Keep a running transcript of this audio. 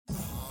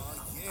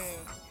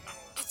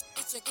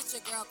It's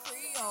your girl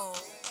Creole.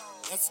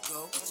 Let's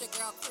go. It's your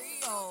girl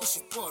Creole. It's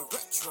your boy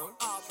Retro.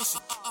 It's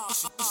your boy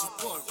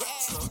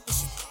Retro.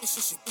 It's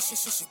your boy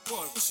Retro.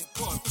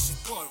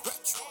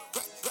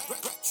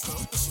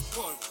 Retro. It's your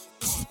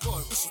boy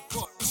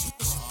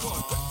Retro.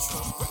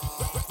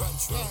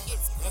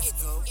 Let's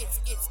go.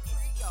 It's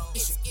Creole.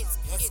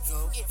 Let's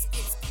go. It's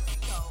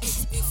Creole.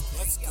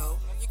 Let's go.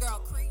 Your girl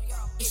Creole.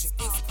 Let's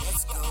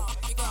go.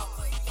 Your girl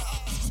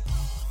Creole.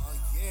 Oh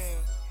yeah.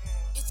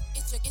 It's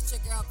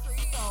your girl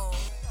Creole.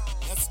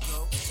 Let's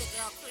go. It's your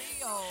girl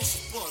Creole. It's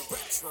your boy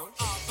Retro.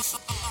 It's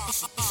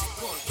your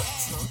boy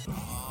Retro.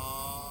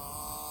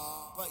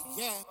 But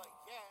yeah.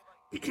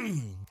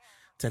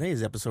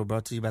 Today's episode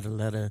brought to you by the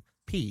letter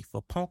P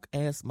for punk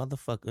ass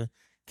motherfucker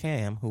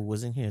Cam, who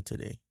wasn't here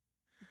today.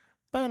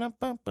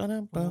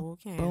 Oh,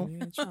 Cam,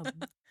 you're in trouble.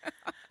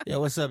 Yo,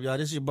 what's up, y'all?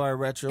 This is your boy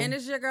Retro. And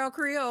it's your girl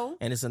Creole.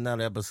 And it's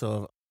another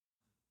episode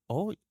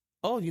of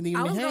you need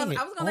me to hang it.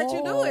 I was gonna let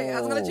you do it.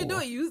 I was gonna let you do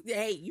it.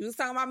 You was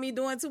talking about me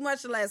doing too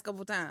much the last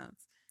couple times.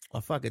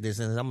 Oh, fuck it, this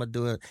is I'm gonna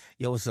do it.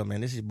 Yo, what's up,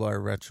 man? This is your boy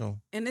Retro.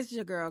 And this is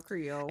your girl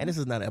Creole. And this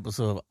is another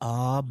episode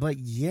of but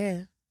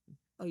yeah.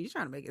 Oh, you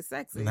trying to make it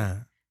sexy? Nah,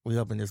 we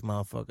up in this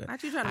motherfucker.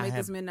 Not you trying to make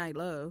this midnight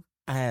love.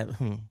 We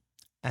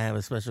have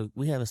a special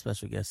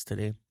guest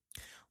today.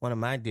 One of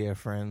my dear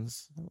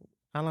friends.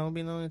 How long have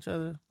we known each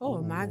other?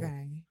 Oh, my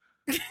guy.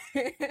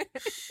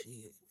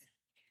 Shit.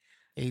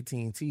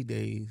 AT&T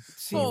days.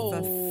 Jesus. Oh.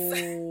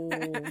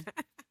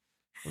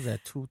 Was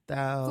that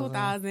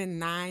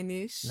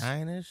 2009-ish?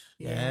 9-ish?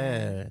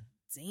 Yeah.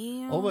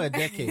 Damn. Over a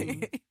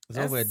decade. It's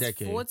over a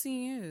decade.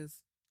 14 years.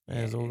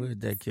 Yeah, it's over a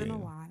decade. It's been a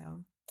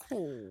while.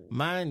 Cool.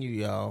 Mind you,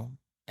 y'all,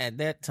 at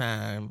that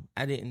time,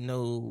 I didn't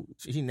know,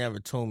 she never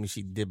told me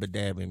she dib a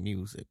dab in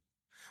music.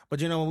 But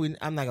you know,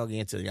 I'm not going to get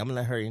into it. I'm going to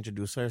let her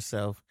introduce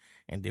herself,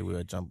 and then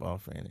we'll jump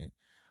off in it.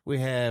 We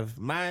have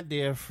my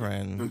dear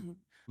friend,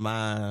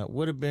 my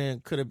would have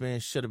been, could have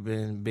been, should have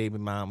been baby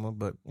mama,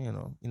 but you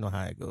know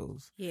how it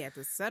goes. He had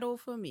to settle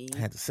for me. I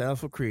had to settle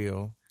for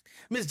Creole.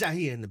 Miss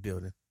Jahia in the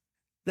building.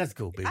 Let's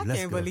go, baby. I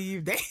can't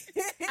believe that.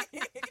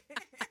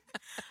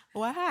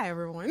 Well, hi,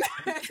 everyone.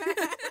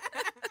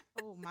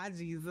 Oh, my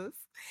Jesus.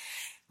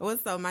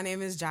 What's up? My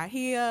name is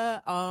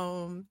Jahia.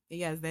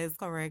 Yes, that's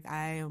correct.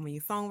 I am a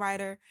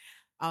songwriter.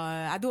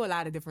 I do a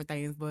lot of different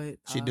things, but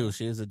She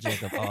is a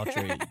jack of all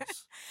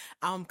trades.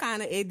 I'm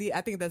kind of AD.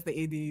 I think that's the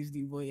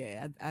ADHD, but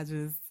yeah, I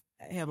just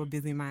have a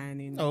busy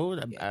mind. And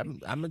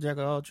I'm a jack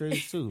of all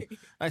trades too.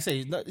 Like I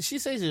say, she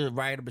says she's a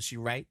writer, but she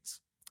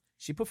writes.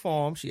 She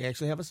performs. She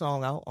actually have a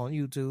song out on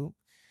YouTube.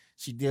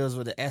 She deals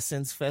with the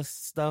Essence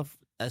Fest stuff.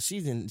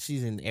 She's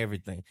in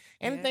everything.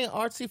 Anything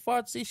artsy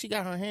fartsy, she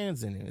got her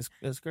hands in it.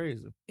 It's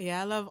crazy.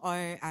 Yeah, I love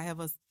art. I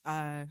have a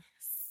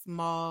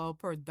small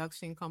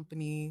production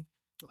company.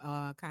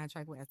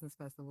 Contract with Essence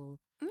Festival.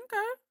 Okay.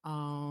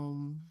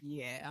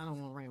 Yeah, I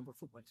don't want to ramble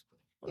too much.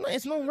 No,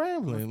 it's no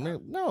rambling.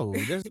 No,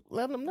 just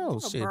let them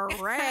know. Shit.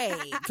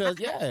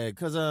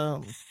 Because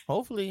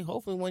hopefully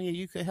one year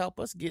you could help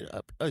us get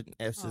up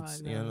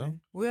Essence. You know,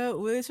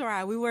 we'll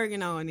try. We're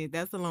working on it.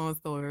 That's a long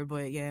story,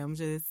 but yeah, I'm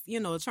just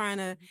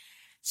trying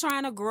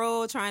to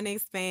grow, trying to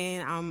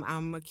expand.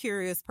 I'm a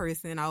curious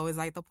person. I always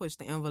like to push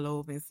the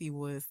envelope and see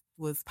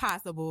what's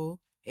possible.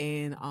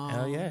 And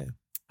hell yeah.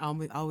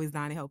 I'm always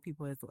down to help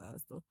people as well.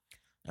 So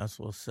that's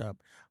what's up.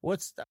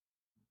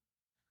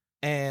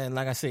 And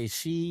like I say,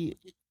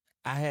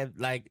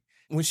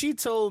 when she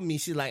told me,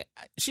 she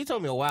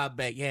told me a while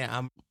back,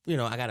 yeah,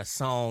 I got a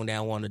song that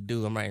I want to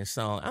do. I'm writing a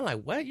song. I'm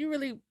like, what?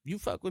 You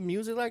fuck with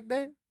music like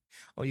that?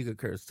 Oh, you could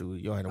curse too.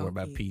 You don't have to worry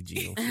about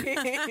PG.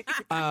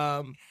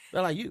 They're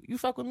like, you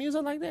fuck with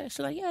music like that?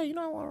 She's like, yeah, I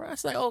want to write.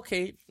 It's like,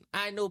 okay,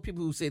 I know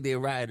people who say they're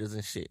writers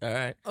and shit, all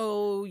right?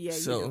 Oh, yeah,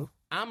 So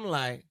I'm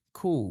like,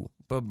 cool.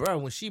 But bro,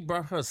 when she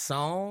brought her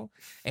song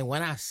and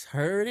when I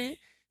heard it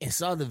and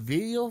saw the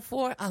video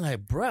for it, I'm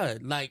like, bro,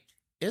 like,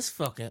 it's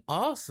fucking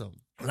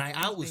awesome. Like,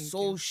 I was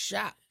so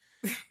shocked.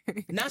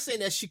 Not saying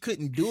that she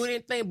couldn't do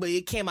anything, but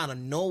it came out of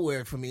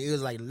nowhere for me. It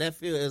was like left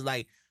field. It was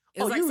like,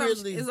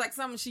 it's like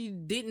something she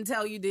didn't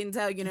tell you, and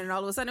then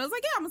all of a sudden it was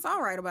like, yeah, I'm a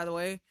songwriter, by the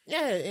way.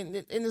 Yeah,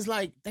 and it's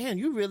like, damn,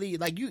 you really,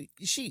 like,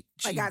 she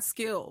got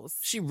skills.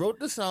 She wrote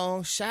the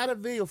song, shot a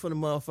video for the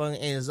motherfucker,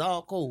 and it's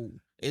all cool.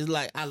 It's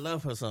like, I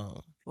love her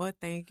song. Well,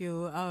 thank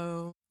you.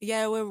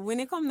 Yeah, when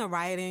it comes to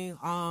writing,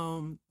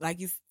 I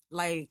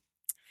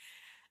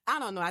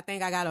don't know. I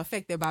think I got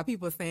affected by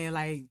people saying,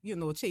 like,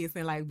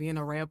 chasing, like, being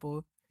a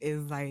rapper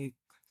is, like,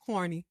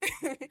 corny.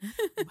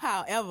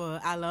 However,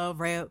 I love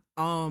rap.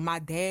 My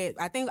dad,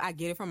 I think I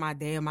get it from my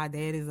dad. My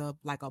dad is a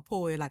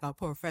poet, like a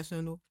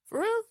professional. For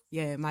real?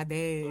 Yeah, my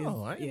dad.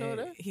 I didn't know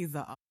that.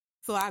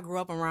 So I grew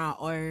up around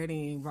art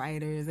and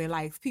writers, and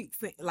like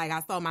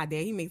I saw my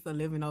dad. He makes a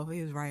living off of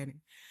his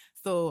writing.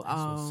 So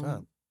what's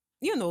up.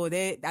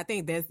 that I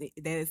think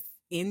that's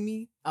in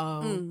me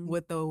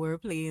with the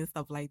wordplay and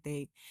stuff like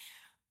that.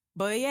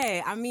 But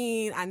yeah, I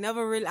mean, I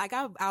never really, like,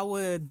 I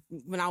would,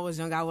 when I was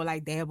young, I would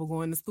like dabble,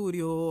 go in the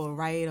studio or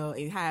write or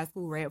in high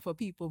school rap for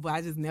people, but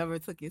I just never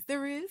took it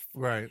serious.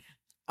 Right.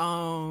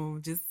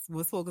 Just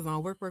was focused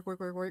on work.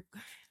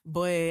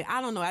 But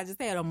I don't know. I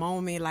just had a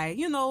moment like,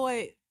 you know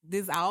what?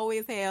 I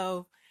always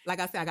have, like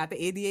I said, I got the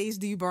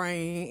ADHD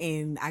brain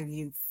and I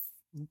get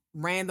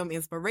random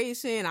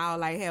inspiration. I'll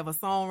like have a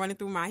song running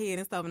through my head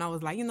and stuff. And I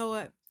was like, you know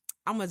what?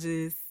 I'm going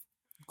to just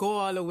go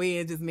all the way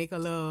and just make a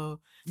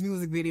little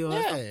music video.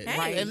 Yeah,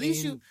 right. At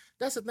least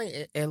that's the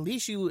thing. At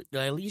least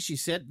you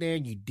sat there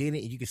and you did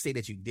it, and you can say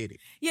that you did it.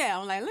 Yeah,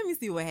 I'm like, let me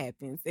see what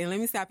happens, and let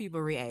me see how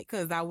people react.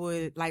 Because I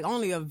would like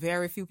only a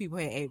very few people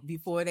had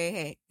before they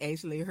had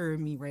actually heard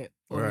me rap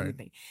or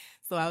anything.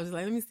 So I was just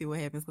like, let me see what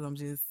happens because I'm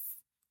just.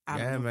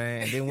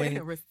 Man.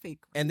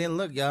 And then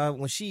look, y'all,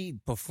 when she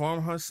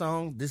performed her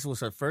song, this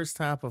was her first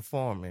time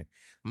performing.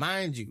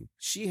 Mind you,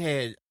 she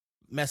had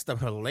messed up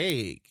her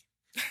leg.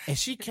 And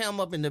she came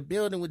up in the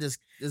building with this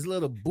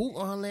little boot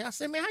on her leg. I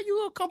said, man, how you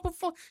gonna come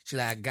perform? She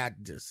like, I got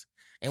this.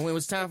 And when it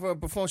was time for her to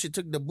perform, she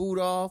took the boot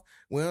off,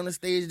 went on the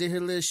stage, did her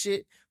little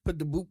shit, put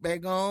the boot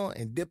back on,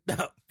 and dipped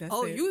out.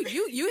 You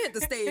hit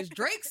the stage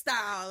Drake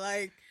style,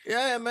 like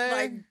yeah, man,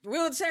 like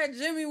wheelchair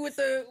Jimmy with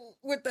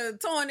the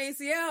torn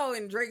ACL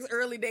in Drake's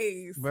early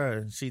days.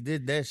 Bruh, she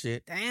did that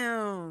shit.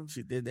 Damn,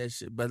 she did that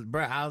shit. But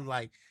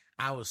bruh,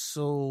 I was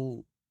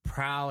so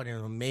proud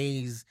and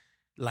amazed.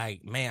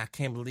 Like, man, I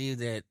can't believe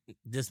that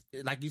this,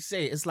 like you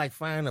say, it's like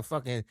finding a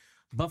fucking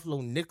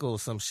Buffalo Nickel or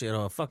some shit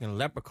or a fucking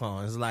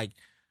leprechaun. It's like,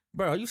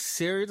 bro, are you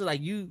serious?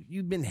 Like,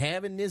 you've been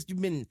having this?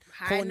 You've been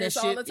holding that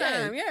shit all the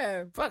time,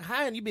 yeah. Fuck,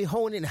 hiding. You've been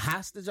holding it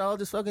hostage all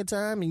this fucking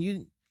time,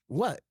 and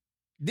what?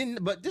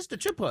 But this the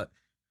trip part.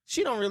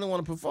 She don't really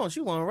want to perform. She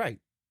want to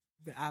write.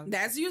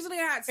 That's usually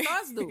how it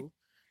starts, do.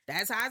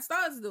 That's how it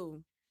starts,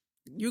 do.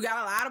 You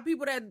got a lot of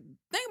people that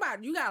think about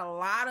it. You got a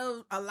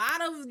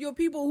lot of your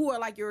people who are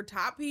like your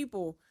top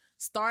people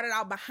started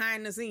out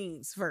behind the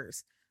scenes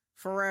first.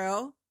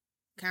 Pharrell,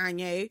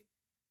 Kanye,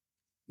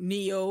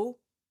 Neo,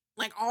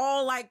 like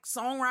all like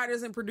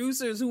songwriters and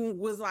producers who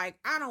was like,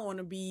 I don't want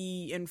to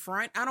be in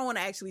front. I don't want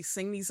to actually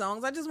sing these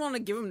songs. I just want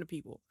to give them to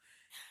people.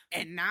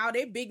 And now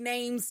they're big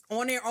names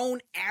on their own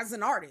as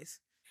an artist.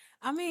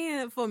 I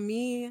mean, for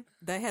me,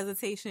 the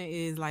hesitation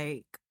is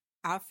like,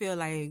 I feel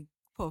like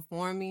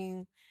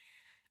performing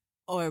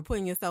or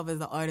putting yourself as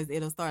an artist,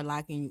 it'll start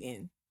locking you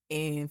in.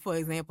 And for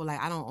example,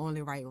 like I don't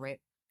only write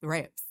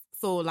raps.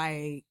 So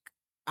like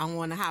I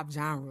want to have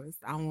genres.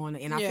 I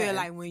feel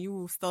like when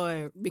you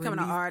start becoming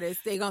an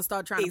artist, they're going to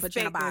start trying to put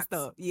you in a box.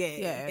 Stuff.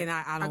 Yeah. And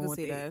I don't want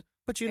see that.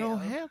 But you don't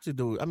have to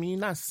do it. I mean, you're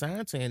not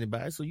signed to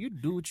anybody, so you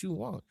do what you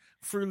want.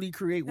 Freely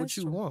create what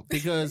you want.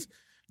 Because,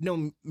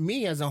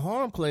 me as a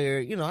horn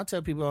player, I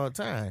tell people all the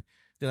time,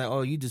 they're like,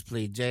 oh, you just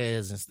play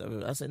jazz and stuff.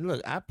 I said,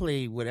 look, I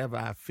play whatever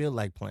I feel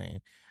like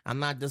playing. I'm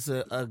not just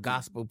a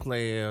gospel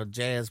player or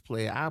jazz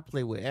player. I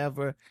play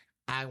whatever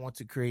I want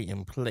to create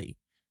and play.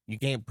 You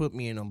can't put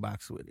me in a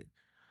box with it.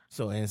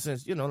 So, and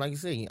since, like you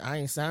say, I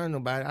ain't signing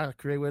nobody, I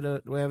create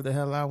whatever the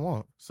hell I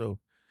want. So,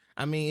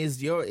 I mean, and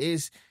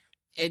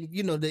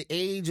the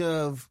age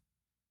of,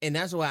 and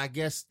that's why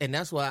this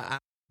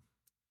whole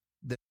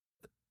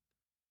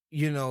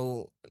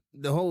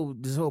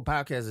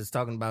podcast is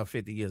talking about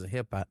 50 years of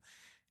hip hop.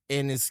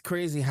 And it's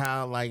crazy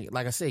how, like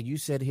I said, you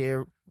said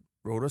here,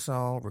 wrote a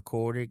song,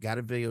 recorded, got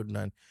a video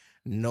done.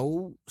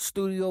 No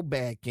studio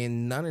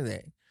backing, none of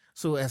that.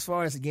 So as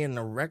far as getting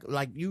a record,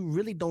 like you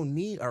really don't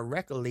need a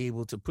record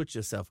label to put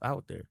yourself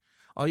out there.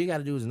 All you got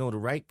to do is know the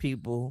right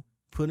people,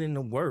 put in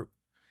the work,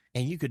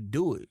 and you could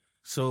do it.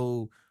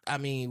 So, I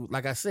mean,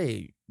 like I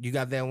say, you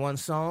got that one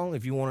song.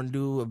 If you want to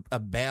do a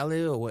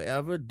ballad or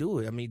whatever, do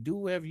it. I mean, do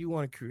whatever you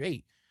want to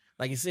create.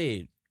 Like you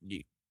said,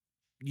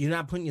 you're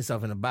not putting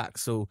yourself in a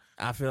box. So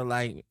I feel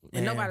like,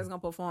 and nobody's gonna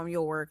perform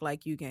your work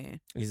like you can.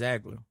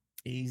 Exactly.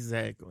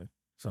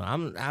 So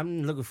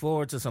I'm looking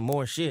forward to some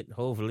more shit.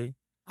 Hopefully.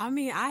 I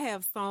mean, I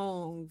have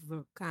songs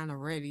kind of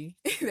ready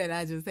that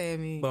I just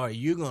haven't. But are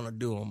you gonna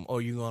do them,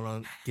 or you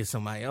gonna get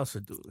somebody else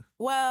to do it?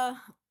 Well,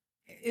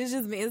 it's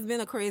been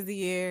a crazy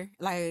year.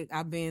 Like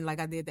I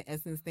did the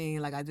Essence thing.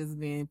 Like I just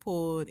been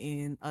pulled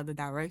in other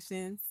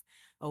directions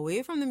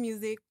away from the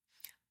music.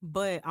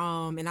 But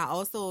and I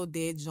also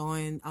did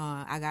join.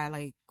 I got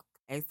like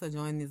asked to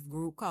join this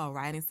group called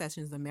Writing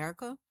Sessions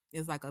America.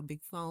 It's like a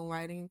big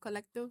songwriting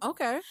collective.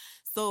 Okay.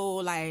 So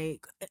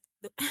like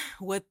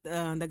with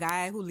the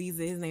guy who leads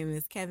it, his name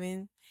is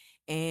Kevin,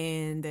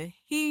 and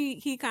he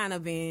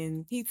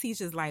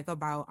teaches like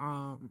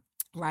about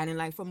writing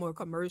like for more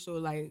commercial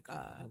like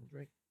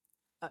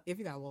if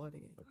you got water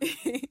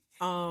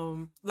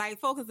like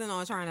focusing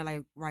on trying to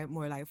like write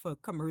more like for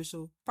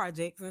commercial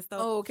projects and stuff.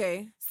 Oh,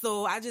 okay.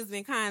 So I just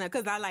been kind of,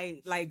 cause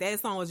I like that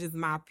song was just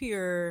my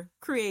pure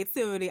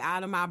creativity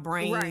out of my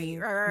brain.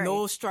 Right.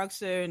 No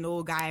structure,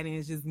 no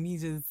guidance, just me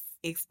just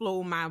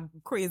explode my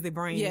crazy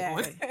brain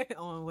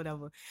on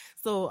whatever.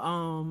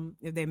 So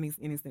if that makes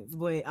any sense.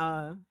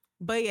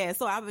 But yeah,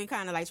 so I've been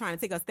kind of like trying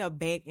to take a step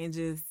back and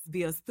just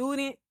be a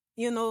student.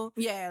 Learn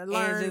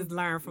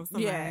from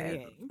somebody.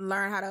 Yeah.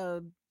 Learn how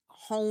to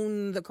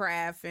hone the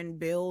craft and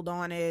build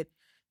on it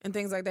and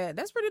things like that.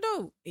 That's pretty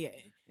dope. Yeah.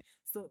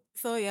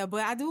 So yeah,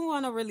 but I do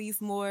want to release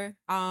more.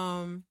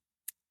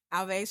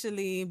 I've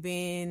actually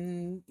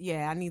been,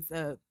 I need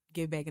to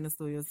get back in the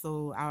studio,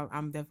 so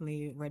I'm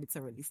definitely ready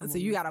to release. So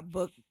you got a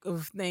book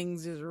of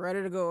things just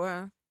ready to go,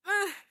 huh?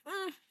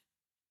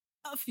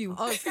 A few.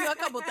 Oh, a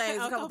couple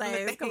things, a couple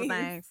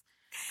things.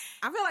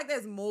 I feel like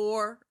there's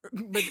more,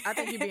 but I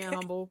think you're being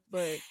humble.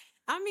 But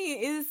I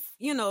mean,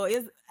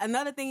 it's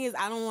another thing is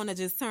I don't want to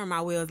just turn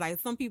my wheels. Like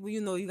some people,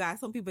 you got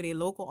some people, they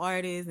local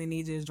artists and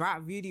they just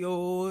drop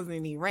videos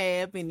and they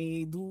rap and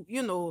they do,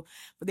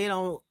 but they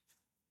don't.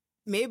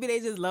 Maybe they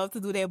just love to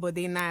do that, but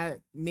they're not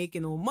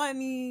making no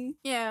money.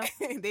 yeah,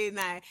 They're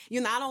not, I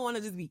don't want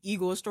to just be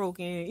ego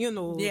stroking,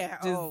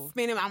 just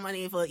spending my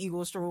money for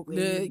ego stroke.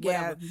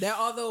 Yeah, there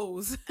are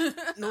those.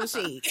 No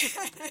shade.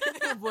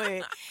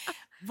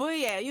 But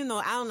yeah, I don't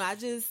know.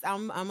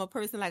 I'm a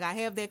person, like, I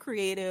have that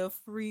creative,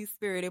 free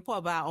spirited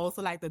part, but I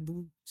also like to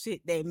do shit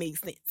that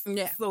makes sense.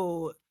 Yeah.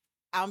 So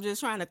I'm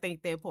just trying to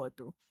think that part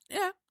through.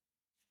 Yeah.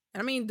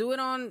 I mean, do it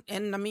on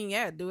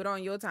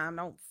your time.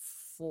 Don't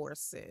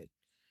force it.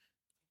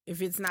 If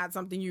it's not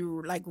something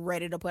you like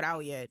ready to put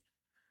out yet.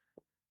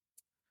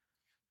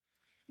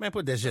 Man,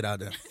 put that shit out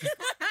there.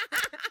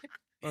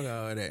 Fuck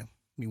all that.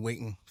 Be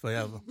waiting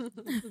forever. Well,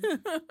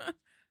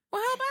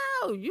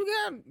 how about you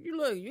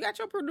got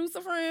your producer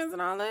friends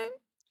and all that?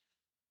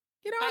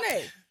 Get on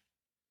it.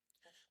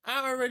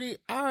 I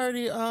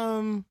already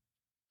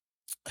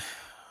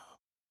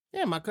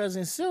yeah, my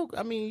cousin Silk.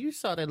 I mean, you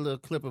saw that little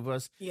clip of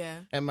us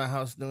at my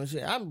house doing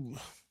shit.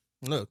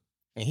 Look,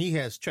 and he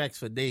has tracks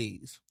for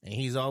days, and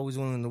he's always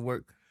willing to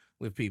work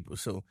with people.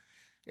 So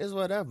it's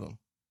whatever.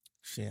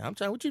 Shit,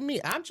 what you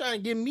mean? I'm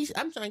trying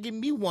to get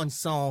me one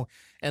song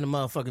and a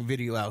motherfucking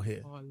video out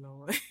here. Oh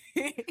Lord.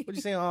 What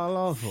you saying all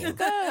off for?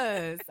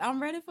 Because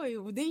I'm ready for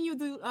you. Then you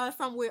do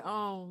something with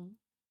oh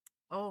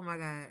my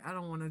God, I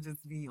don't want to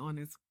just be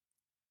honest.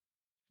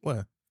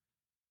 What?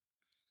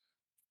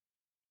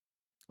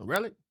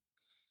 Relic?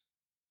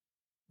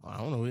 I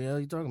don't know what the hell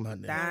you talking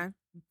about there.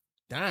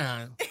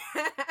 Dying.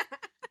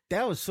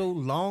 That was so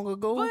long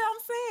ago. But I'm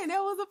saying that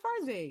was a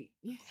project.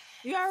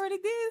 You already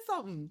did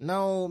something.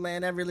 No,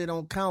 man, that really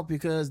don't count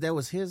because that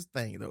was his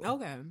thing, though.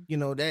 Okay.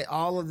 That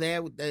all of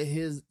that,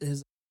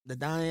 the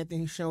Don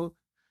Anthony show,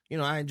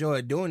 I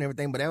enjoyed doing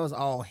everything, but that was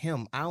all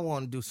him. I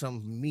want to do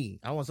something for me.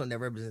 I want something that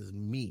represents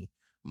me,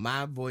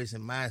 my voice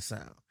and my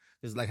sound.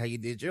 Just like how you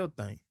did your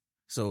thing.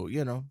 So,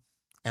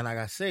 and like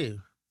I said,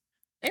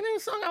 ain't there a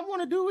song I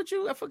want to do with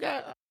you? I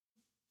forgot.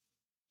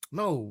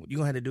 No, you're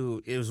going to have to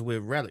do it was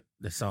with Relic,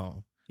 the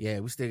song. Yeah,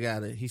 he still got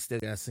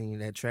to sing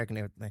that track and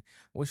everything.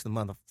 Wish the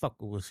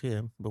motherfucker was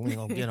here, but we ain't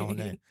gonna get on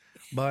that.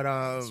 But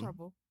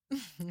trouble.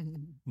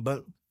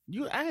 But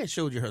I had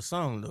showed you her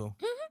song though.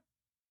 Mm-hmm.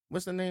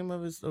 What's the name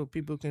of it so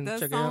people can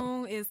check it out? The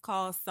song is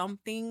called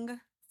Something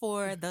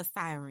for the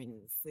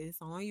Sirens.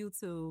 It's on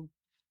YouTube.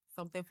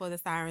 Something for the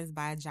Sirens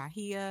by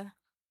Jahia.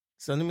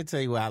 So let me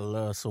tell you what I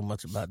love so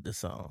much about this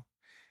song.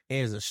 It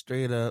is a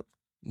straight up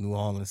New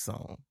Orleans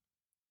song.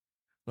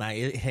 Like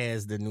it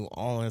has the New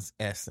Orleans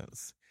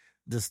essence.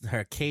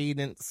 Her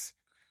cadence,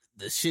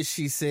 the shit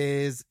she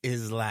says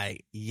is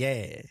like,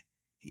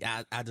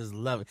 I just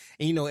love it.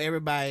 And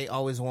everybody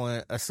always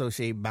want to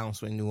associate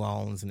bounce with New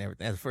Orleans and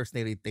everything. That's the first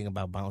thing they think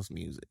about bounce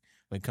music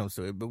when it comes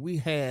to it. But we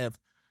have,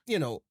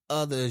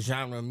 other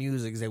genre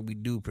musics that we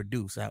do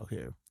produce out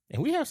here.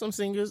 And we have some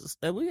singers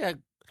that we got.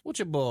 What's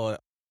your boy?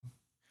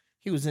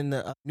 He was in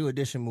the New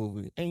Edition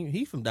movie. Ain't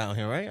he from down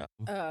here, right?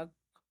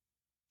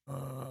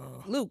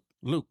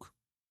 Luke.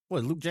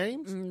 What, Luke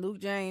James? Luke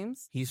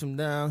James. He's from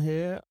down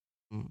here.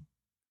 I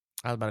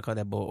was about to call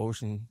that boy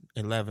Ocean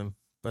 11,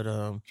 but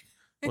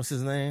what's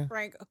his name?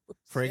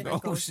 Frank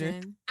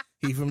Ocean.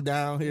 He from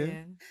down here.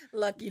 Yeah.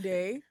 Lucky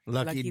Day.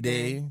 Lucky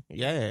Day.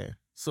 Yeah.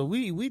 So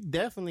we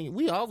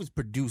definitely always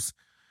produce.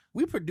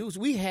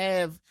 We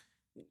have.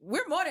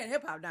 We're more than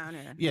hip hop down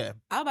here. Yeah.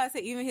 I was about to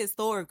say even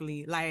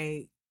historically,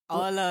 like.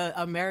 All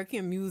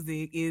American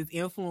music is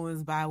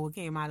influenced by what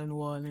came out of New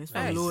Orleans,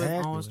 from Louis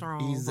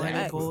Armstrong,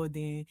 Buddy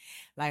Golden.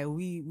 Like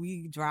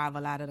we drive a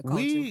lot of the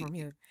culture from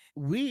here.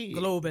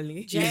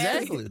 Globally,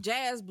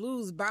 jazz,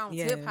 blues, bounce,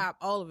 hip hop,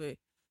 all of it.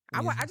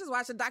 I just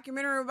watched a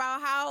documentary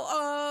about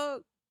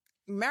how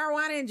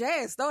marijuana and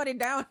jazz started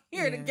down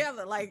here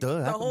together, like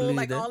the whole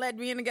all that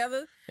being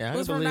together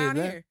was from down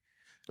here.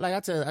 Like I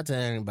tell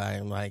anybody,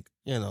 I'm like,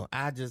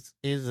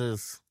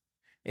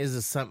 it's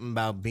just something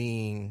about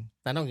being.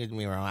 Now, don't get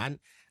me wrong.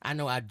 I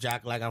know I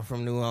jock like I'm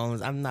from New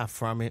Orleans. I'm not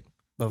from it,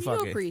 but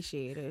fuck it. You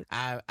appreciate it.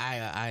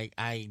 I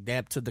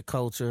adapt to the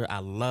culture. I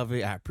love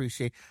it. I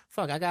appreciate.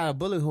 Fuck, I got a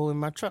bullet hole in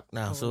my truck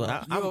now, so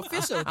I'm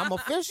official. I'm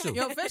official.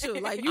 You're official.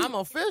 I'm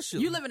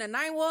official. You live in a 9-1.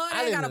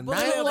 I got a bullet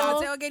hole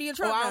by tailgate of your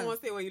truck. I don't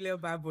want to say where you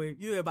live by, but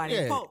you live by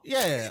that park.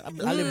 Yeah, I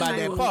live by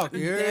that park.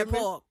 You heard me?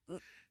 Park.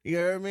 You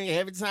heard me?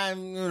 Every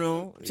time,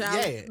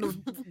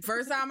 The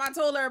first time I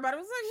told everybody, I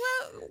was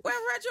like, where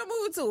Retro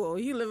moving to?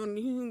 He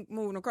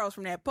moving across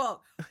from that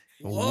park.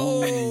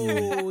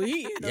 Whoa,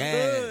 he in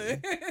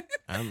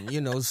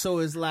the hood. So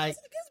it's like,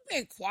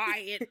 been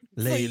quiet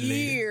for Lately.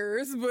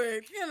 years,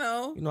 but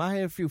I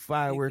had a few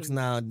fireworks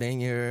now and then,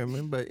 you hear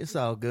me? But it's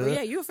all But good.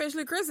 yeah, you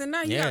officially christened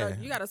now. You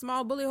got a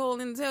small bullet hole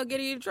in the tailgate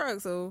of your truck,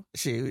 so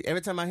Shit,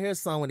 every time I hear a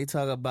song when they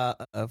talk about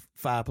a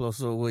 5 plus,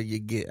 so what you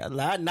get? A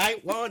lot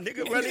night one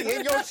nigga running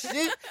in your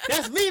shit.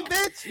 That's me,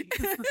 bitch.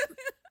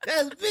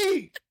 That's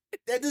me.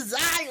 That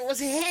desire was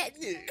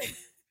happening.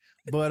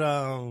 But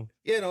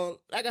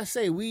like I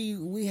say,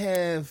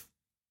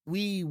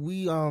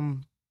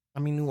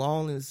 New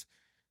Orleans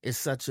is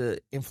such a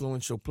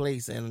influential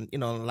place, and a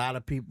lot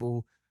of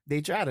people,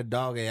 they try to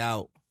dog it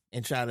out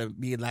and try to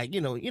be like,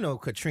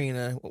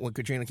 Katrina. When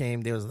Katrina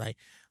came, they was like,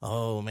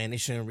 oh man, they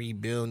shouldn't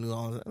rebuild New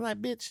Orleans. I'm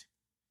like, bitch,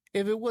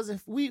 if it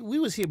wasn't, we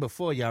was here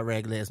before y'all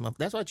wrecked last month.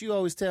 That's what you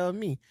always tell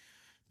me.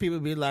 People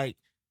be like,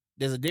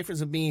 there's a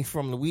difference of being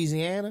from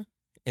Louisiana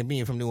and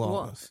being from New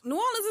Orleans. New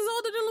Orleans is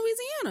older than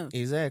Louisiana.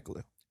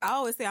 Exactly. I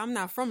always say I'm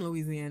not from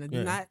Louisiana. Do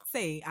Yeah. not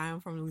say I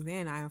am from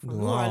Louisiana. I am from New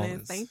New Orleans.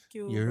 Orleans. Thank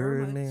you. You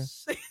very heard me?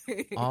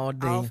 much. All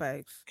day. All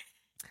facts.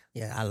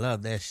 Yeah, I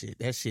love that shit.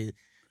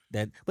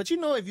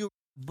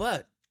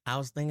 But I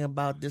was thinking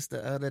about this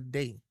the other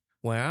day.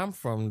 Where I'm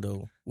from,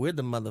 though, we're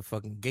the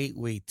motherfucking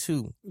gateway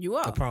to You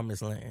are the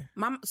promised land.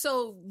 my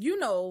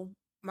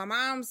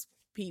mom's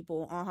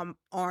people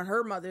on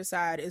her mother's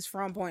side is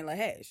from Point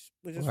LaHaye,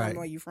 which is Right. from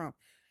where you from.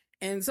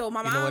 And so my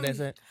You mom, know what that's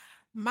at?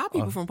 My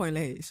people from Point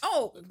Lage.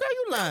 oh, Girl,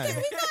 you lying.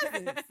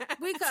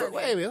 we For, cousins.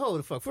 wait a minute, hold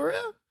the fuck. For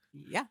real?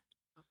 Yeah.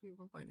 My people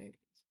from Point Lage.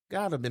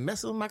 God, I've been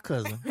messing with my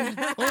cousin.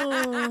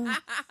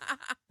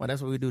 Well,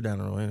 that's what we do down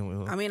the road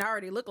anyway. I mean, I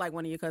already look like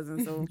one of your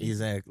cousins, so.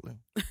 Exactly.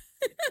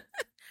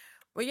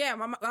 But yeah,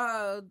 my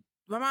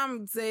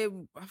mom said,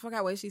 I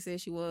forgot where she said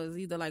she was,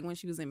 either like when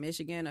she was in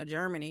Michigan or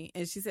Germany,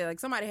 and she said like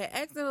somebody had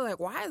asked her like,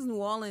 why is New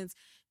Orleans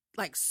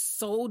like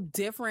so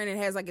different? It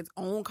has like its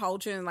own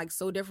culture and like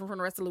so different from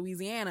the rest of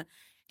Louisiana.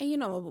 And you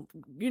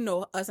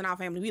know us and our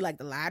family, we like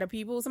to lie to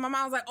people. So my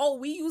mom was like, oh,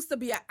 we used to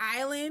be an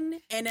island,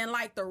 and then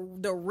like the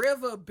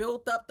river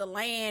built up the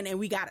land, and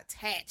we got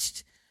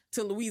attached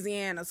to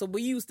Louisiana. So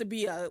we used to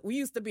be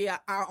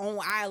our own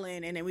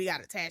island, and then we got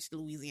attached to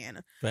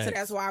Louisiana. Facts. So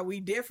that's why we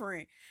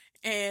different.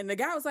 And the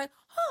guy was like,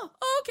 oh,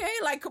 okay,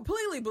 like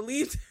completely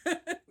believed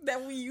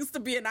that we used to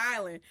be an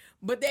island.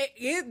 But that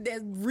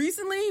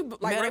recently,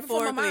 like right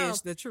before my Metaphorically, mom,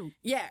 it's the truth.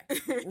 yeah,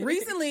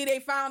 recently they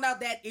found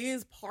out that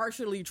is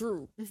partially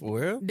true. For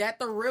real? That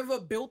the river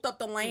built up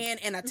the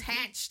land and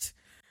attached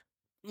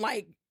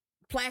like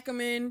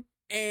Plaquemine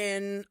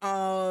and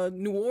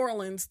New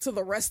Orleans to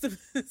the rest of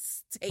the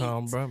state.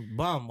 Bro,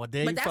 bum. Well,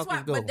 there But you that's fucking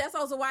why. go. But that's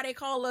also why they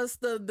call us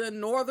the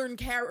Northern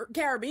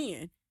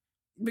Caribbean,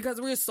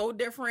 because we're so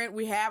different.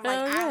 We have like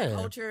Hell our yeah.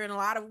 culture and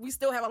we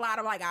still have a lot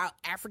of like our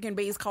African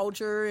based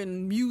culture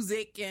and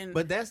music and.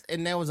 But that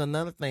was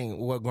another thing.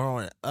 We're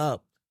growing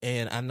up,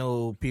 and I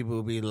know people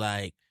will be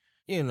like,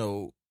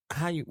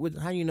 how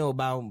you know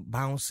about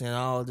bouncing and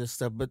all this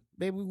stuff. But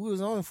baby, we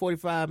was only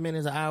 45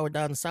 minutes, an hour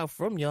down the south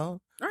from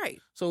y'all, right.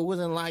 so it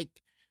wasn't like.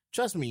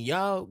 Trust me,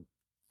 y'all.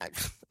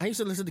 I used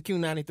to listen to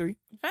Q93.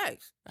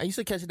 Facts. I used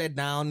to catch that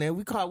down there.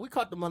 We caught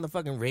the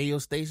motherfucking radio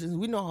stations.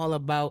 We know all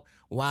about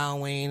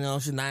Wild Wayne,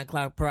 9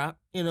 o'clock prop.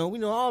 We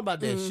know all about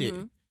that shit.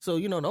 Mhm. So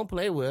don't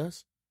play with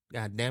us.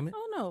 God damn it.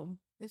 Oh no,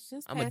 It's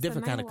just I'm a past the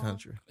different kind of night wall.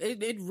 country.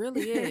 it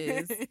really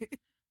is.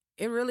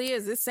 It really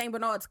is. It's Saint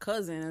Bernard's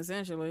cousin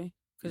essentially,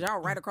 because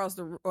y'all right across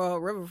the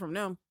river from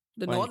them,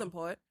 the Right. northern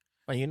part.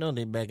 Well,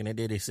 they back in the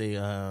day they say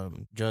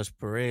Judge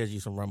Perez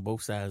used to run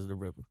both sides of the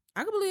river.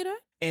 I can believe that.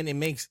 And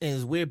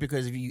it's weird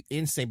because if you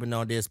in St.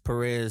 Bernard, there's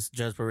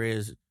Judge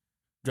Perez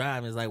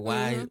driving. It's like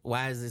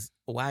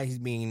why he's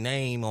being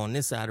named on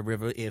this side of the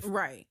river if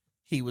Right.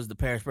 he was the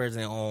parish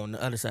president on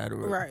the other side of the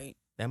river. Right.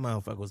 That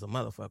motherfucker was a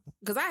motherfucker.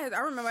 Because I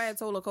remember I had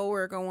told a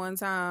coworker one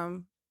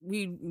time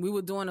we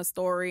were doing a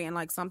story and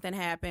like something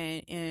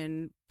happened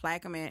in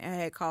Plaquemine and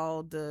had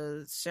called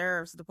the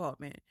sheriff's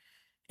department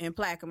in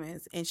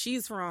Plaquemine, and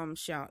she's from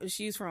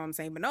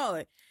Saint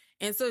Bernard.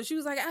 And so she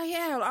was like, oh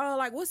yeah,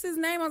 like what's his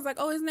name? I was like,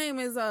 oh, his name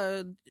is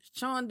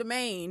Sean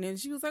Demain. And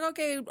she was like,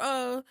 okay,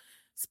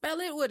 spell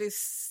it. What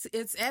is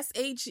it's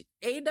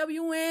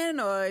SHAWN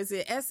or is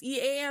it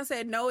SEAN? I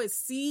said no,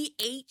 it's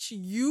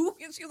CHU.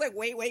 And she was like,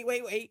 wait.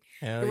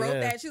 Hell Wrote yeah.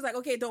 that. She was like,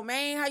 okay,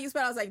 Domain, how you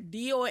spell it? I was like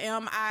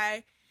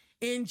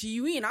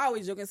DOMINGUE. And I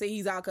always joke and say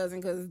he's our cousin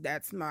because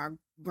that's my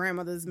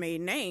grandmother's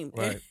maiden name.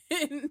 Right.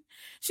 And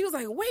she was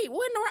like, wait,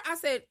 what in the world? I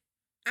said,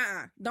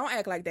 don't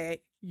act like that.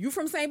 You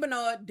from St.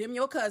 Bernard, them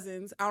your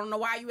cousins. I don't know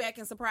why you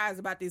acting surprised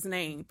about this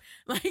name.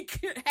 Like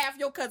half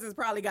your cousins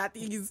probably got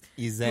these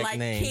Exact like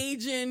name.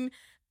 Cajun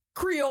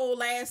Creole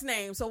last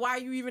name. So why are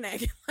you even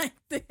acting like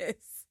this?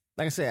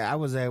 Like I said, I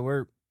was at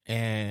work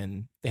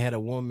and they had a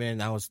woman.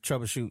 I was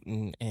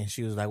troubleshooting, and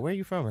she was like, "Where are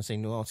you from?" I said,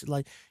 "New Orleans." She's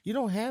like, "You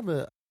don't have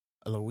a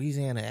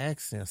Louisiana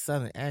accent, a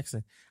Southern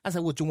accent." I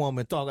said, "What you want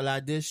me to talk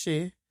like this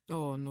shit?"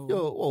 Oh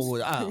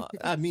no.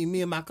 I mean,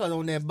 me and my cousin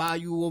on that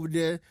bayou over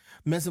there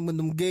messing with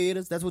them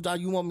gators. That's what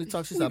you want me to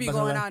talk. She We started be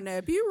busting going her- out in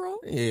that bureau.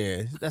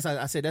 Yeah, that's how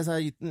I said. That's how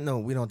you. No,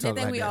 we don't They talk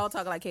think like we that. all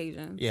talk like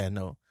Cajun. Yeah,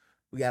 no,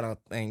 we got our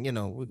thing.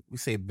 We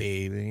say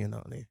baby.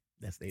 They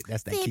That's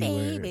that Say key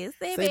word. baby,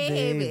 say Say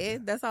baby.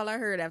 baby. That's all I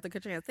heard after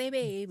Katrina. Say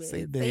baby,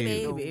 Say say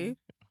baby. baby.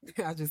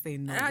 I just say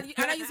no. And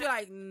I used to be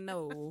like,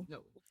 no. No.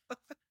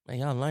 Man,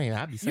 y'all lame.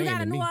 I be You saying got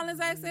to a New me. Orleans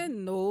accent?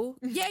 No.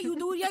 Yeah, you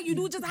do. Yeah, you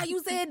do. Just how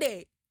you said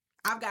that.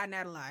 I've gotten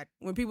that a lot.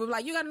 When people be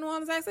like, you got a New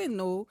Orleans accent?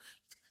 No.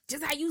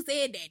 Just how you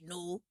said that?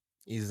 No.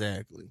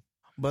 Exactly.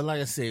 But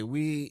like I said,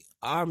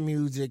 our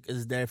music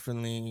is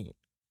definitely,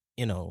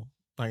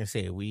 like I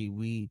said,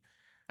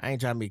 I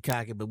ain't trying to be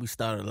cocky, but we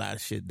started a lot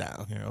of shit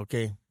down here,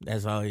 okay?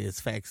 That's all it is,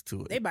 facts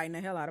to They it. biting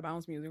the hell out of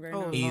bounce music right Oh,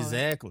 now. Lord.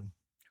 Exactly.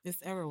 It's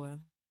everywhere.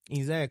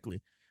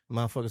 Exactly.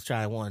 Motherfuckers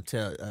try to want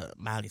to tell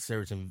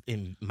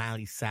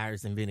Miley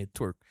Cyrus invented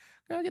twerk.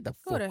 Girl, get the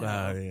Go fuck to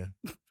out hell. of here.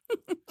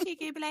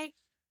 Cheeky Blake.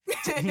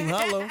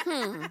 Hello.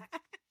 Hmm.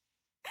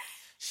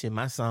 Shit,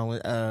 my song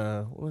was,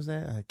 what was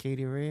that?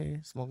 Katie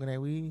Red, Smoking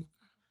That Weed.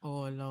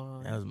 Oh,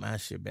 Lord. That was my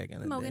shit back in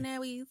the Smoking day.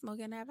 that weed,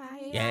 smoking that fire.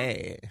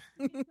 Yeah.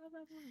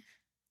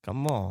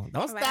 Come on.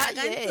 Don't stop. To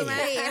my Yeah.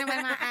 head, and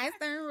when my eyes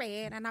turn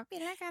red, and I feel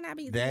like I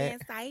be That-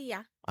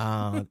 inside.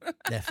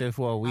 That Fit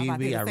for a I'm about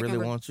to Weeby, take a I really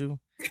second want you.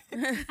 I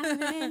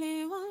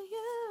really want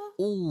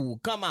you. Ooh,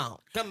 come on.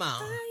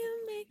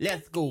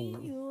 Let's go.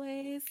 You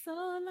waited so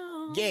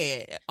long.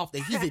 Yeah, off the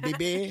easy,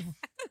 baby.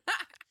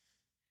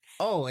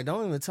 Oh, and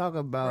don't even talk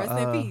about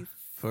Rest in peace.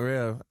 for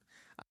real.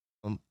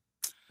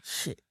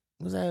 Shit,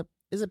 was that?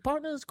 Is it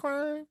Partners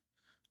Crime?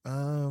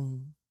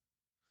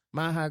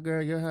 My hot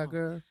girl, your hot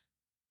girl.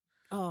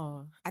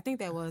 Oh, I think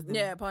that was the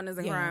Yeah, Partners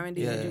in Yeah. Crime and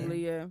DJ Yeah.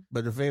 Jubilee, yeah.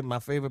 But my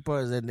favorite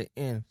part is at the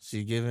end.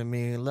 She giving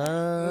me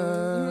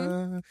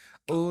love,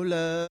 oh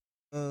love.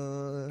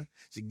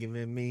 She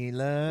giving me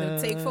love.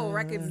 The Take 4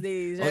 Records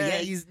days. Oh yeah,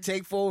 he's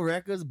Take 4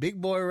 Records,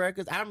 Big Boy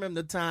Records. I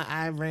remember the time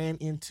I ran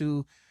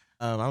into.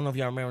 I don't know if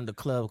y'all remember the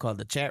club called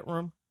the Chat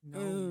Room. No.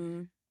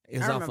 Mm, It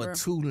was I off remember. of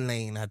 2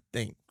 Lane, I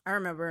think. I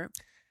remember.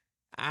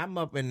 I'm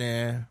up in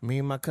there, me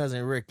and my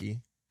cousin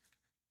Ricky.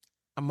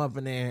 I'm up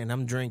in there and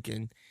I'm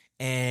drinking,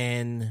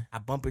 and I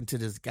bump into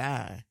this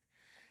guy.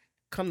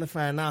 Come to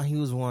find out, he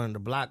was one of the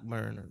block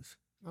burners.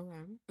 Okay.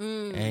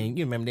 Mm. And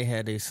you remember they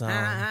had their song.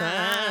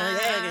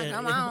 Yeah,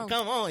 come on.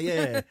 Come on,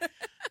 yeah.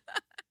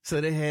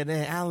 So they had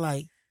that. I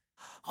like,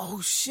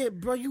 oh shit,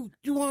 bro, you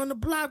on the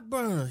block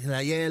burner. He's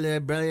like, yeah, little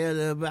bro, yeah,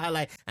 little bro. I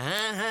like,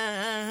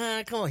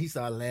 come on. He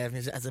started laughing.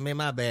 I said, man,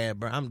 my bad,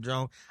 bro. I'm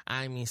drunk.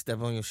 I ain't mean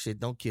step on your shit.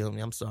 Don't kill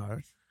me. I'm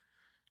sorry.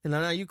 He's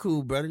like, no, you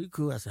cool, brother. You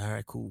cool. I said, all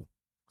right, cool.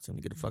 So let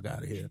me get the fuck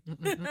out of here.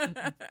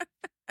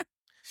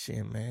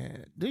 Shit,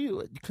 man.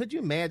 Could you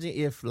imagine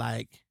if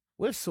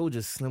what if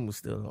Soulja Slim was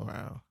still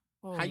around?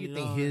 Oh, How you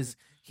think Lord.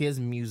 his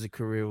music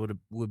career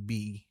would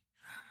be?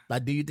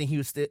 Like, do you think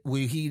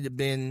would he have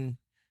been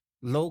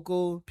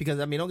local? Because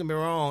I mean, don't get me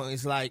wrong,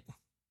 it's like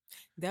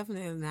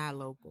Definitely not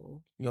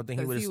local. you don't think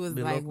he would Because he have was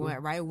been like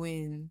local? right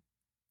when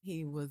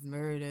he was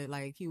murdered,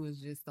 like he was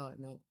just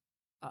starting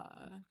to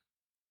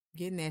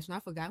get national.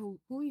 I forgot who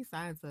he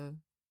signed to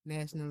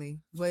nationally,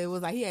 but it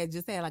was like he had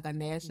just had like a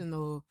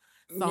national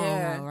song,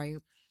 Yeah. out, right?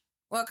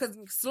 Well, because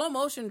Slow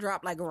Motion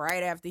dropped like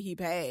right after he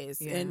passed,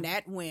 Yeah. and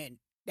that went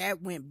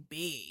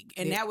big,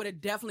 and Yeah. that would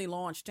have definitely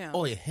launched him.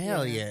 Oh yeah,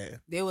 hell yeah.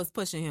 They was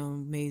pushing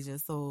him major,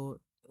 so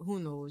who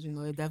knows? You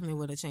know, it definitely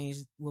would have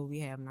changed what we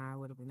have now. It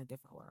would have been a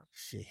different world.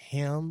 Shit,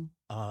 him.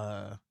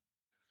 Fuck,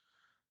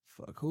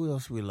 who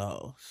else we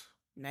lost?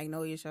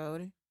 Magnolia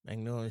Shorty.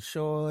 Magnolia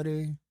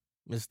Shorty,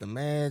 Mr.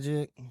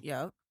 Magic.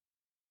 Yep.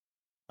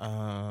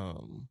 I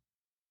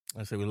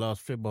said we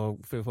lost Football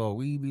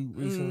Weeby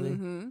recently.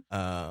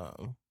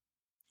 Mhm.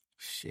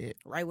 Shit.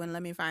 Right when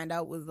Let Me Find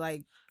Out was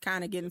like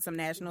kind of getting some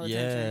national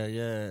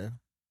attention.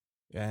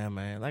 Yeah,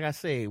 man. Like I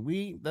said,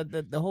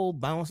 the whole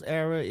bounce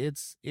era.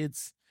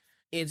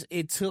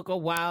 It took a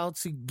while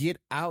to get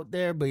out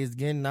there, but it's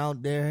getting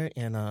out there,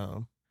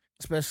 and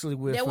especially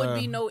with There would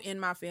be no In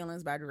My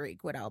Feelings by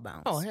Drake without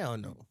Bounce. Oh hell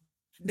no,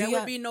 There Do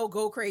y'all- would be no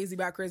Go Crazy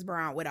by Chris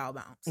Brown without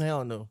Bounce.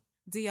 hell no.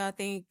 Do y'all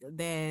think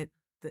that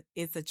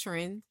it's a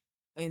trend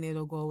and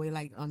it'll go away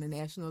like on the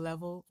national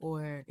level,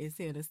 or it's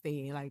here to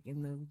stay like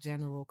in the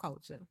general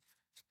culture?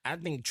 I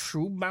think the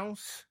true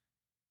bounce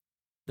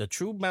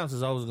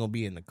is always gonna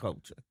be in the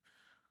culture,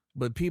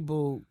 but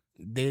people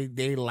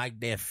they like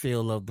that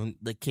feel of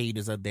the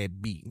cadence of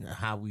that beat,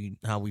 how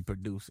we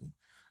produce it.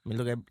 I mean,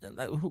 look at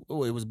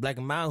it was Black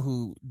and Mild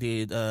who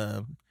did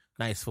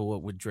 "Nice for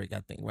What" with Drake,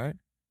 I think, right?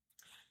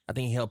 I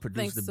think he helped I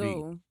produce think the beat.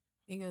 so.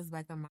 It goes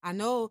back on I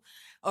know.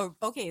 Or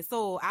okay,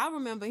 so I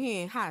remember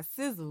hearing Hot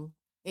Sizzle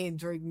in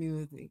Drake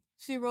music.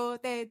 She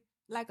wrote that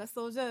like a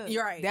soldier.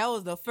 You're right. That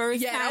was the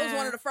first. Yeah, that was time-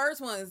 one of the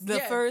first ones. the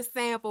Yeah. first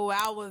sample. Where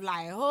I was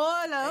like,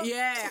 hold up.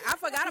 Yeah, I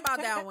forgot about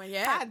that one.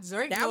 Yeah, I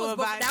Drake that knew was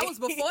about that it. was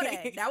before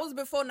that. That was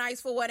before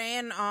Nice for What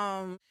and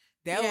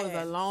That was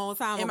yeah. a long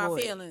time In My ago.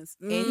 Feelings.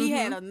 And he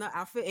had Mhm.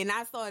 another. And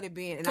I started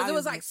being because it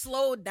was like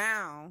slowed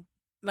down.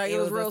 Like it It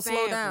was was a real slowed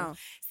sample. down.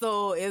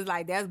 So it's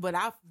like that's, but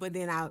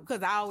then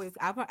because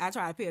I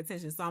try to pay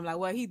attention. So I'm like,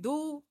 well, he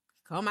do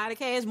come out of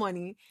Cash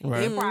Money.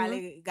 Right. They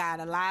probably got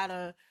a lot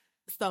of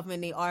stuff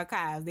in the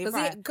archives. They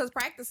probably, Because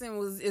practicing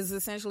is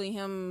essentially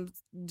him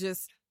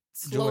just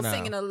slow Juvenile.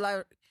 singing a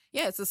lot.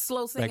 Yeah, it's a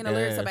slow singing that the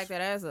lyrics to ass. back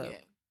that ass up. Yeah.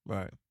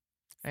 Right.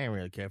 I ain't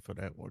really care for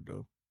that one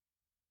though.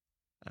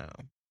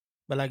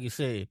 But like you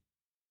said,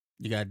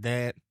 you got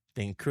that,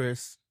 then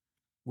Chris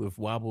with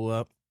Wobble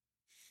Up.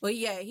 Well,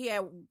 yeah, he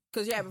had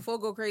because before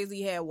Go Crazy,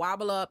 he had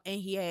Wobble Up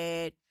and he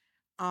had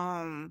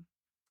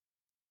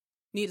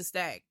Need a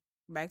Stack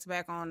back to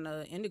back on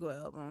the Indigo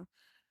album.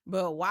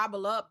 But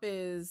Wobble Up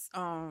is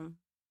Wobble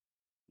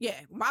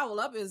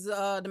Up is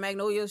the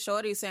Magnolia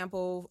Shorty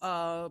sample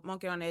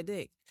Monkey on That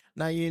Dick.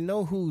 Now you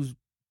know who's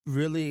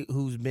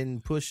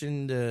been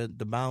pushing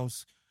the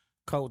bounce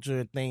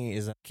culture thing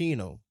is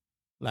Keno.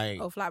 Like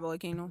Flyboy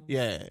Kino.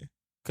 yeah.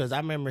 Cause I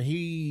remember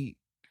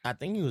I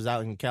think he was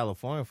out in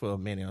California for a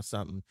minute or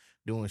something,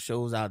 doing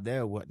shows out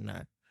there or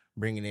whatnot,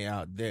 bringing it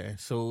out there.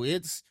 So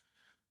it's,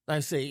 like I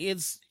say,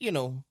 it's,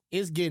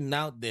 it's getting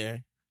out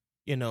there,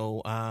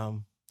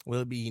 will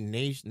it be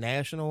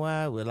national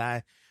wide? Will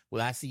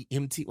I see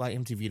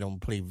MTV don't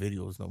play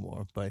videos no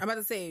more, but I'm about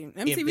to say,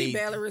 MTV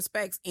barely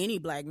respects any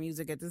black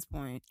music at this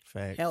point.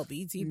 facts. Hell,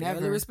 BT Never.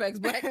 barely respects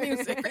black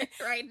music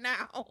right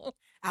now.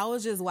 I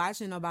was just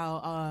watching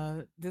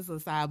about this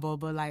is a sidebar,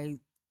 but like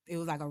it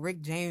was like a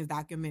Rick James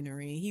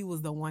documentary. He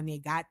was the one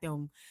that got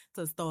them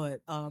to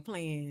start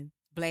playing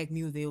black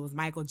music. It was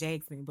Michael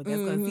Jackson, but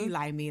that's because he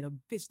like made a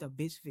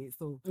bitch fit.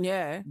 So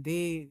Yeah.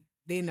 they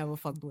never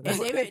fucked with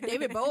And us.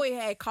 David Bowie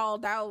had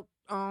called out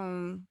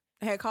Yeah,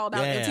 I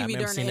MTV remember during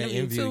the seeing that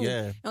interview too.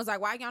 Yeah, And I was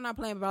like, why y'all not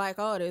playing black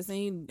artists?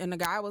 And the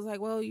guy was like,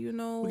 well, we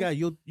got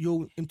your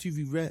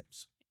MTV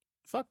raps.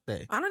 Fuck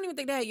that. I don't even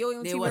think they had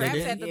Yo They MTV wasn't.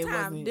 raps at the It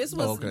time.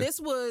 wasn't. This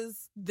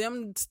was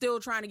them still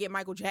trying to get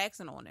Michael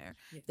Jackson on there.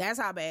 Yeah. That's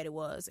how bad it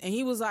was. And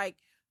he was like,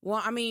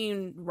 well, I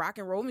mean, rock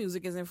and roll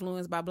music is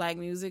influenced by black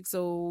music.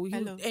 So,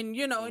 Hello. and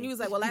he was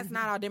like, well, that's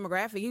not our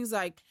demographic. He was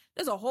like,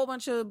 there's a whole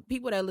bunch of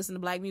people that listen to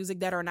black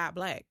music that are not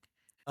black.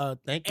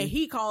 Thank you. And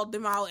he called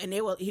them out, and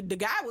the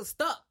guy was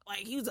stuck. Like,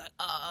 he was like,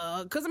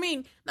 because I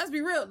mean, let's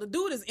be real. The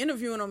dude is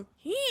interviewing him.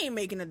 He ain't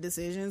making the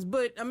decisions,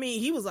 but I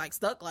mean, he was like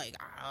stuck. Like,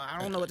 I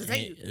don't know what to tell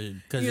you.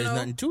 Because there's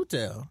nothing to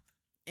tell.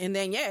 And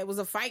then it was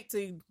a fight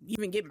to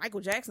even get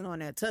Michael Jackson on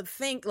there. To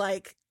think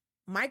like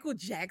Michael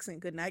Jackson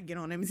could not get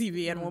on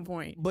MTV at one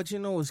point. But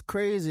what's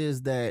crazy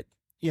is that,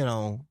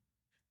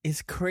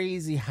 it's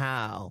crazy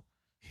how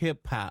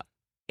hip hop,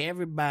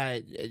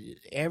 everybody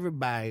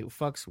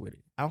fucks with it.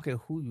 I don't care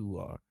who you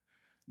are.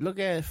 Look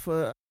at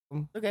for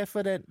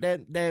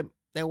that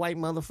white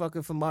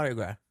motherfucker from Mardi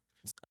Gras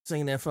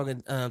singing that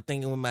fucking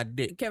thinking with my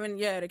dick. The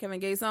Kevin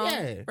Gates song,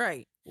 Yeah.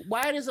 right?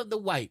 Whitest of the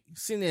white,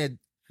 sitting there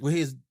with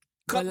his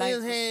cup in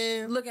his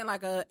hand, Looking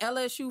like a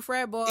LSU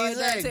frat boy at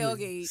that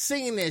tailgate.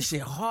 singing that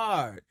shit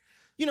hard.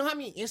 You know how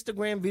many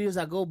Instagram videos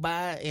I go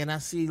by and I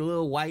see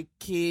little white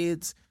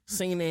kids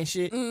singing that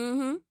shit?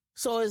 Mm-hmm.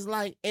 So it's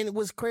like, and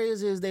what's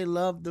crazy is they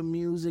love the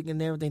music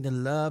and everything. They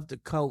love the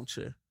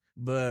culture,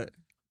 but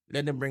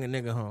let them bring a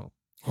nigga home.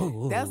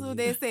 That's what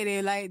they say.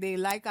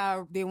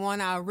 They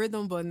want our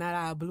rhythm, but not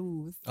our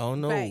blues. Oh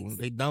no, Facts.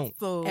 they don't.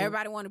 So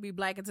Everybody want to be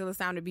black until it's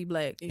time to be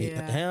black.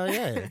 yeah. Hell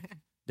yeah,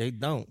 they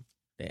don't.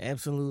 They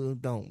absolutely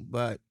don't.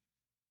 But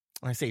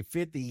I say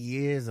 50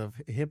 years of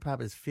hip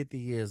hop is 50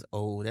 years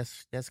old.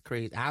 That's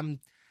crazy. I'm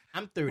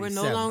 37. We're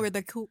no longer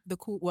the cool.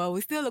 Well,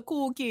 we're still the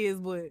cool kids,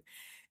 but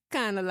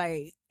kind of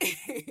like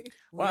we're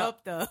Well,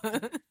 up there.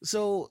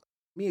 So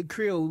me and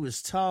Creel, we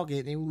was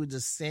talking and we were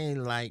just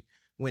saying, like,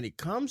 when it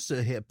comes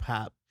to hip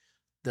hop,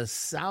 the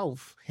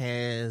South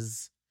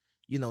has,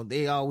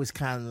 they always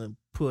kind of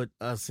put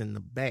us in the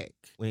back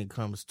when it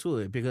comes to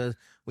it. Because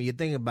when you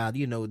think about,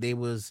 there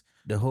was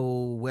the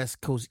whole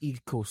West Coast,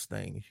 East Coast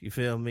thing. You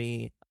feel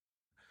me?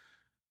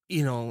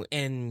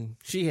 And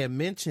she had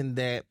mentioned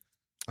that,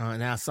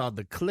 and I saw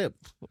the clip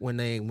when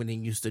they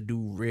used to do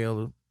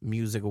Real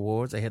Music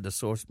Awards. They had the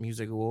Source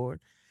Music Award,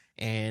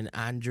 and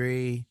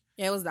Andre.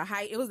 Yeah, it was the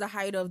height. It was the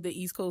height of the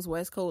East Coast,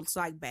 West Coast,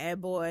 like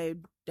Bad Boy,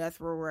 Death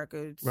Row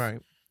Records, Right.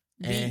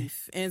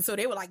 beef. And so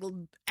they were like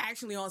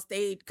actually on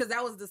stage because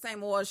that was the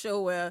same award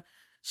show where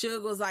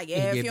Suge was like, "Yeah,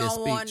 He if gave you that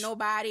don't want speech.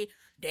 nobody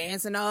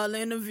dancing all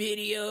in the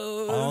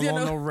videos, All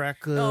on the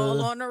record.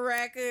 all on the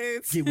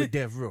records." Get with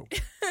Death Row.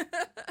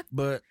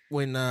 But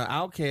when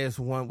Outkast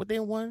won, what they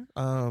won?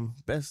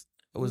 Best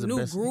was it new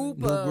best group,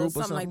 new or group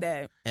something like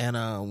that.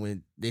 And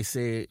when they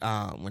said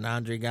when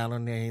Andre got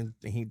on there,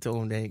 and he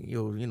told him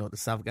that the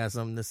South got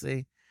something to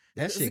say.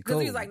 That shit Because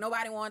cold. he was like,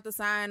 nobody wanted to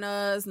sign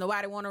us,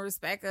 nobody want to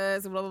respect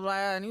us, blah blah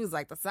blah. And he was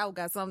like, the South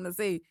got something to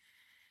say.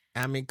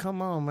 I mean,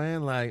 come on,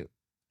 man. Like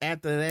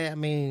after that,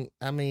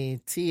 I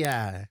mean,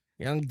 T.I.,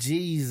 Young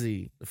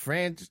Jeezy, the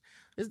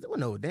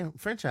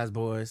franchise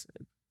boys.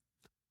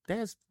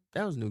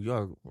 That was New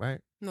York, right?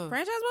 No,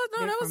 Franchise was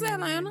they're that was from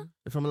Atlanta.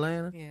 They're from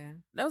Atlanta. Yeah,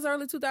 That was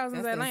early 2000s that's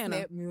Atlanta.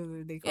 Snap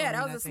music they call Yeah, it,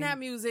 that I was the think. snap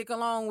music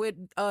along with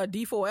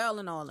D4L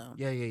and all them.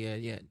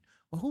 Yeah.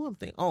 Well, who I'm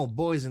thinking? Oh,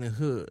 Boys in the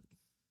Hood.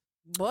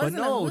 Boys But in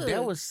no, the Hood.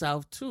 that was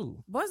South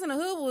too. Boys in the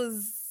Hood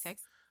was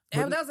Texas.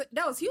 yeah,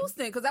 that was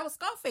Houston because that was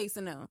Scarface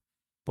in them.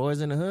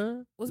 Boys in the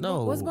Hood.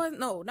 No, was Boys?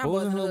 No, not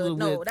Boys in the Hood. was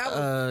No, with, that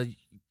was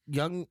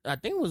Young. I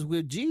think it was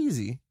with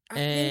Jeezy. I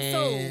think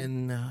so.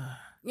 And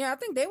Yeah, I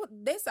think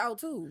they South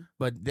too.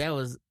 But that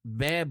was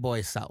Bad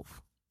Boy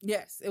South.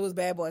 Yes, it was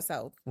Bad Boy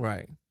South.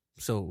 Right.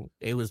 So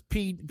it was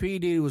P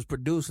Diddy was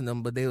producing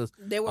them, but they were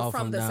all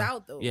from the down-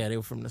 South though. Yeah, they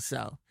were from the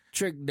South.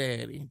 Trick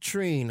Daddy,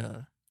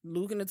 Trina.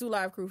 Luke and the 2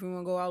 Live Crew, if we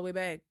want to go all the way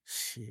back.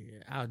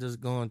 Shit, I was just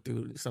going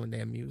through some of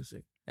that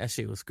music. That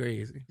shit was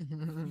crazy.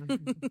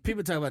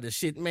 People talk about the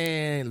shit,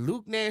 man.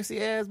 Luke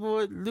nasty ass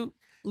boy.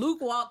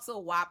 Luke walks so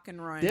WAP can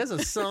run. There's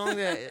a song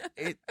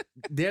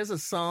there's a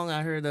song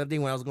I heard the other day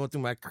when I was going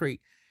through my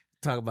crate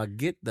talk about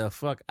get the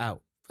fuck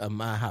out of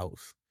my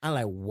house. I'm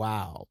like,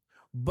 wow.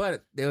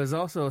 But there was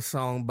also a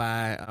song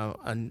by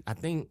I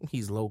think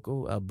he's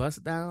local,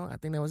 Bust Down. I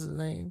think that was his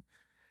name,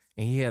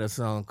 and he had a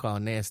song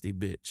called Nasty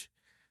Bitch.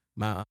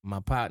 My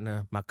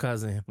partner, my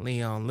cousin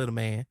Leon, little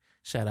man,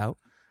 shout out,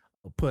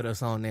 put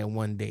us on there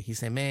one day. He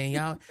said, "Man,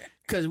 y'all,"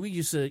 because we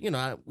used to,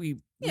 we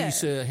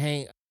used to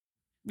hang.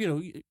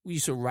 We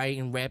used to write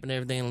and rap and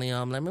everything.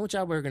 Leon, I'm like, "Man, what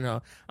y'all working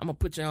on? I'm gonna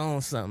put y'all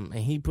on something."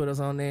 And he put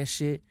us on that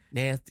shit,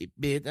 Nasty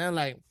Bitch. And I'm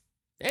like,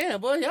 "Damn,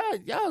 boy,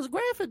 y'all was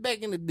graphic back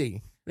in the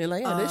day." They're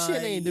like, "Yeah, this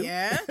shit ain't new."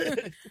 Yeah.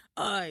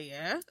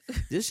 Yeah.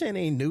 This shit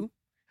ain't new.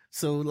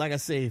 So, like I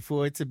say,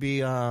 for it to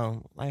be,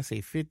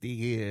 50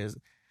 years,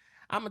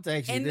 I'm gonna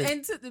text you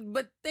this.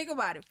 But think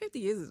about it. 50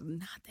 years is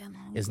not that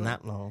long. It's bro.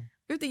 not long.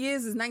 50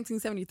 years is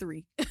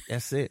 1973.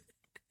 That's it.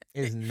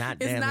 It's not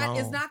It's that not. long.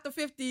 It's not the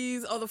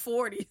 50s or the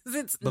 40s.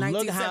 It's But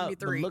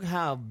 1973. look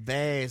how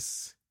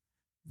vast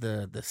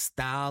the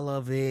style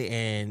of it,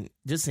 and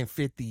just in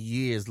 50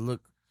 years,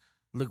 look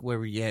where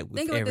we at with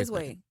Think of it this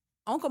everything. way: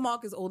 Uncle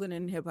Mark is older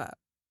than hip hop.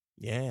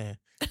 Yeah.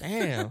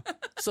 Damn.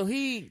 So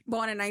he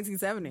Born in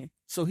 1970.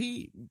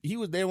 he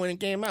was there when it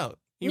came out.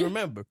 He Mhm.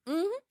 remember.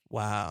 Mhm.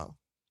 Wow.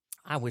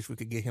 I wish we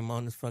could get him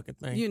on this fucking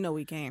thing. You know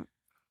we can't.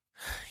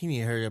 He need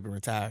to hurry up and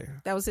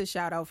retire. That was his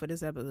shout out for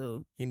this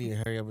episode. He need to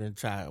hurry up and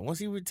retire. Once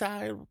he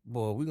retire,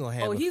 boy, we're gonna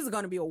have He's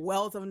going to be a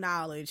wealth of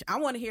knowledge. I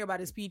want to hear about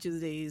his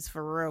Peaches days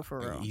for real, for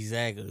real.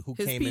 Exactly. Who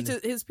His came Peaches,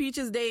 in? his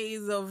Peaches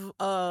days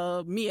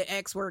of Mia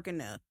X working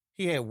there.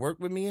 He had worked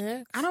with me in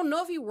that? I don't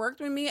know if he worked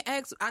with Mia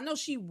X. I know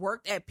she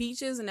worked at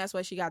Peaches, and that's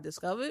why she got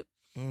discovered.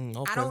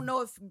 Okay. I don't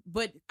know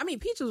but I mean,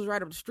 Peaches was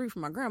right up the street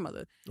from my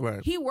grandmother.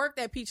 Right. He worked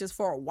at Peaches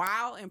for a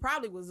while and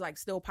probably was like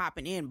still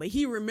popping in, but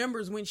he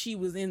remembers when she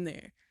was in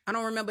there. I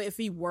don't remember if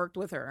he worked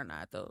with her or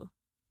not, though.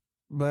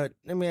 But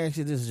let me ask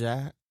you this,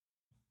 Jai.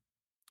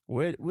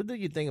 What do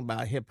you think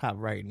about hip hop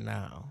right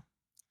now?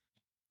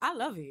 I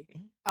love it.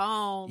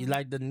 You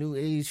like the new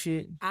age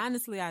shit?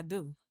 Honestly, I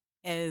do.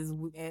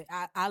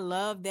 I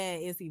love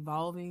that it's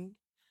evolving.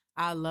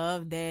 I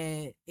love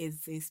that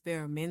it's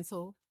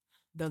experimental.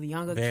 The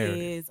younger Very.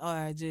 kids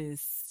are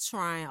just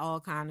trying all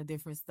kind of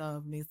different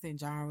stuff, mixing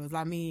genres.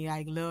 I mean,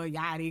 like Lil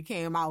Yachty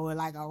came out with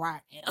like a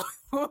rock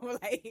album,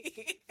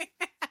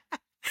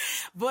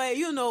 but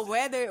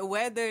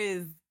whether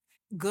it's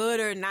good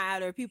or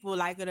not, or people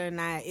like it or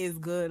not, it's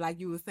good. Like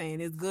you were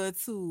saying, it's good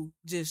to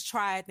just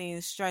try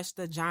things, stretch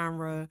the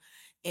genre,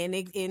 and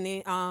it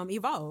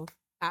evolve.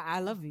 I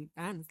love it,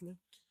 honestly.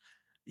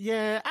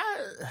 Yeah,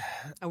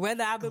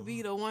 Whether I would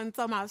be the one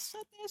talking about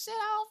shut that shit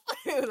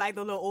off, like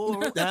the little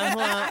old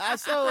I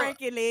saw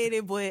cranky lady,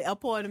 but a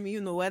part of me,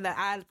 whether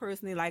I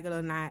personally like it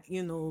or not,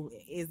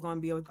 it's gonna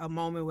be a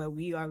moment where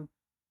we are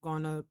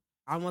gonna.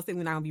 I won't say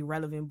we're not gonna be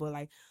relevant, but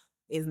like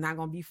it's not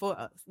gonna be for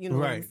us. You know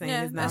what I'm Right. saying?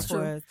 Yeah, It's not that's for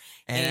true. us.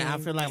 and I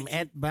feel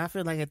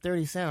like at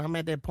 37, I'm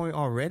at that point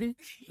already.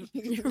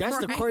 That's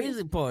the Right.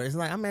 crazy part. It's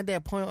like I'm at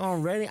that point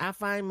already. I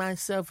find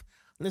myself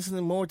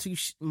listening more to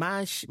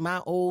my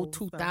old Old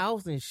stuff.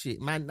 2000 shit,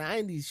 my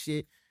 90s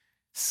shit.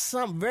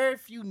 Some very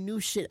few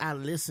new shit I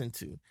listen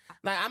to.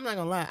 Like I'm not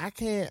gonna lie, I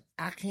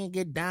can't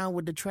get down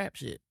with the trap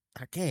shit.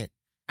 I can't.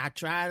 I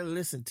try to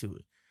listen to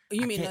it.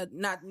 You I mean can't-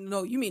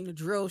 you mean the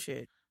drill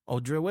shit. Oh,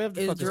 drill, whatever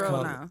the It's fuck it's drill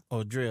called. now.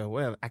 Oh, drill,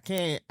 whatever. I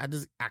can't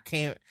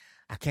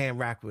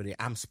rock with it.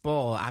 I'm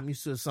spoiled. I'm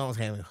used to the songs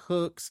having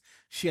hooks,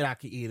 shit I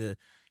could either.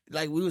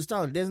 Like we was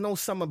talking, there's no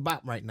summer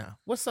bop right now.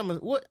 What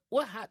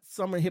hot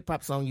summer hip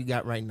hop song you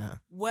got right now?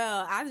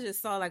 Well, I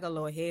just saw like a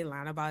little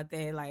headline about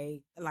that,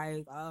 like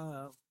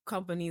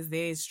companies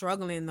they're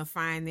struggling to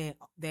find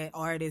that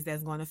artist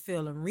that's gonna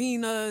fill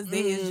arenas.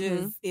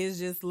 It's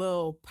just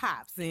little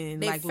pops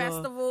and They like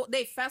little,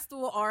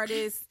 festival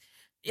artists.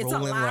 It's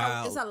Rolling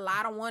Loud. It's a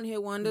lot of one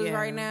hit wonders Yeah.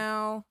 right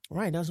now.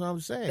 Right, that's what I'm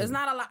saying. There's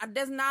not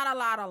a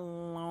lot of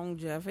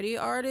longevity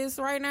artists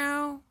right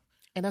now.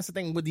 And that's the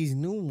thing with these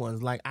new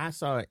ones. Like I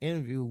saw an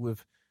interview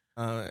with,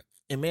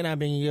 it may not have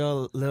been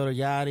your Lil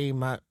Yachty,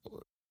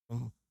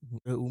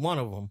 one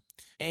of them,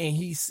 and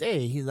he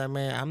said he's like,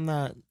 man, I'm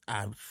not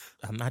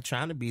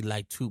trying to be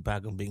like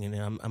Tupac and Big, and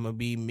I'm gonna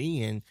be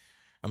me, and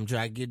I'm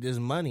trying to get this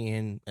money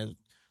and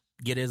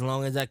get as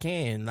long as I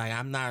can. Like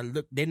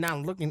they're not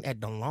looking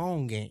at the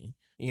long game,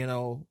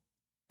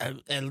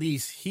 At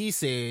least he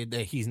said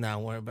that he's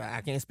not worried about it.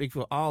 I can't speak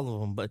for all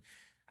of them, but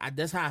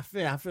that's how I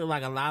feel. I feel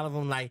like a lot of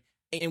them, like,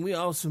 and we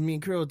also, me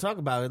and Krill talk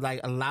about it,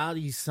 like a lot of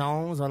these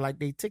songs are like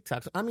they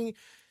TikToks. I mean,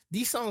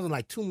 these songs are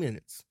like 2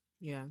 minutes,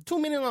 yeah. 2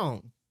 minute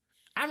long.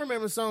 I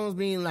remember songs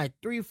being like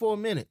 3-4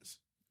 minutes.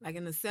 Like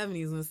in the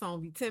 70s when a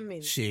song be 10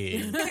 minutes.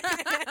 Shit.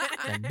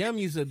 And them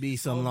used to be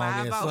some Oh, long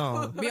ass 5 hours.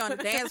 song. Be on the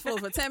dance floor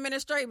for 10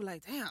 minutes straight. Be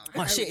like, damn.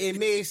 My shit, it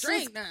made sense.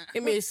 Drink now.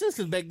 It made sense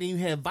because back then you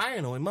had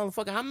vinyl. And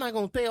motherfucker, I'm not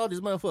going to pay all this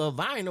money for a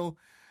vinyl.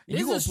 This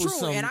You gonna is put true.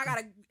 some- And I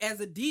gotta, as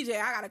a DJ,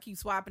 I gotta keep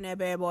swapping that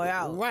bad boy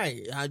out.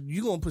 Right.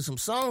 You going to put some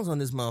songs on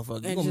this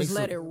motherfucker. You And gonna just make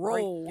let some- it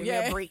roll. Give me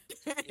a Yeah. break.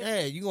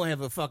 Yeah, you going to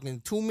have a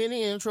fucking 2-minute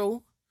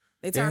intro.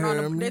 They turn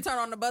heard on me. they turn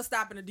on the bus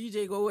stop and the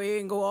DJ go in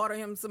and go order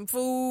him some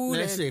food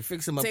That's and it.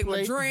 Fix him a take him a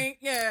plate. drink.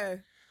 Yeah.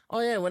 Oh,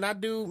 yeah. When I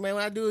do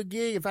a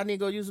gig, if I need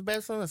to go use the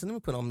bathroom, I said, let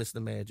me put on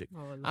Mr. Magic. Oh,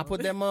 Lord. I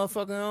put that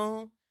motherfucker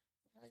on,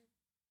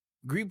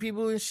 greet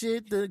people and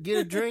shit to get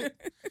a drink.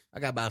 I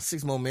got about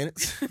 6 more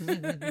minutes.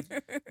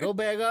 Go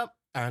back up.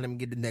 All right, let me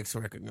get the next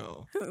record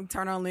going.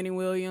 Turn on Lenny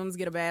Williams,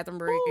 get a bathroom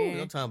break Ooh, in.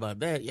 I'm talking about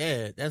that.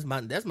 Yeah, that's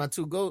my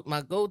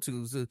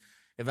go-tos.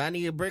 If I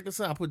need a break or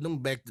something, I put them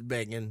back to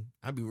back and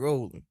I be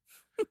rolling.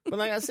 But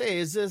like I said,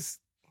 it's just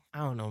I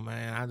don't know,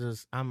 man.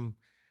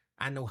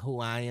 I know who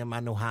I am. I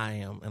know how I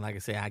am, and like I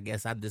said, I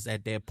guess I'm just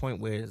at that point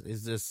where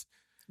it's just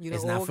You the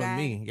it's not old for guy?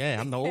 me. Yeah,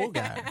 I'm the old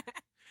guy.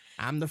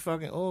 I'm the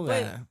fucking old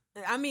But- guy.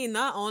 I mean,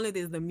 not only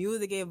is the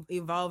music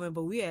evolving,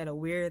 but we had a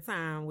weird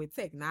time with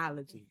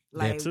technology.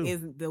 Like,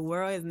 too. the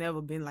world has never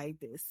been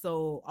like this.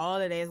 So all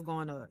of that's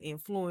going to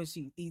influence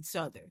each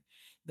other.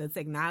 The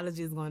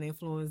technology is going to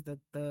influence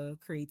the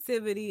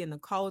creativity and the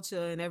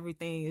culture and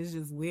everything. It's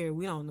just weird.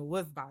 We don't know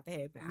what's about to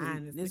happen,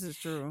 honestly. This is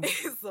true.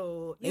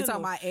 So, They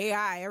talking about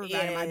AI.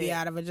 Everybody might be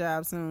Yeah. out of a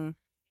job soon.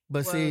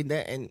 But see Well-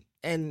 that,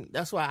 and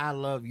that's why I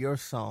love your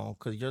song,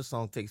 because your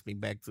song takes me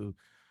back to,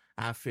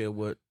 I feel,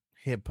 what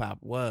hip hop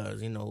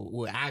was,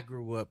 what I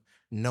grew up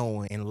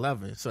knowing and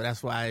loving. So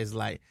that's why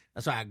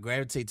I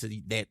gravitate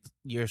to that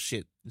your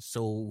shit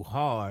so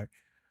hard,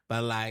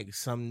 but like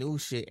some new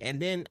shit.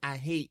 And then I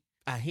hate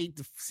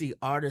to see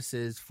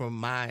artists from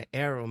my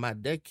era, my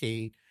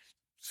decade,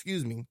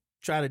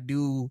 try to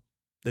do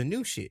the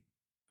new shit.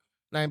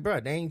 Like,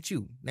 bro, they ain't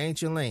you. They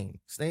ain't your lane.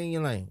 Stay in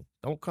your lane.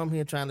 Don't come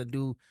here trying to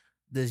do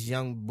this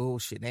young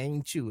bullshit. They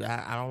ain't you.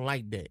 I don't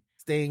like that.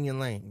 Stay in your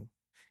lane.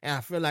 And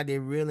I feel like they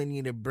really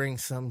need to bring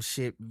some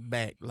shit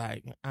back.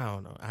 Like, I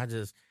don't know.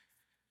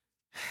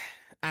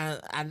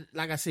 I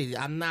like I said,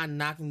 I'm not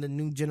knocking the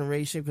new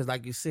generation because,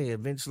 like you said,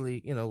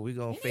 eventually, we're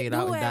going to fade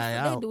out and die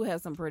out. They do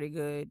have some pretty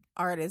good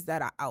artists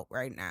that are out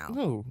right now.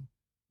 No.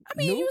 I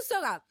mean, New? you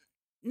still got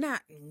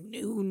not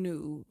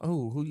new.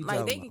 Oh, who you Like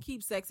talking they about? can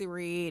keep Sexy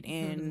Red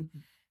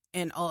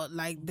and all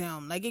like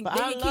them. Like But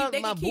they I can love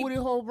keep. my booty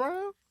hole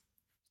brown.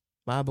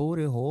 My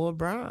booty hole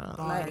brown.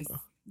 Like,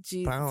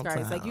 Jesus Pound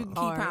Christ! Like you town.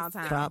 can keep pound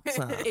time. Pop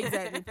time.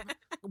 Exactly.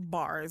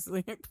 Bars.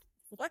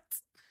 What?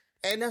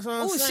 And that's what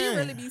I'm Oh, she saying.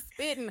 really be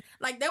spitting.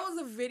 Like there was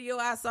a video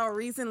I saw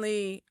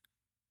recently.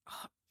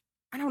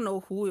 I don't know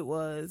who it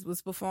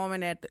was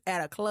performing at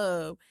a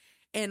club,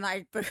 and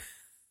like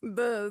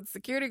the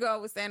security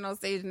guard was standing on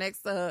stage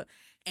next to her,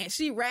 and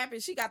she rapping.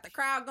 She got the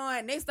crowd going.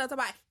 And they start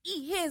talking about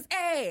eat his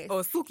ass,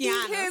 Or eat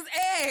Sukiana. his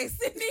ass,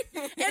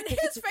 and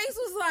his face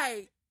was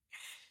like.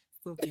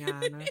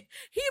 Sukiana.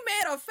 He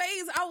made a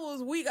face. I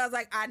was weak. I was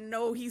like, I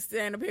know he's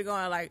standing up here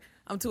going like,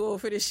 I'm too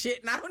old for this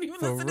shit, and I don't even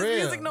For listen to real.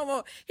 this music no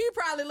more. He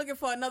probably looking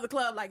for another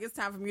club. Like it's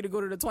time for me to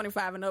go to the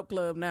 25 and up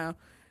club now.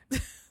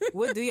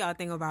 What do y'all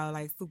think about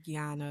like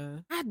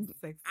Sukiana?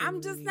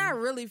 I'm just not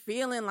really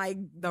feeling like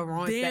the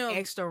raunchy, them. the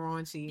extra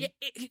raunchy.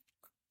 Yeah,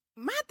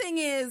 my thing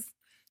is,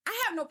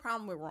 I have no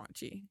problem with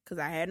raunchy because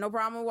I had no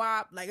problem with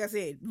WAP. Like I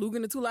said, Luke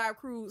and the 2 Live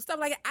Crew, stuff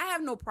like that. I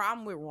have no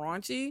problem with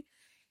raunchy.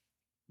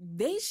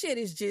 They shit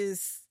is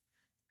just,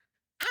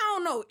 I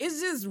don't know.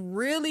 It's just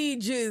really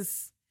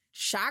just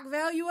shock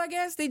value, I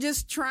guess. They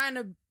just trying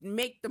to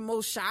make the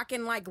most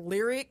shocking like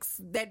lyrics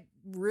that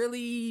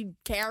really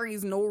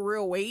carries no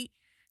real weight.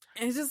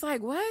 And it's just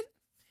like, what?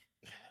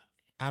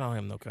 I don't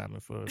have no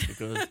comment for it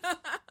because,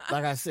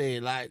 like I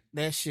said, like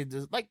that shit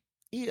just like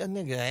eat a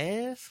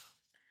nigga ass.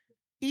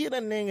 Eat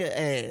a nigga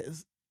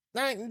ass.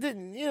 Like,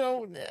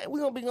 we're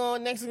gonna be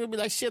going next and gonna be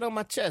like shit on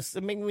my chest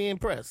and make me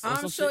impressed. or I'm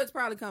some sure shit. it's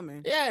probably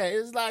coming. Yeah,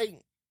 it's like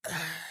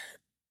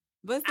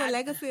But the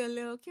legacy of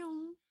Lil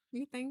Kim,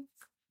 you think?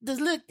 does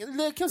Lil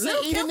Kim say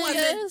Lil' eat a Kim nigga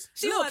wasn't- ass?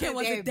 She Lil' Kim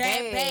wasn't that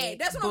bad.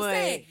 That's what I'm but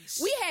saying.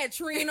 We had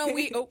Trina.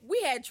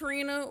 We had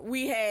Trina.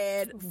 We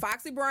had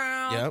Foxy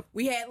Brown. Yep.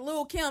 We had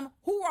Lil' Kim,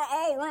 who are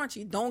all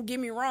raunchy. Don't get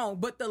me wrong,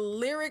 but the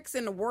lyrics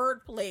and the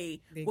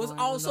wordplay They was going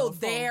a also little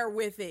far. there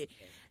with it.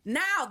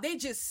 Now they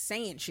just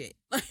saying shit.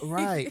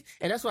 Right.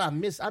 And that's what I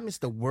miss. I miss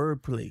the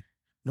wordplay.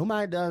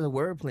 Nobody does a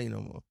wordplay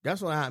no more.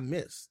 That's what I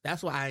miss.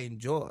 That's what I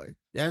enjoy.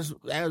 That's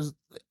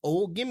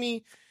old. Give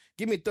me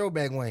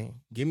throwback Wayne.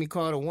 Give me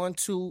Carter 1,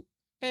 2,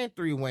 and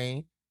 3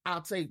 Wayne.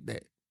 I'll take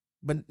that.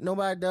 But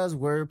nobody does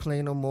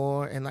wordplay no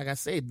more. And like I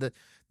said,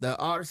 the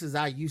artists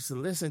I used to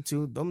listen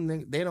to,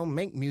 they don't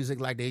make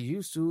music like they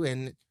used to.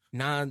 And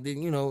now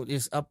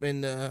it's up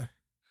in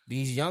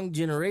these young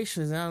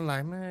generations. And I'm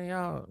like, man,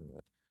 y'all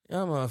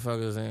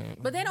motherfuckers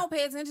ain't. But they don't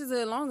pay attention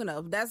to it long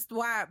enough. That's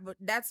why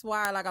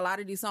like a lot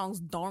of these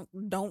songs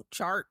don't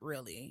chart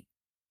really.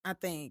 I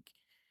think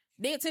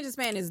their attention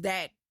span is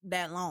that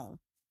long.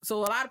 So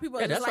a lot of people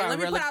are Yeah, just that's like, why I let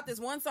me really- put out this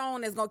one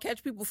song that's gonna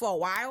catch people for a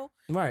while,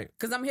 Right.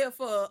 because I'm here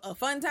for a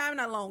fun time,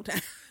 not a long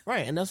time.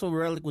 Right. And that's what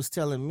Relic was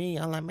telling me.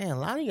 I'm like, man, a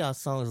lot of y'all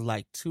songs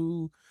like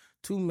 2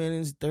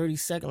 minutes, 30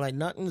 seconds, like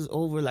nothing's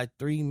over like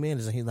 3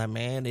 minutes. And he's like,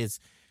 man, it's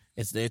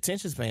the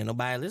attention span.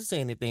 Nobody listens to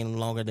anything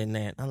longer than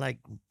that. I'm like,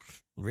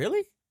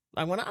 really?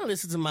 Like when I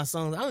listen to my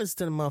songs, I listen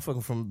to the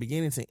motherfucker from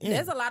beginning to end.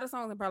 There's a lot of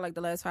songs in probably like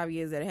the last 5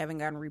 years that haven't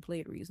gotten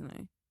replayed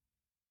recently.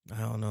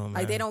 I don't know, man.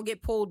 Like they don't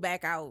get pulled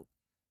back out.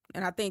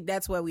 And I think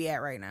that's where we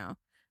at right now.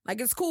 Like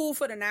it's cool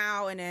for the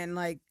now, and then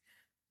like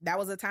that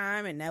was a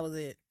time and that was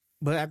it.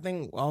 But I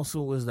think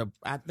also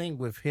I think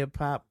with hip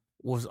hop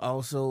was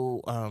also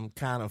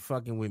kind of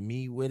fucking with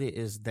me with it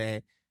is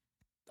that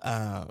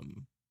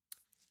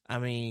I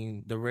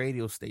mean the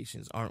radio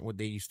stations aren't what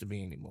they used to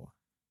be anymore.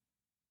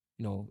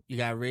 You know, you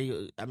got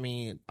radio. I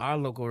mean, our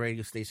local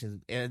radio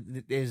stations.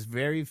 There's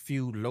very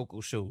few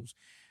local shows.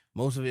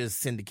 Most of it is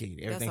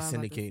syndicated. Everything's That's what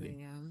I was about to syndicated.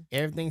 say, yeah.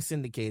 Everything's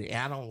syndicated. And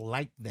I don't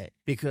like that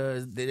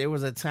because there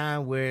was a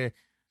time where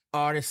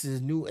artists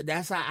knew.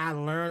 That's how I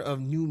learned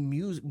of new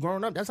music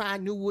growing up. That's how I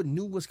knew what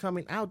new was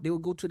coming out. They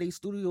would go to their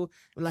studio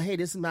and like, hey,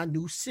 this is my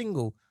new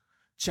single.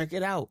 Check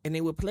it out. And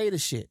they would play the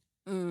shit.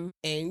 Mm.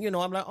 And, you know,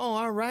 I'm like, oh,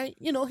 all right.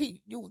 You know,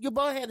 your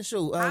boy had a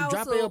show.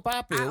 Drop it or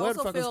pop it. I What the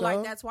also fuck feel it's like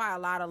called. that's why a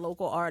lot of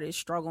local artists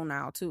struggle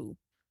now too.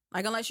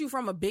 Like unless you're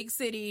from a big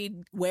city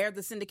where the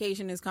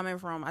syndication is coming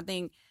from, I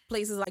think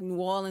places like New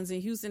Orleans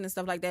and Houston and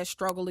stuff like that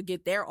struggle to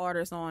get their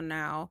artists on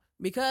now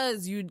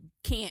because you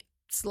can't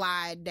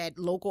slide that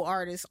local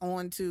artist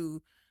onto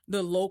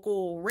the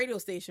local radio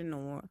station no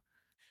more.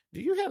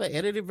 Do you have an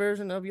edited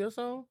version of your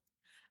song?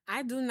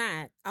 I do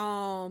not.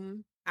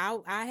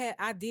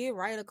 I did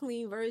write a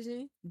clean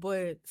version,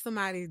 but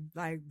somebody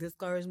like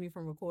discouraged me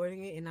from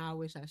recording it, and I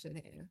wish I should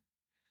have.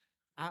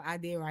 I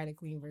did write a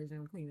clean version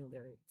of clean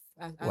lyrics.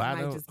 I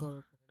might just go record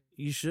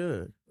it. You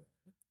should.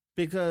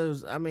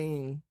 Because,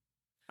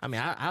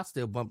 I'll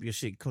still bump your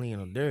shit clean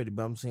or dirty,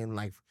 but I'm saying,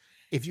 like,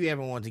 if you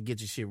ever want to get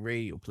your shit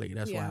radio played,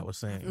 that's why I was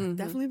saying. Mhm.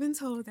 Definitely been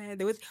told that.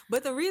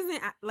 But the reason,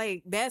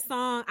 like, that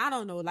song, I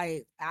don't know,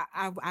 like,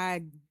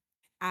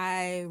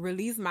 I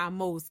released my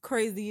most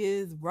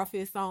craziest,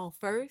 roughest song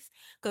first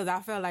because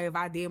I felt like if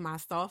I did my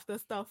softer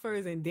stuff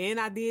first and then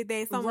I did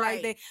that, something like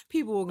Right. that,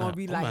 people were going to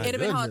be Oh like, my It'd have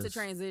been hard to goodness.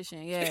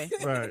 transition, yeah.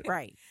 Right.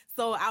 Right.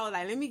 So I was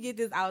like, let me get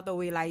this out the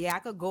way. Like, yeah, I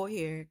could go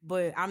here,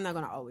 but I'm not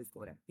gonna always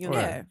go there. You know,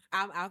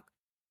 Right.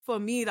 For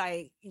me,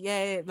 like,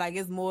 yeah, like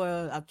it's more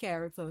a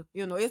character.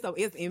 You know,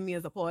 it's in me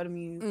as a part of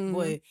me, Mhm.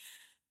 but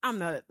I'm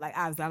not like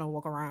obviously I don't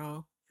walk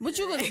around. But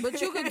you could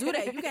do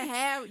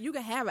that. You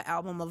can have an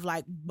album of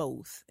like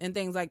both and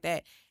things like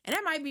that. And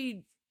that might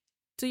be,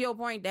 to your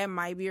point, that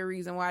might be a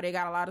reason why they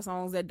got a lot of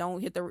songs that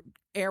don't hit the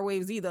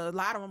airwaves either. A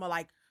lot of them are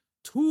like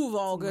too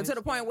vulgar much, to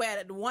the point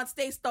where once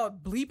they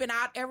start bleeping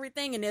out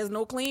everything and there's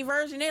no clean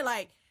version, they're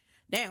like,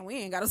 damn, we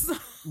ain't got a song.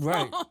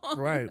 Right.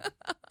 Right.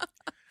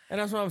 And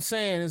that's what I'm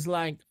saying. It's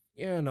like,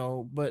 you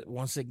know, but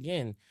once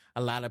again,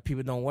 a lot of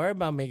people don't worry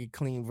about making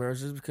clean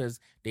versions because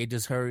they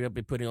just hurry up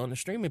and put it on the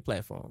streaming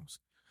platforms.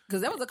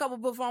 Because there was a couple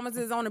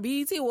performances on the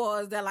BET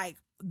Awards that like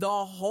the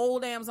whole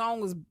damn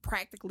song was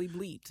practically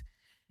bleeped.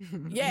 Yeah,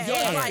 Yeah. It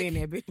was I've like, seen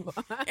that before.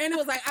 and it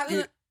was like,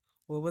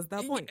 What was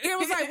that point? It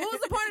was like, what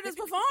was the point of this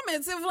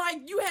performance if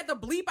like you had to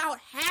bleep out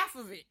half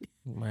of it?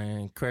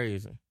 Man,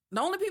 crazy. The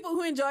only people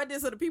who enjoyed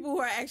this are the people who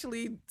are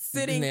actually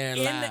sitting There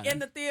live. in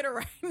the theater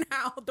right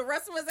now. The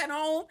rest of us at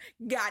home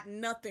got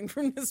nothing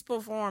from this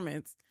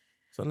performance.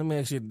 So let me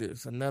ask you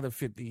this: another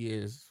 50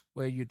 years,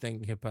 where you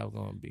think hip hop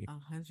gonna be?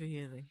 100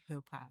 years of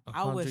hip hop.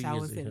 100 I wish I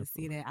years was of here to hip-hop.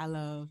 see that. I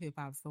love hip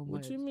hop so much.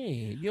 What you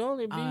mean? You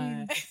only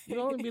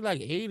be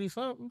like 80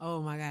 something.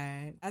 Oh my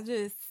god!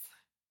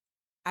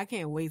 I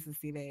can't wait to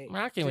see that.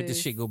 Man, I can't wait this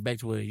Just- shit go back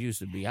to what it used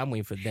to be. I'm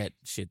waiting for that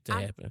shit to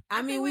happen. I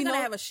I mean, think we we're gonna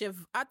know have a shift.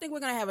 I think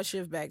we're gonna have a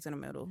shift back to the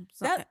middle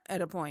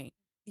at a point.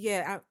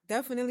 Yeah,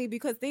 definitely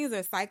because things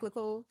are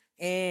cyclical,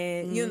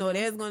 and you know, Mhm.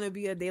 there's gonna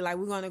be a day like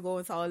we're gonna go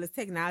into all this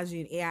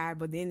technology and AI,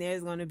 but then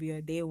there's gonna be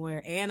a day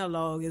where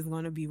analog is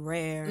gonna be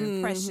rare and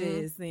Mhm.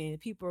 precious, and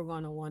people are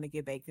gonna want to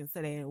get back into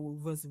that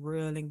what's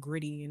real and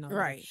gritty and all that.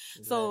 Right.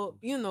 So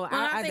you know,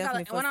 I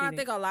definitely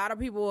think a lot of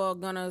people are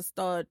gonna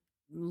start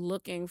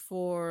looking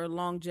for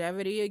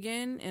longevity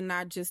again and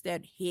not just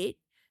that hit,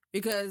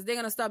 because they're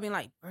gonna start being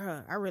like,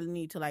 bruh, I really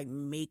need to like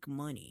make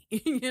money.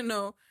 You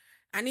know,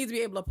 I need to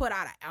be able to put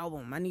out an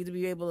album. I need to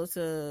be able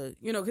to,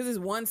 you know, because it's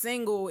one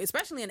single,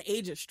 especially in the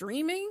age of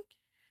streaming.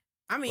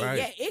 I mean, Right.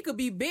 yeah, it could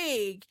be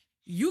big.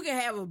 You can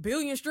have 1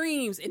 billion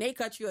streams and they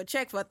cut you a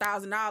check for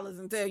 $1,000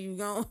 and tell you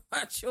go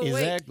watch your weight.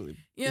 Exactly.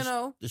 You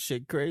know. The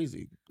shit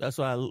crazy. That's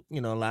why a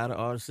lot of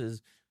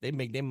artists they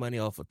make their money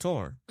off of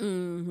touring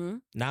Mm-hmm.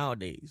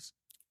 nowadays.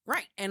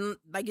 Right. And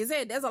like you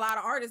said, there's a lot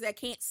of artists that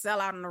can't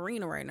sell out an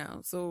arena right now.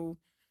 So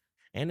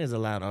And there's a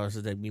lot of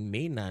artists that we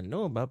may not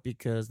know about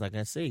because, like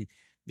I say,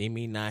 they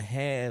may not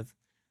have,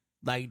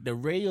 like, the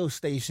radio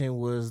station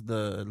was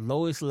the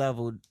lowest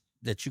level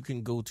that you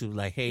can go to.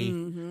 Like, hey,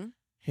 mhm.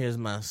 here's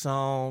my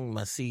song,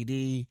 my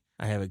CD.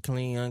 I have a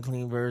clean,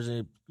 unclean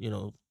version. You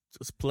know,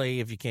 Just play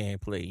if you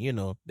can't play. You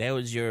know, that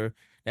was your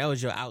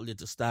outlet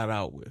to start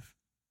out with.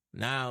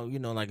 Now, you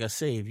know, like I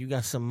say, if you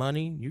got some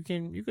money, you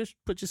can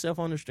put yourself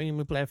on the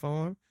streaming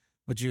platform,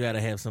 but you got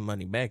to have some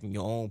money backing,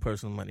 your own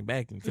personal money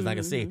backing. Because, like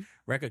I say,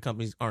 record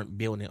companies aren't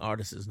building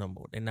artists no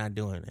more. They're not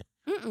doing it.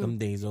 Them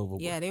days over.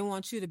 Yeah, they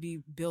want you to be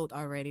built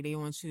already. They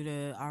want you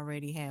to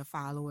already have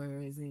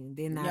followers, and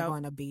they're not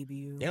going to baby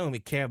you. They don't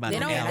even care about They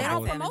the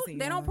album.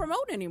 They don't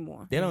promote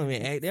anymore. They don't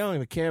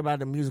even care about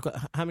the music.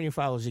 How many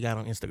followers you got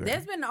on Instagram?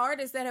 There's been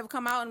artists that have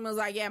come out and was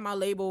like, yeah, my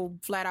label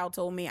flat out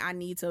told me I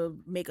need to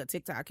make a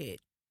TikTok hit.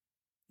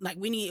 Like,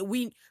 we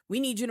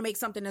need you to make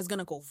something that's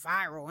gonna go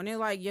viral. And they're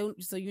like, yo,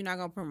 so you're not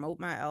gonna promote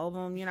my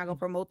album? You're not gonna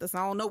promote the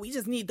song? No, we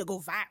just need to go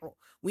viral.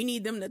 We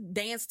need them to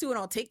dance to it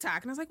on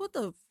TikTok. And I was like, what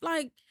the,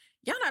 like,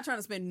 y'all not trying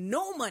to spend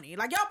no money.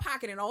 Like, y'all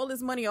pocketing all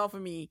this money off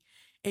of me,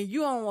 and you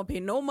don't want to pay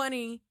no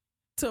money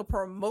to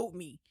promote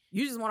me.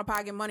 You just want to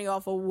pocket money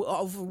off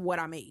of what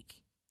I make.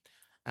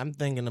 I'm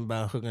thinking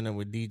about hooking up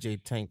with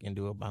DJ Tank and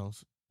do a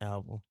bounce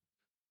album.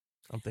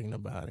 I'm thinking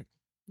about it.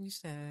 You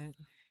should.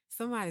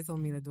 Somebody told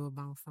me to do a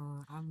bounce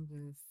song. I'm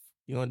just.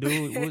 You gonna do?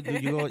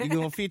 You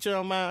gonna feature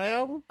on my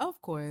album?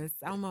 Of course,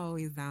 I'm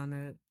always down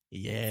to.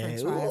 Yeah.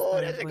 To try Ooh,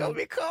 stuff, that's gonna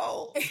be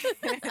cold.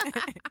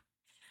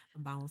 A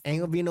bounce. Ain't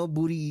gonna be no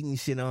booty eating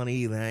shit on it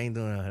either. I ain't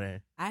doing all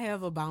that. I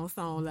have a bounce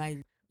song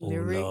like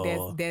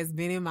lyric that's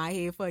been in my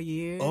head for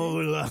years. Oh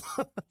Lord,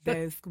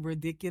 that's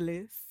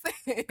ridiculous.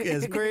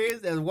 That's crazy.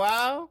 That's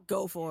wild.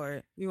 Go for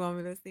it. You want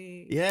me to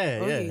say? Yeah,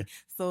 okay. yeah.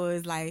 So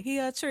it's like, he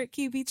a trick,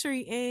 he be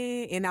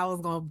treating, and I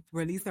was gonna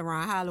release it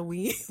around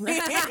Halloween.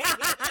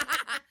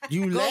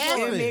 You Go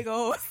laughing? and make a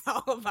whole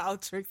song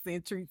about tricks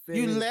and treats.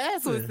 You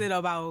laughing? Twist it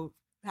about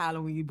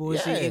Halloween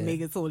bullshit and make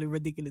it totally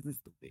ridiculous and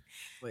stupid.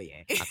 But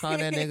yeah, I call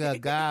that nigga a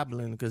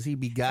goblin because he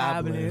be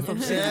gobbling.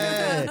 Gobbling.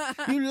 Yeah.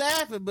 You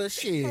laughing, but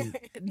shit.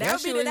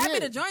 That'd be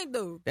the joint,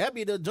 though. That'd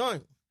be the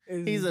joint.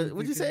 He's a,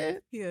 what you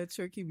said? He a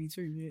trick, he be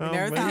treated. Oh, And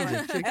every man.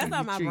 time, Trick, he that's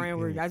how be my brain treated.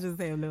 works. I just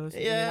say a little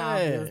shit. Yeah.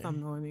 And I'll feel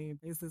something on it.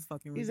 This is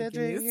fucking He's a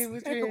trick, he ridiculous.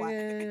 was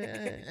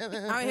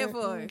trick. I'm here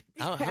for it.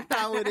 I'm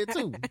down with it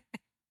too.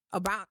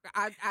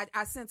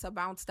 I sense a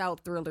bounced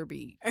out Thriller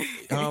beat.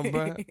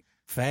 Bro.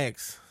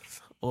 Facts.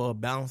 Or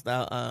bounced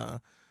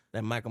out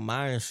that Michael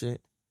Myers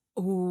shit.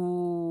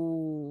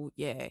 Ooh,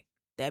 yeah.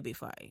 That'd be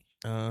fire.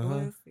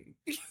 We'll see.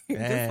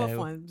 Yeah. Just for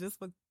fun, just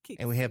for kicks.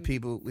 And we have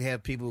people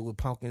with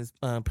pumpkins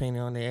painted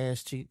on their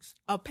ass cheeks.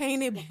 A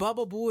painted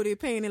bubble booty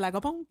painted like a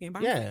pumpkin.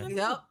 Yeah.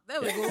 Yep,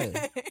 that was good.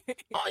 Yeah.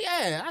 Oh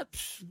yeah,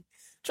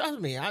 trust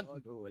me.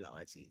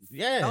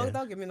 Yeah.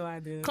 Don't give me no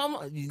idea. Come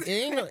on,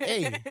 ain't no,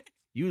 hey,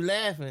 you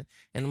laughing,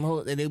 and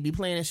they'll be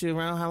playing that shit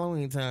around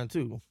Halloween time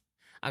too.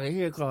 I can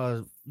hear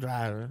cars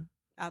driving.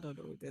 I don't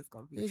know what that's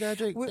gonna be. You got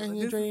drink, What- and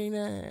you this- drink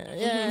that.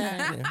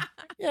 Yeah,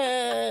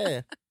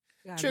 yeah.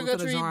 Gotta Trick go or to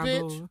the treat, drawing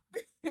bitch.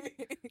 board.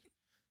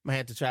 Might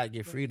have to try to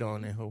get Frida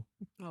on that hoe.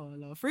 Oh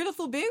Lord, Frida's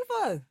too big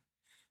for us.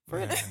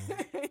 Frida.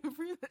 Man.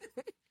 Frida.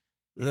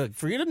 Look,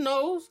 Frida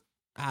knows.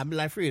 I be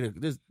like, Frida,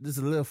 this is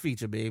a little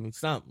feature, baby.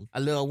 Something. A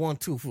little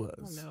 1-2 for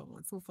us. No,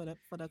 1-2 for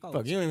the coach.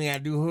 Fuck, you don't even gotta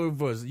do her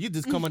verse. You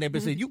just come on there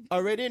and say, you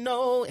already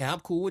know, and I'm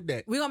cool with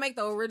that. We're going to make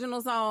the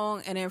original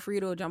song, and then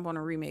Frida will jump on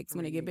a remix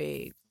when it get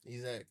big.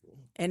 Exactly.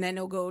 And then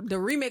the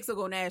remix will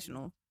go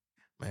national.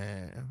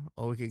 Man,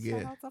 or we could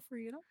get, Shout out to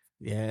Frida.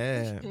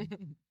 yeah.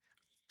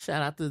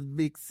 Shout out to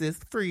big sis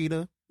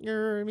Frida. You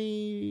heard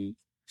me?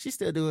 She's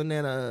still doing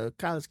that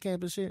college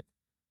campus shit,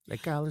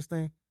 that college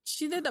thing.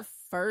 She did the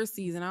first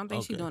season. I don't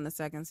think she's Okay. doing the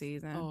second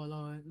season. Oh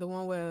Lord, the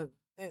one where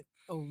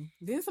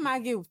didn't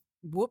somebody get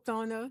whooped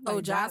on her?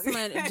 Like,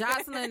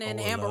 Jocelyn and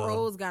Oh, Amber Lord.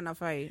 Rose got in a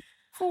fight.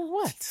 For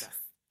what?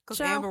 Because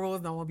Child. Amber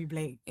Rose don't want to be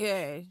black.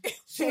 Yeah.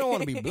 She don't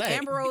want to be black.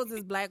 Amber Rose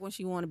is black when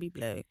she want to be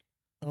black.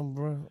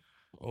 Bro.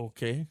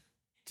 Okay.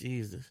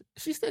 Jesus.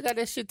 She still got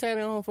that shit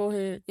tatted on her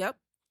forehead. Yep.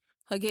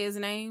 Her kids'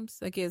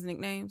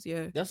 nicknames,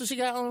 yeah. That's what she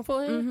got on her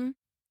forehead? Mm-hmm.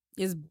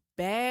 It's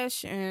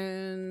Bash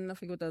and I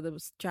forget what the other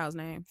child's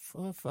name.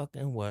 For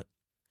fucking what?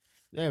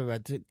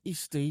 Everybody,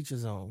 to each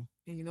his own.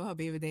 And you know her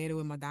baby daddy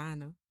with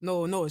Madonna.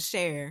 No,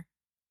 Cher.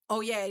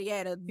 Oh yeah.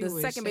 The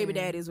with second baby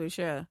Cher. daddy is with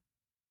Cher.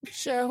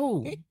 Cher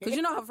who? Because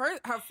you know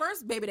her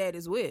first baby daddy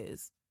is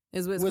Wiz.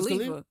 Is Wiz Wiz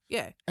Khalifa. Khalifa?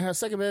 Yeah. And her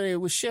second baby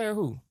was Cher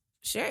who?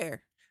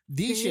 Cher.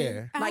 The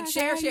Cher. Like I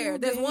Cher. got you,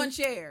 There's babe. one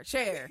Cher.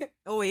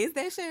 Oh, wait, is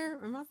that Cher?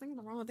 Am I singing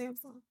the wrong damn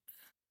song?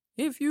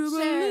 If you Cher.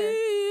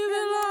 believe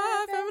in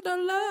life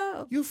after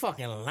love. You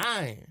fucking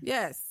lying.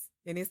 Yes.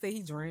 And they say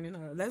he draining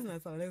her. That's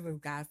not so. That's a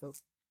gossip.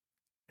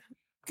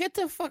 Get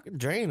the fucking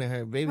drain in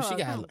her, baby. She Oh,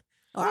 got. come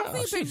Oh, I've Oh,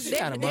 seen she- pictures. she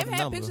got a They've mother had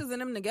number. pictures of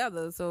them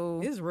together. So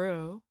It's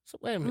real. So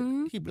wait a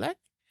minute. Mhm. He black?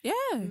 yeah.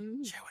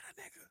 Mhm. Cher with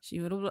a nigga. She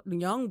was a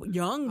young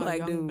Oh, black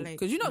young dude. black.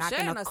 Because you know Knocking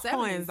Cher in the her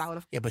coins 70s. out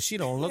of. Yeah, but she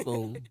don't look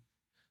old.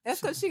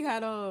 That's because she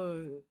got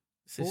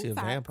Since she a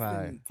Botox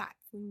vampire. and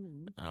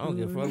toxin. I don't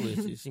give a fuck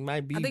with she. She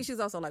might be. I think she's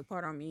also like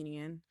part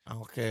Armenian. I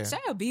don't care.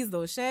 Cher beats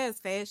though. Cher's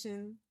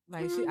fashion,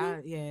 like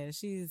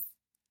she's.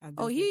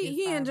 Oh,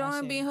 he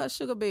enjoying being her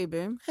sugar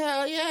baby.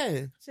 Hell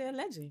yeah. Cher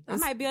legend. I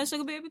might be a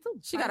sugar baby too.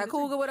 She got a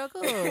cougar with her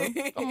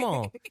cousin. Come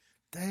on.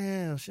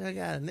 Damn, shit, I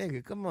got a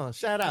nigga. Come on,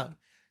 shout out.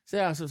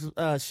 Shout out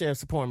to Sheriff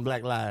supporting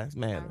Black Lives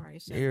Matter. All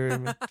right, you hear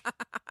me?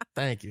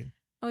 Thank you.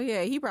 Oh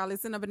yeah, he probably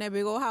sitting up in that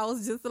big old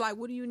house just like,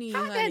 what do you need,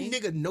 How honey?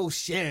 that nigga know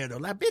Sheriff though?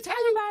 Like, bitch, how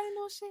you? Everybody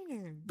know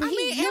Sharon. But I he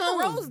mean,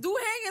 young. Amber Rose do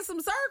hang in some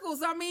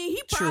circles. I mean,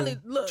 he probably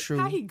True.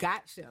 How he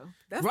got show?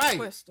 That's Right. the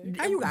question.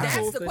 How you got that's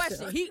hold the for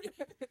question.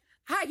 show?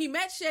 How he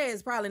met Cher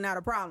is probably not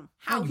a problem.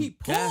 How How he you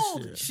got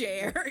pulled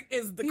Cher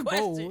is the He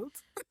question.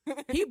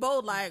 bold. He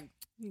bold like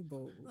He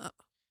bold. I'm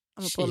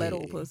gonna pull that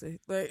old Shit. pussy.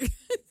 Like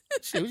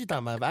Shit, what you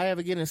talking about? If I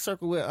ever get in a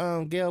circle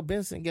with Gail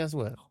Benson, guess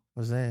what?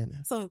 What's that?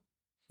 So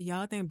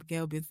y'all think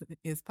Gail Benson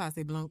is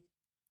Posse Blanc?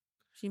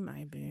 she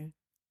might be.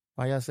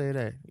 Why y'all say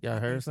that? Y'all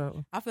heard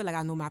something? I feel like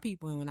I know my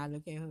people when I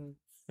look at her.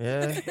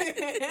 Yeah,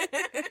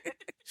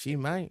 she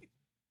might.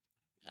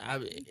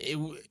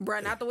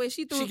 Bruh, not the way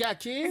she threw. She got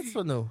kids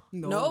or no?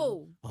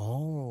 no.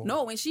 Oh,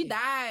 No, when she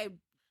died,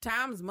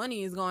 Tom's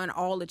money is going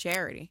all to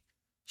charity.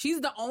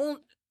 She's the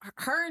only.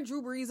 Her and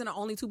Drew Brees are the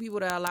only two people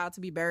that are allowed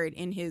to be buried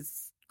in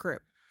his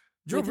crypt.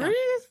 Drew with him.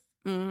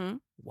 Brees. Mm-hmm.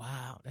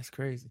 Wow, that's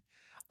crazy.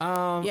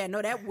 Yeah,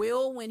 no, that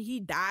will when he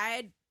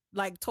died,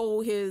 like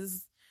told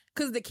his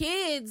because the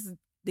kids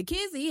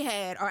he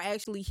had are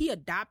actually he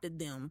adopted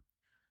them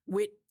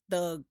with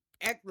the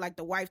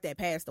wife that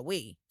passed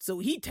away. So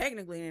he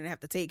technically didn't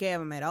have to take care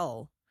of them at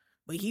all.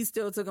 But he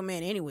still took them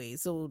in anyway.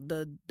 So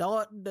the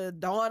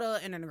daughter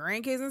and the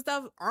grandkids and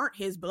stuff aren't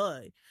his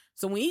blood.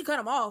 So when he cut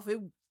them off,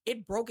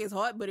 it broke his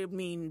heart, but it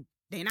mean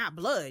they're not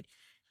blood.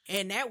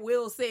 And that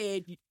will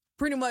said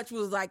pretty much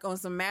was like on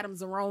some Madame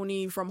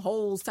Zeroni from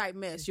Holes type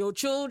mess. Your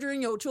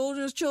children, your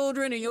children's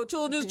children, and your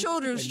children's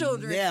children's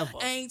children Never.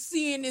 ain't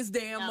seeing this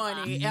damn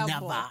money ever.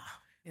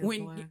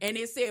 Never. And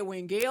it said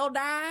when Gail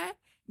died,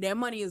 that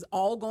money is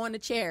all going to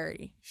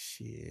charity.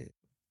 Shit,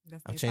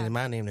 That's I'm that changing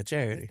my name to That's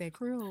Charity. that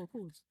Creole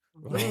coach.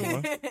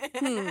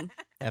 Hmm.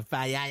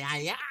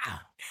 F-I-I-I-I.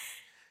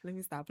 Let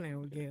me stop playing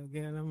with Gail.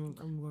 Gail, I'm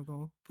gonna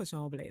go push you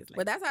on blast.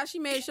 But that's how she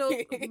made sure,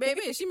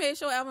 baby. She made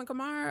sure Alvin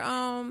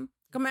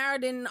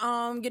Kamara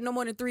didn't get no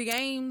more than 3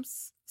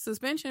 games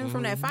suspension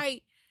from that Mhm.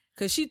 fight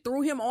because she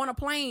threw him on a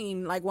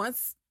plane. Like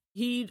once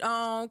he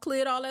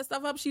cleared all that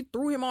stuff up, she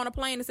threw him on a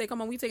plane and said,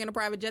 "Come on, we taking a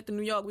private jet to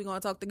New York. We gonna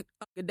talk to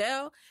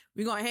Goodell.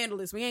 We gonna handle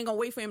this. We ain't gonna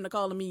wait for him to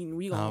call a meeting.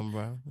 We gonna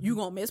Bro. you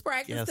gonna miss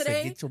practice Yeah, so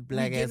today. get your We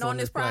black getting ass on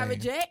this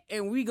private plane. jet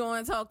and we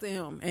going to talk to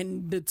him."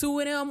 And the two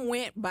of them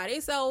went by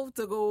themselves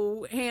to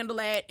go handle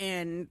that.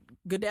 And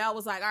Goodell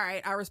was like, "All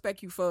right, I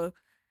respect you for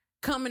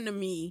coming to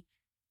me.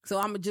 So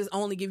I'm gonna just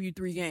only give you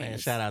 3 games." Man,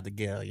 shout out to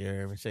Gail. You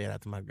heard me? Shout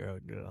out to my girl.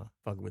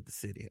 Fucking with the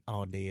city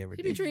all day, every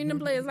She day. be treating them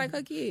players like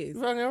her kids.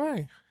 You fucking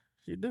right.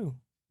 She do.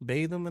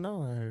 Bathe them and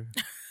all.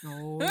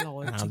 Oh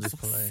Lord, I'm Jesus. just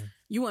playing.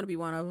 You want to be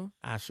one of them?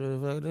 I sure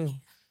the fuck do.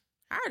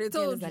 I already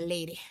Gail told is a you.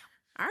 lady.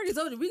 I already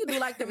told you we could do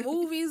like the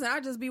movies, and I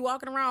just be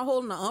walking around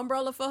holding an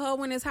umbrella for her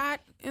when it's hot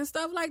and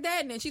stuff like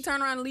that. And then she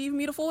turn around and leave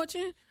me the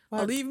fortune or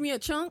What? leave me a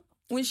chunk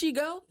when she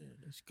go.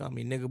 She call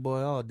me nigga boy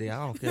all day.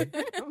 I don't care.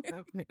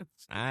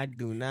 I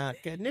do not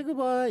care. Nigga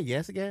boy,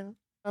 yes again.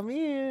 I'm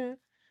in.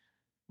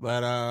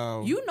 But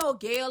You know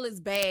Gail is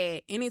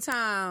bad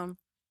anytime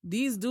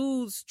these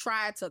dudes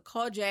tried to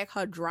carjack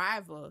her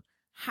driver,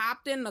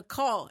 hopped in the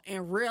car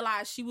and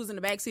realized she was in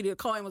the backseat of the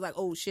car and was like,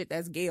 "Oh shit,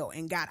 that's Gail,"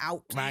 and got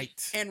out.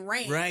 right. And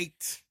ran.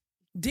 Right.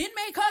 Didn't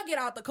make her get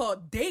out the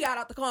car. They got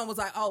out the car and was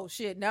like, "Oh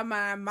shit, never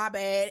mind, my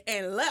bad,"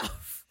 and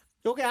left.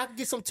 Okay, I can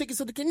get some tickets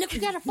so the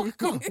nigga gotta fucking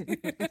come.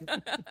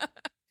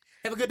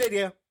 Have a good day,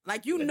 dear.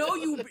 Like you bad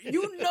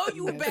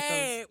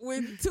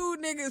when 2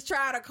 niggas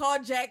try to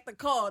carjack the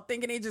car,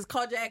 thinking they just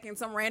carjacking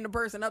some random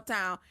person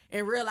uptown,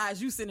 and realize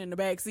you sitting in the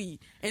back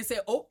seat and said,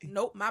 "Oh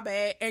nope, my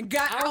bad," and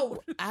got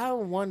out. I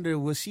wonder,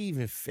 was she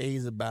even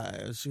phased about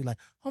it? She like,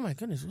 oh my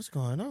goodness, what's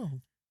going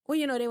on? Well,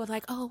 they were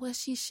like, "Oh, well,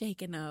 she's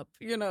shaking up."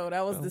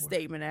 That was the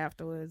statement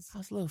afterwards. I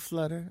was a little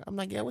flutter. I'm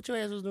like, yeah, what your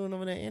ass was doing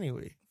over there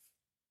anyway?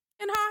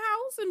 In her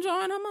house,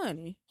 enjoying her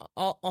money.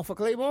 Off of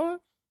Claiborne?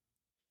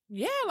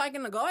 Yeah, like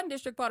in the Garden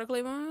District part of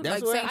Cleveland,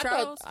 That's like where St.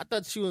 Charles. I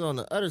thought she was on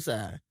the other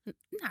side.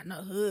 Not in the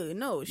hood.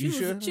 No, she You was.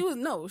 sure?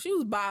 She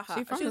was by her.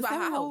 She from She was the by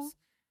her suburbs? house.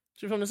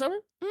 She from the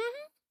suburb?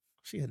 Mm-hmm.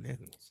 She a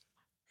nigga.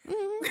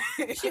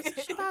 Mm-hmm.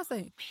 She by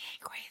St.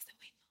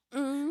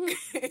 Mm-hmm.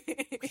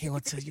 He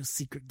gonna tell you a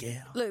secret,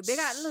 gal. Look, they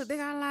got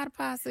a lot of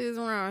posses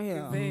around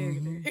here.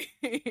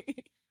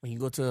 When you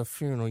go to a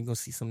funeral, you gonna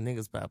see some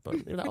niggas pop up.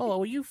 They're like, oh,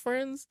 were you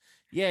friends?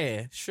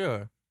 Yeah,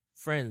 sure.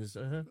 Friends.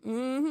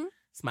 Mm-hmm.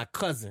 It's my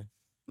cousin.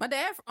 My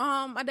dad's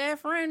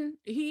friend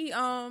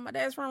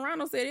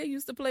Ronald said they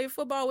used to play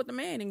football with the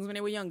Mannings when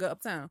they were younger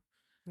uptown.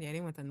 Yeah,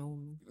 they went to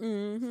Newman.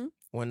 Mm-hmm.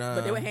 When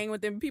But they were hanging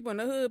with them people in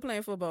the hood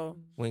playing football.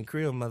 when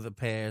Creel mother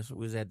passed, we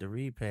was at the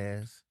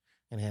repast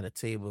and had a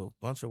table,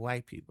 bunch of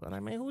white people. And I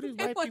mean, who these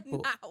They white were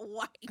people? not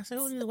white. I said,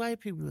 who these white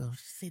people?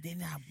 She said, they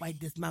not white.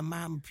 This my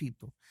mama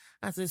people.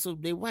 I said, so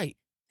they white.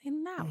 They're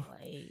not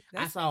white.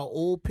 I saw an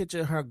old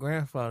picture of her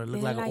grandfather.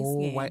 Looked They're like an light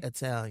old skinned. white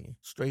Italian.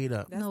 Straight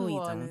up. That's No, New he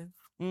don't. Orleans.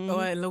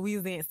 or in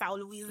Louisiana, South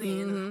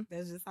Louisiana. Mhm.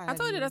 That's just how I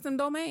told you is. that's in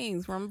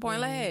domains from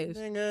Point Lash.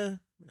 Nigga,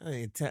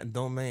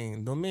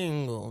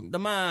 Domingo,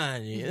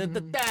 Domani,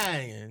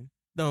 Italian,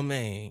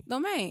 Domain.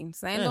 Domain.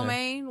 Same Yeah.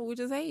 domain, which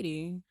is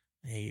Haiti.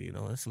 Hey, you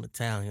know, there's some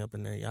Italian up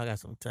in there. Y'all got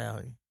some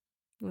Italian.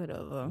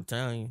 Whatever.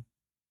 Italian.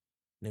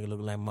 Nigga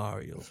look like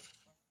Mario.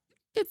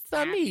 It's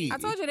me. I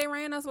told you they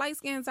ran us light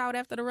skins out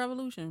after the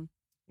revolution.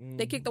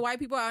 They kicked the white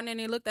people out and then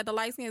they looked at the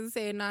light skins and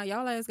said, nah,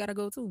 y'all ass gotta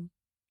go too.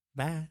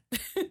 Bye.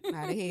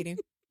 Now they hate him.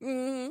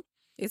 Mm-hmm.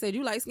 They said,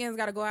 you light skins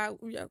gotta go out.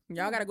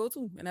 Y'all gotta go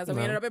too. And that's how we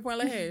No. ended up at Point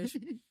Lash.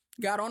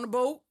 Got on the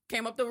boat,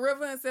 came up the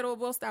river and said, oh,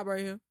 we'll stop right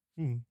here.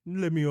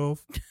 Let me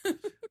off.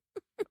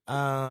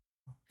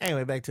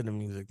 Anyway, back to the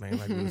music, man.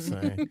 Like we were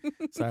saying.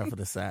 Sorry for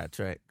the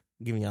sidetrack.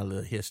 Giving y'all a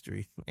little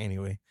history.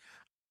 Anyway.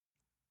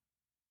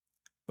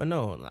 But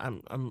no,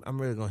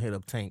 I'm really gonna hit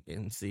up Tank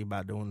and see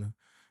about doing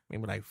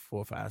maybe like 4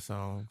 or 5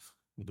 songs.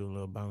 Do a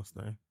little bounce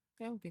thing.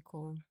 That would be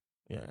cool.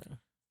 Yeah.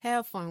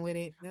 Have fun with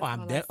it.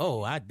 That's Oh,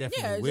 all I I say.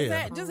 definitely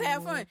Yeah, will. just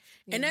have fun.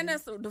 And then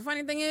that's the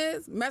funny thing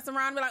is, mess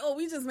around and be like, oh,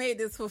 we just made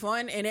this for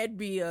fun, and that'd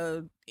be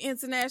a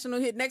international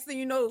hit. Next thing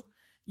you know,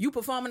 you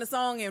performing a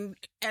song and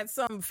at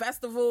some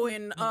festival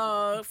in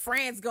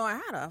France going,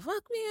 how the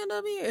fuck we end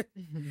up here?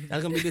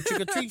 That's gonna be the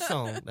trick or treat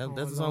song. That's Oh,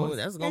 the song. Lord.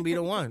 That's gonna be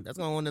the one. That's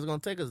gonna one that's gonna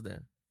take us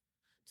there.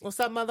 What's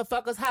up,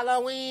 motherfuckers?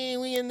 Halloween,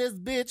 we in this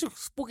bitch.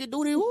 Spooky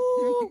doody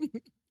woo.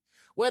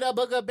 Where the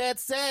booger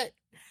bats at?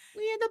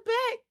 We in the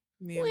back.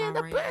 Me and We in my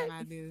the random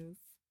back. ideas.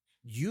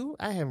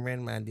 I have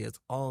random ideas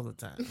all the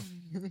time.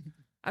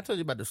 I told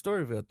you about the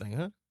Storyville thing,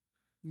 huh?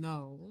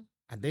 No.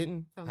 I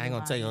didn't. Tell I me ain't gonna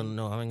about tell you it. on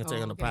I ain't gonna tell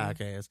you on the Okay.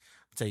 podcast.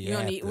 I'll tell you We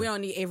after.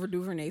 don't need Ava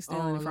DuVernay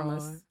stealing it from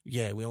us. Lord.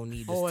 Yeah, we don't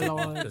need this Oh, tape,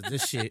 Lord. 'cause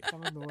this shit,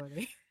 Oh,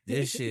 Lord.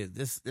 this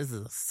is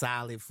a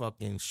solid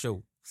fucking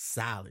show.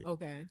 Solid.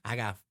 Okay. I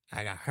got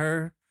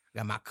her.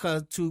 Got my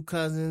two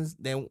cousins.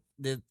 Then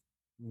that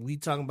we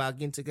talking about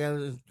getting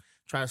together,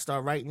 trying to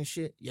start writing and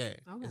shit. Yeah,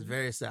 Okay. it's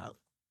very solid.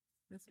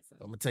 That's what's up.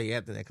 I'm gonna tell you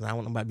after that because I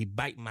want nobody to be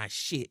biting my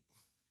shit.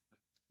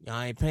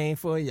 Y'all ain't paying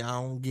for it.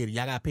 Y'all don't get it.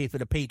 Y'all gotta pay for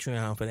the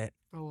Patreon for that.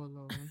 Oh,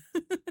 Lord.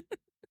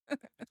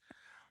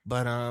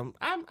 But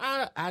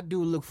I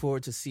do look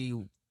forward to see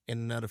in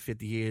another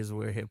 50 years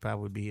where hip hop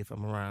would be if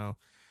I'm around.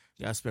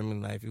 Y'all spend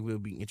my life. You will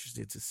be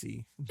interested to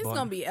see. It's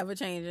gonna be ever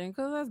changing.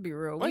 Cause let's be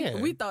real, Oh, yeah.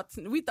 we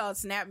thought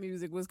snap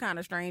music was kind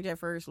of strange at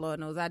first. Lord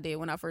knows I did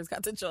when I first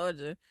got to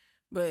Georgia,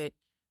 but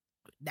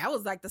that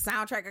was like the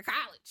soundtrack of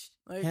college.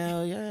 Like,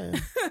 Hell yeah.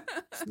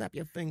 Snap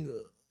your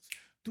fingers.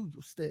 Do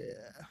your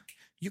stare.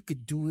 You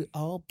could do it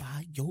all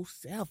by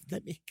yourself.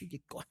 Let me hear you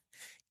go.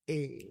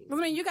 Hey. I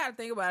mean, you got to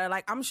think about it.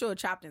 Like, I'm sure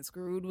Chopped and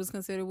Screwed was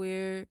considered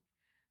weird.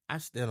 I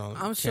still don't.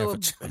 I'm care sure-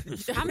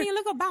 for I mean,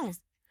 look at Bounce.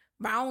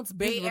 Bounce,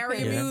 Bay It's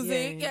Area repetitive.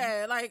 music. Yeah.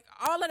 Yeah, like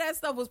all of that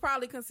stuff was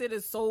probably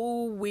considered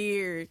so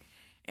weird.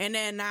 And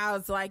then now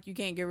it's like you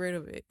can't get rid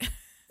of it.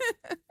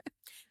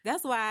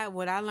 That's why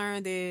what I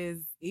learned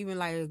is even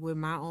like with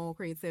my own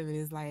creativity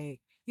is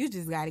like you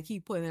just got to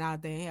keep putting it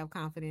out there and have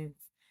confidence,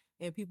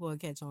 and people will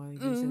catch on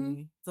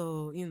eventually.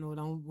 So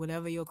don't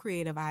whatever your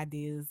creative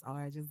ideas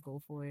are, just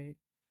go for it.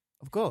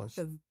 Of course.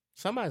 'Cause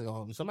Somebody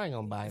gonna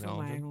buy it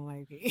somebody on. gonna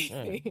like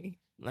it.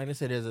 Like I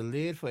said, there's a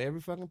lid for every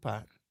fucking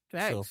pot.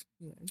 Facts.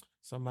 Yeah.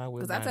 Somebody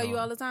will. Because I tell you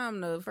all the time,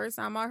 the first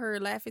time I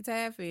heard Laffy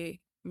Taffy,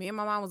 me and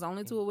my mom was the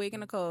only two awake in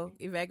the car,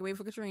 evacuated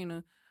for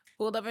Katrina.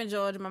 Pulled up in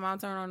Georgia. My mom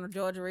turned on the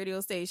Georgia radio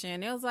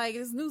station. It was like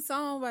this new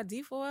song by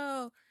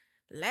D4L,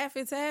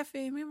 Laffy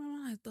Taffy. Me and my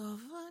mom like, the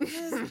fuck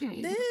is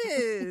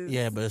this?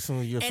 Yeah, but as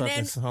soon as your And fucking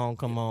then- song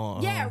come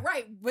on, Yeah,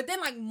 right. But then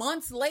like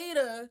months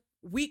later,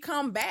 we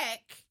come back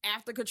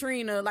after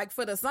Katrina, like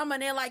for the summer,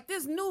 and they're like,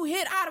 this new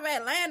hit out of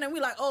Atlanta. And we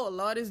like, oh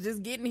Lord, it's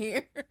just getting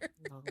here.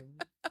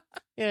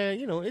 yeah,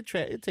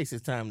 it takes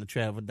its time to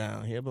travel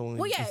down here, but when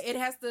Well, it yeah, just- it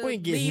has to we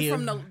get be here-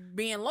 from the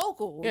being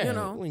local, yeah, you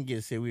know. when it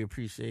gets here, we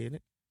appreciate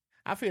it.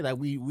 I feel like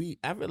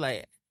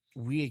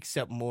we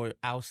accept more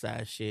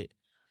outside shit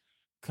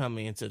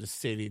coming into the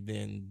city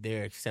than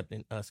they're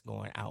accepting us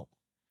going out.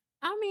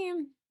 I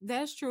mean,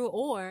 that's true.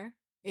 Or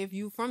if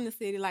you from the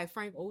city, like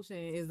Frank Ocean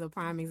is a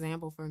prime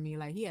example for me.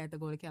 Like he had to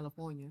go to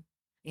California,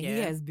 and he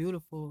Yeah. has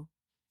beautiful.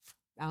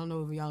 I don't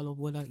know if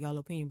y'all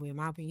opinion, but in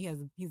my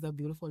opinion, he's a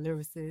beautiful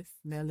lyricist,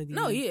 melody.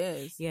 No, he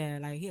is. Yeah,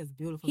 like he has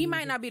beautiful. He might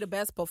music. not be the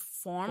best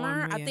performer.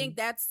 Performer, I yeah. think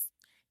that's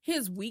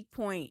his weak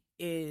point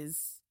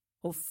is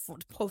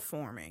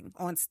performing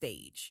on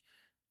stage.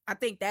 I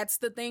think that's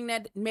the thing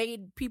that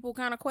made people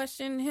kind of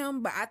question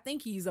him, but I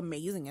think he's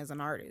amazing as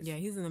an artist. Yeah,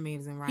 he's an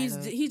amazing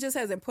writer. He just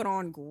hasn't put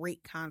on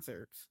great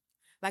concerts.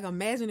 Like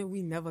imagine if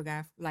we never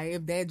got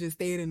if Dad just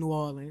stayed in New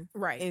Orleans,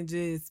 Right. and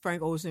just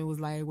Frank Ocean was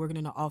like working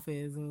in the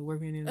office or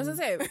working in. As I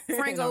said,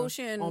 Frank on-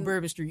 Ocean on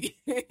Bourbon Street.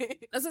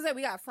 As I said,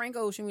 we got Frank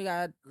Ocean, we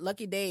got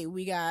Lucky Day,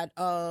 we got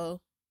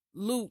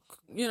Luke,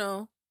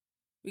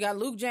 we got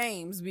Luke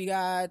James, we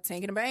got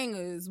Tank and the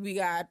Bangers, we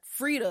got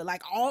Frida,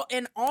 like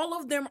all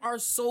of them are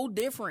so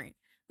different.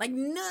 Like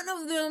none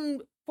of them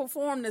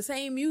perform the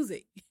same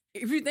music.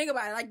 if you think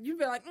about it, like you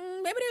feel like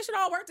maybe they should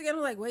all work together.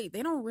 Like, wait,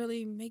 they don't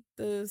really make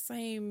the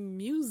same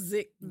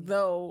music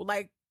though,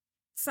 like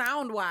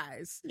sound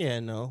wise. Yeah,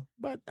 no,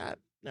 but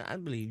I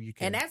believe you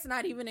can. And that's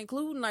not even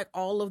including like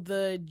all of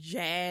the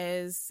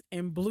jazz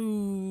and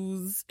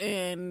blues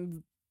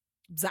and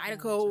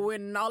Zydeco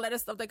and all that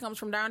stuff that comes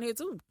from down here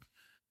too.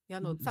 Y'all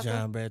know Tucker?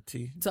 John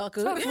Baptiste.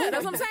 Tucker. Yeah,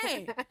 that's what I'm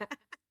saying.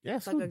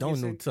 Yes, Tucker who don't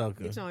get know you-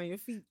 Tucker? Get you on your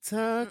feet.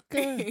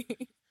 Tucker.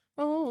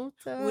 Oh,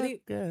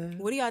 Tucker.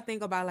 What do y'all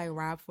think about like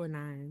Rob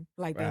 49?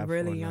 Like that Rob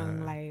really young,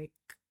 49. like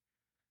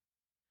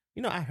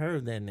You know, I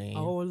heard that name.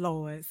 oh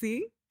Lord,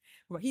 see,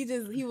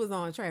 he was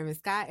on Travis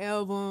Scott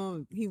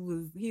album.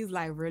 He's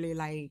like really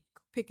like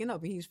picking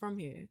up, and he's from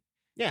here.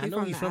 yeah, I he's know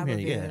from he's the from here.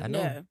 Yeah, Albertville. I know.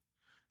 Yeah.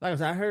 Like I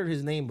said, I heard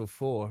his name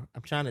before.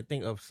 I'm trying to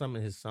think of some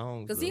of his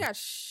songs. Because he though. got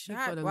for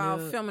shot the while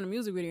mil- filming a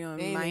music video in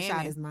And Miami. they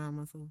shot his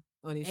mama too.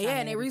 Or they shot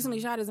and they her recently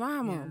too. shot his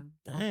mama.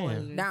 Yeah, on Damn.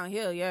 Portland. Down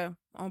here, yeah.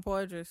 On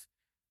Portraits.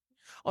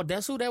 Oh,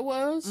 that's who that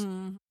was?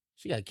 Mm.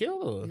 She got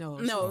killed? Or? No,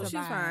 she's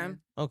survived. fine.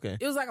 Okay.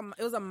 It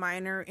was a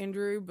minor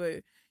injury,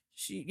 but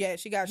she got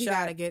He shot.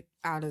 gotta get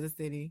out of the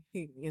city.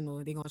 They're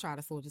gonna try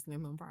to soldier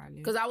slam him probably.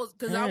 Because I was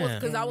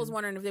Damn.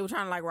 wondering if they were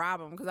trying to like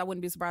rob him. Because I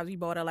wouldn't be surprised if he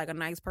bought her like a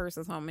nice purse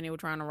or something and they were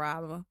trying to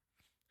rob her.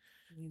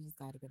 You just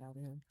gotta get out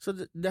of here. So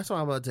that's what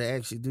I'm about to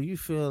ask you. Do you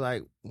feel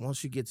like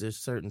once you get to a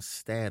certain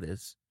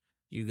status,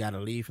 you got to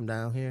leave from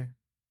down here?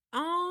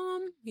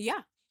 Yeah.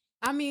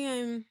 I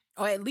mean,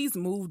 Or at least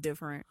move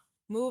different.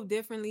 move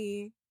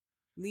differently,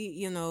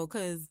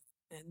 because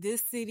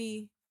this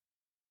city,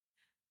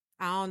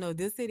 I don't know,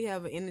 this city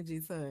have an energy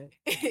to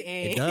it.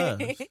 And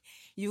does.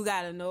 You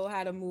gotta know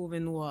how to move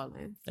in New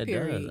Orleans. It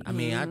period. does. I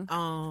mean,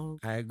 Mhm.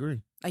 I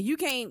agree. Like you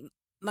can't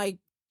like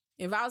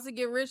if I was to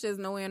get rich, there's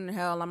no way in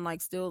hell I'm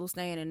like still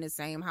staying in the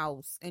same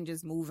house and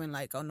just moving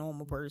like a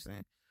normal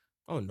person.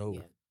 Oh, no.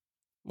 Yeah.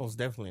 Most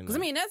definitely not. Because I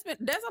mean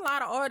there's a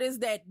lot of artists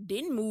that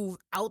didn't move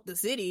out the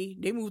city.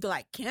 They moved to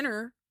like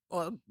Kenner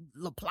or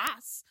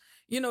Laplace.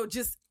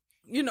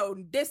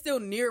 They're still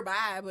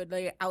nearby, but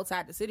they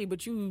outside the city.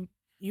 But you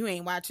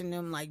ain't watching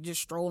them like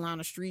just stroll down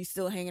the street,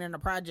 still hanging in the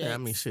project. Yeah, I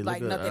mean, shit,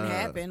 like look at, nothing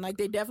happened. Like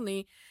they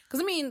definitely. Because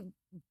I mean,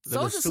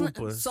 Little Soldier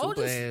super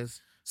Soldier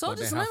ass. Soldier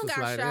But that Slim house was got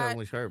like that shot.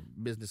 when her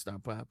business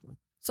started popping.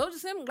 Soldier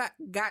Slim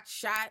got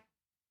shot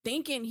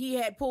thinking he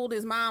had pulled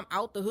his mom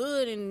out the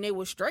hood and they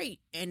were straight,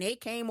 and they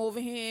came over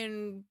here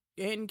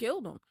and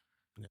killed him.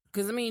 Yeah.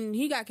 Because I mean,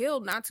 he got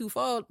killed not too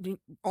far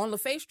on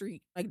LaFay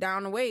Street, like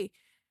down the way.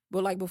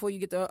 But like before you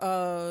get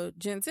to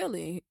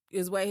Gentilly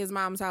is where his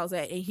mom's house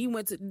at, and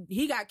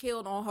he got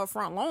killed on her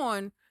front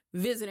lawn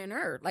visiting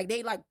her. Like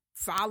they like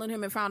followed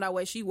him and found out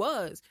where she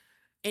was.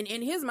 And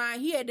in his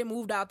mind, he had to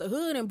moved out the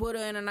hood and put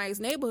her in a nice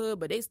neighborhood,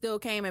 but they still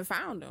came and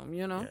found him.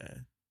 You know. Yeah.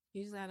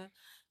 You just gotta,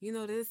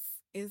 this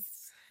is,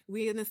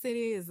 we in the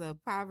city is a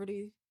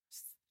poverty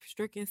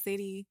stricken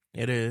city.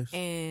 It is.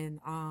 And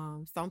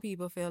some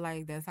people feel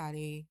like that's how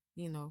they,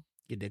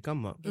 Get that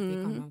come up. get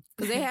their come up.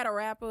 Because they had a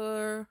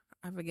rapper,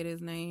 I forget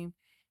his name.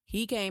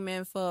 He came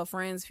in for a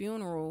friend's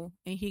funeral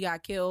and he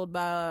got killed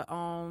by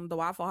the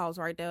Waffle House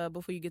right there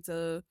before you get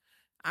to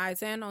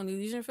I-10 on the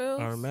Elysian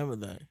Fields. I remember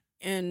that.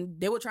 And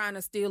they were trying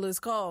to steal his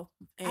car.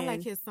 And, I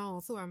like his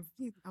song too.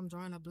 I'm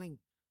drawing a blank.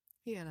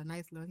 He had a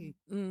nice little hit.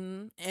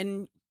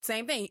 And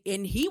same thing.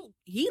 And he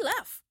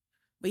left.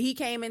 But he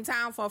came in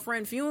town for a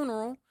friend's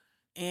funeral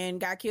and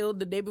got killed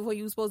the day before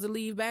he was supposed to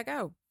leave back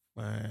out.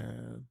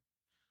 Man.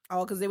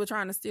 All because they were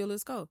trying to steal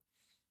his car.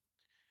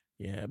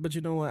 Yeah, but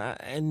you know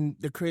what? And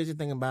the crazy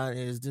thing about it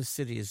is this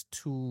city is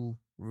too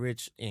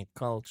rich in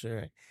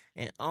culture,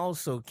 and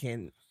also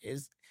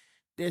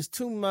there's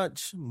too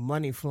much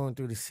money flowing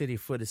through the city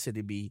for the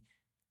city to be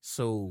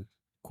so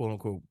quote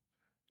unquote,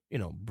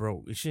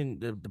 broke. It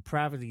shouldn't. The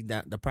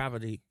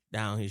poverty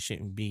down here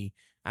shouldn't be.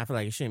 I feel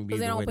like it shouldn't be.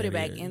 Because they the don't way put it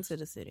that back is. into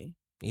the city.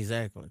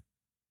 Exactly.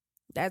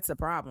 That's the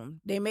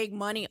problem. They make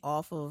money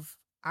off of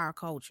our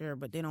culture,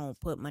 but they don't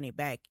put money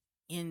back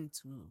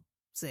into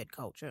said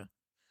culture.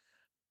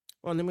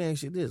 Well, let me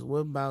ask you this: What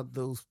about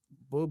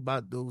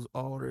those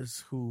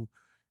artists who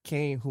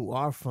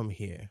are from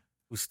here,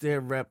 who still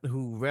rep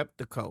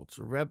the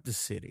culture, rep the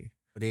city,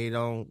 but they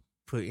don't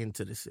put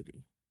into the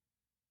city?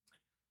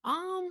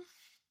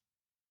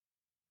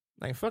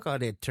 Like fuck all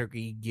that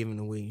turkey giving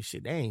away and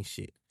shit. That ain't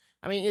shit.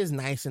 I mean, it's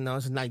nice and all.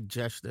 It's a nice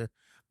gesture.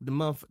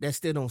 That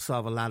still don't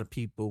solve a lot of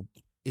people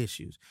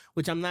issues.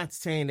 Which I'm not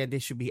saying that they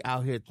should be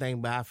out here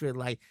thing, but I feel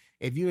like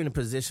if you're in a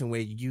position where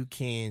you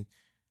can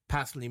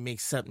possibly make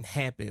something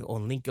happen or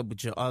link up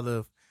with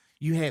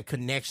you have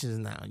connections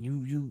now.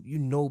 You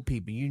know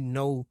people, you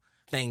know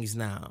things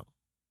now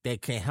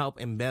that can help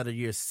and better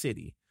your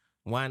city.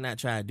 Why not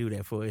try to do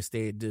that for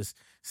instead of just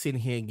sitting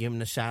here and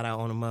giving a shout out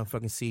on a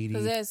motherfucking CD?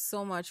 Because there's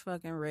so much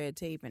fucking red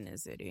tape in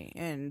this city.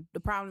 And the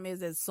problem is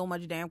there's so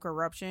much damn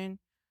corruption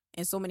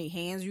and so many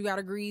hands you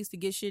gotta grease to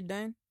get shit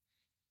done.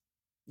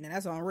 And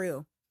that's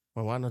unreal.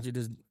 Well, why don't you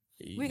just...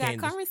 We got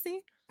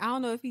currency. I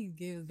don't know if he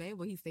gives back,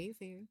 but he stays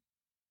here.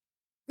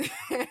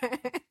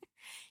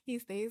 He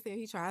stays here.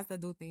 He tries to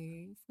do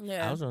things.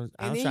 Yeah. I was And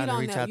trying then to you don't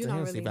reach know- out you to don't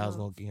him, see really if I was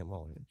know. gonna get him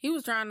on here. He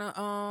was trying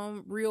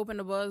to reopen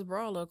the Buzz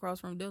Brawler across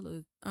from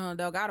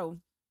Delgado,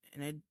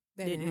 and it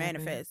That didn't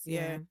happen. manifest.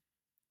 Yeah.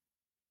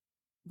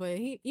 But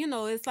he,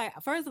 it's like,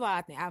 first of all,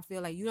 I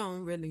feel like you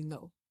don't really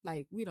know.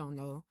 Like, we don't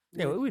know.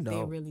 Yeah, what we they're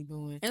know. really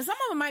doing. And some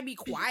of them might be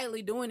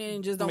quietly doing it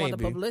and just don't want the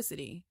Maybe.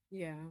 publicity.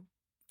 Yeah.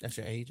 That's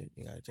your agent.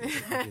 You gotta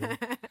take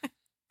that.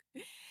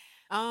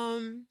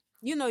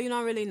 You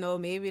don't really know.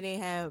 Maybe they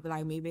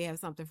have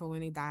something for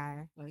when they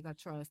die, like a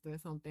trust or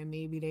something.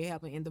 Maybe they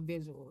helping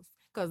individuals.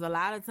 Because a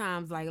lot of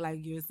times, like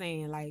you're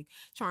saying, like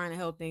trying to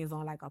help things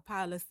on like a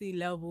policy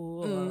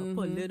level or Mhm.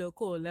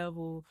 political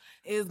level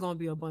is gonna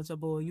be a bunch of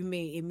bull. It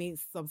may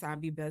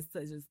sometimes be best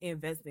to just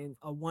invest in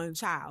a one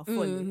child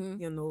fully, Mhm.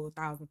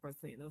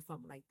 1,000% or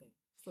something like that.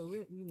 So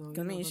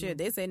I mean, shit,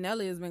 they say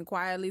Nelly has been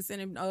quietly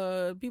sending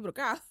people to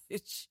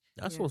college.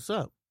 That's Yeah. what's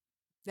up.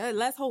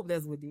 Let's hope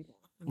that's what they do.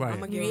 Right. I'm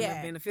gonna give them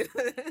Yeah. the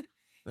benefit.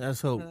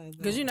 Let's hope.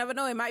 Because you never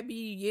know, it might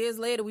be years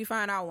later we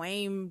find out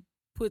Wayne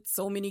put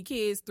so many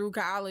kids through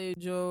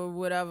college or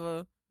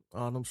whatever.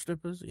 All them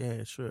strippers?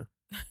 Yeah, sure.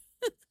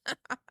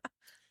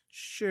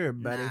 Sure,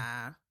 buddy.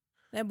 Nah,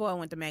 that boy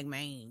went to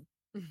McMain.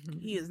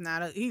 He is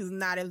not. He's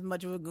not as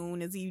much of a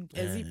goon as he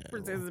Yeah,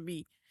 pretends to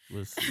be.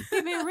 We'll see.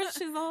 He been rich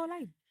his whole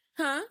life.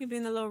 Huh? He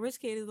been a little rich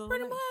kid his whole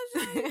Pretty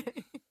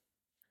life.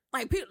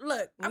 Like people,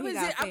 look, When he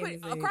got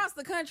famous, across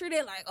the country.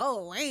 They're like,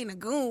 "Oh, Wayne a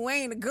goon,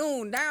 Wayne a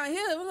goon." Down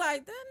here, we're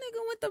like, that nigga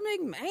went to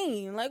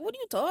McMain. Like, what are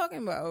you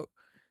talking about?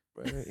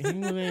 He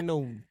ain't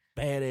no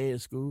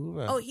badass school.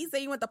 Right? Oh, he said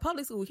he went to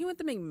public school. He went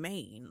to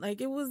McMain. Like,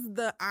 it was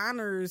the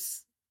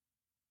honors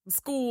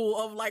school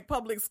of like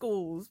public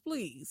schools.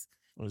 Please,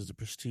 It was the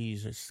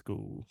prestigious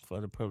school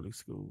for the public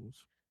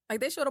schools. like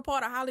they showed a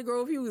part of Holly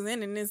Grove he was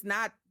in, and it's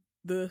not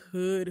the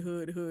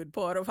hood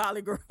part of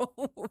Holly Grove.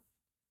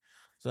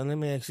 So let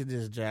me ask you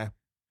this, Jack.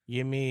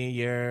 Give me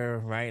your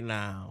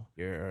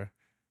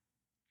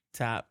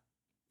top,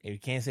 if you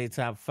can't say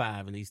top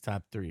 5, at least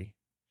top 3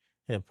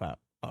 hip hop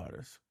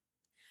artists.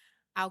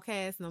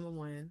 Outkast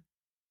 #1.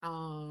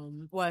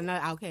 Well,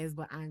 not Outkast,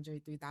 but Andre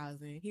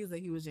 3000. He's a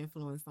huge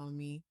influence on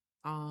me.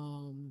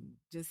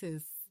 Just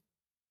his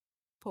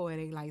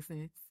poetic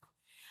license.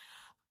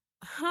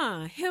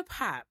 Hip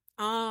hop.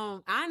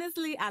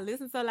 Honestly, I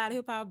listen to a lot of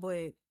hip hop,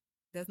 but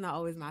that's not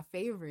always my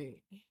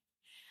favorite.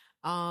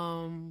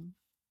 I'm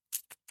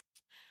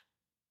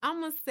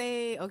gonna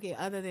say, okay,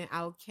 other than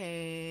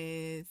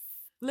Outkast,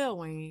 Lil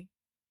Wayne,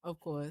 of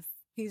course.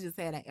 He just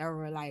had an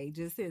era, like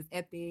just his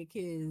ethic,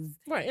 his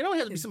Right. It don't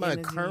have to be his somebody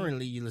energy.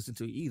 currently you listen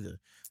to either.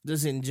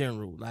 Just in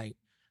general. Like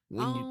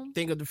when you Um,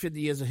 think of the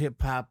 50 years of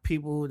hip hop,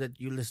 people that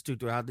you listen to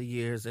throughout the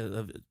years as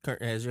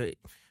your,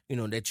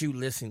 that you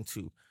listen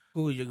to,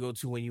 who you go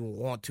to when you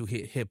want to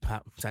hit hip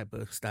hop type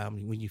of style,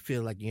 when you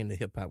feel like you're in the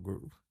hip hop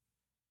groove.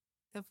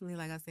 definitely,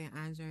 like I said,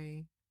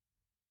 Andre,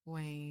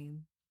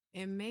 Wayne,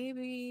 and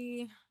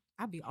maybe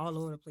I'll be all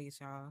over the place,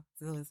 y'all.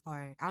 So it's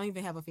hard. I don't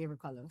even have a favorite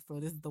color, so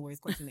this is the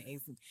worst question to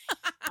ask me.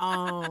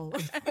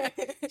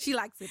 She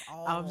likes it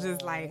all.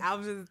 That's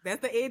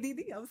the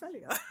ADD. I'm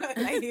telling you,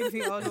 like it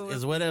be all over.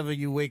 It's whatever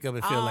you wake up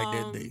and feel like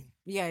that day.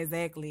 Yeah,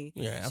 exactly.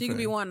 Yeah, I She feel could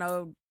be you. one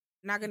of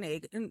knock a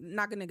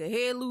nigga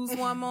head loose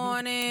one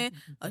morning,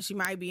 or she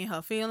might be in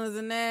her feelings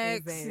the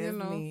next. Exactly, You that's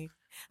know, me.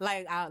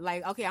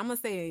 Okay, I'm gonna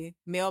say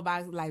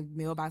Mailbox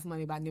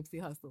Money by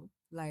Nipsey Hussle.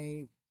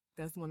 Like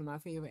that's one of my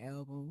favorite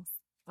albums.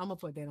 I'm gonna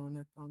put that on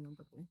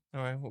number 3.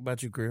 All right. What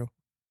about you, Grill?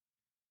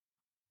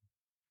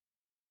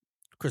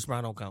 Chris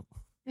Brown don't count.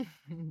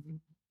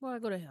 boy,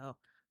 go to hell.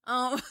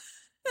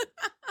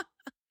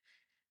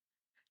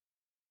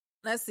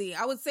 Let's see.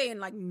 I would say in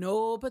like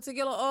no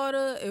particular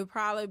order, it would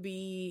probably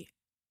be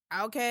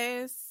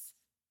Outkast,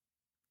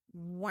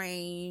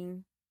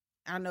 Wayne.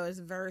 I know it's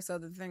a very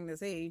southern thing to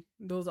say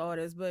those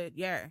artists, but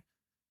yeah,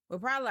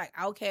 but probably like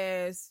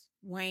Outkast,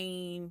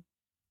 Wayne.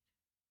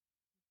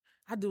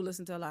 I do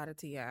listen to a lot of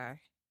T.I.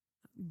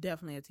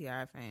 Definitely a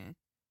T.I. fan.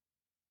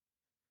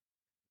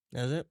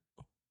 That's it.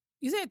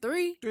 You said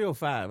 3?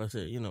 305. I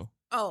said,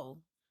 Oh,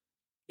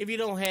 if you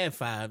don't have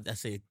 5, I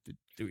say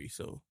 3.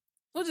 So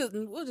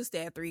we'll just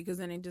stay at 3 because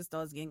then it just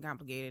starts getting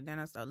complicated. Then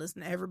I start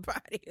listening to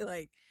everybody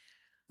like.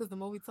 Because the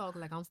more we talk,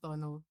 like I'm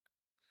starting to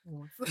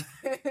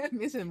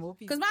mention more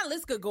people. Because my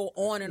list could go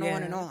on and on Yeah.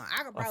 and on.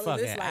 I could Oh, probably fuck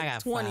list it. I like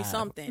got 20 5.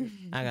 something.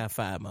 I got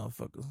 5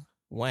 motherfuckers: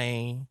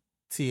 Wayne,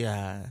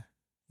 T.I.,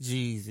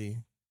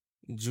 Jeezy,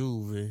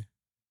 Juvie,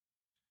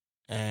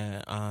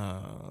 and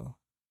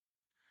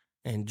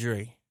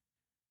Dre.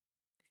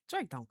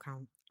 Drake don't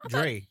count.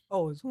 Dre.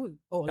 Oh, it's who?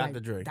 Oh, Dr.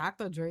 like Dre.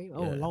 Dr. Dre.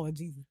 Oh, Yeah. Lord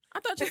Jesus. I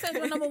thought you said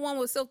your number 1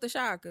 was Silk the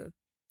Shocker.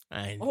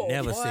 I ain't Oh,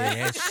 never boy.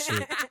 said that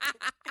shit.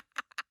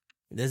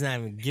 Let's not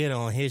even get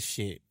on his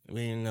shit. We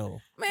didn't know.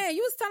 Man,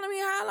 you was telling me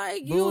how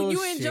like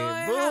you enjoy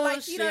how like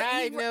Bullshit.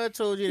 I ain't never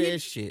told you that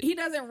shit. he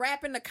doesn't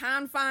rap in the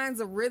confines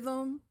of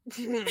rhythm.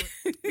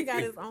 He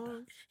got his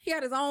own. He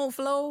got his own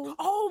flow.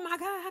 Oh my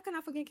God! How can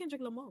I forget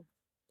Kendrick Lamar?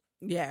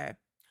 Yeah.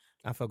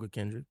 I fuck with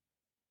Kendrick.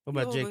 What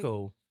about No, J. but-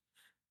 Cole?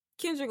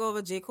 Kendrick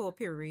over J. Cole.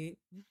 Period.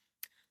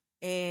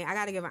 And I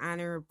gotta give an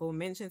honorable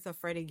mention to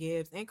Freddie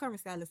Gibbs and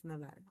Currency. I listen to a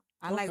lot.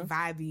 I like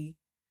vibey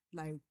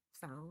like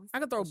sounds. I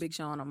could throw Big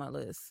Sean on my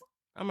list.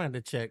 I'm gonna have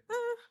to check.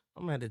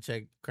 I'm gonna have to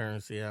check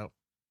Currency out.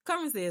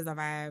 Currency is a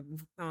vibe.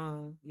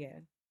 Yeah.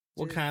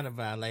 What kind of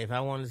vibe? Like if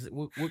I want to,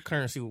 what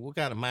Currency? What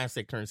kind of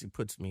mindset Currency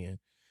puts me in?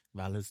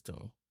 If I listen to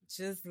him,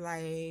 just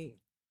like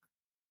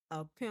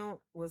a pimp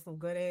with some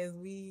good ass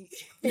weed.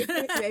 They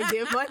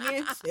get money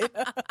and shit.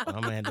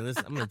 I'm gonna have to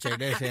listen. I'm gonna check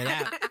that shit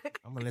out.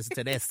 I'm gonna listen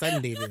to that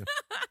Sunday then.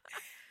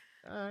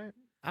 All right,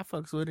 I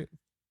fucks with it.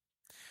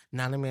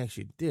 Now let me ask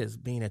you this: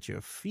 being that you're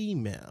a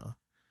female,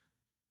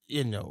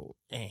 and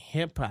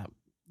hip hop,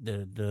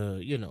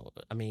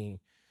 I mean,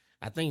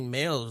 I think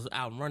males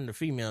outrun the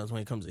females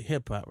when it comes to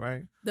hip hop,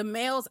 right? The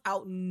males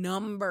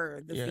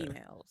outnumber the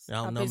females.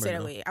 Outnumber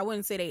that way. I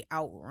wouldn't say they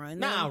outrun them.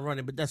 Not outrun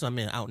it, but that's what I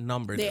meant.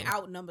 Outnumber They them.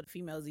 outnumber the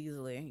females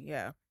easily.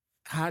 Yeah.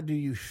 How do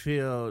you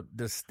feel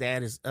the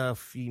status of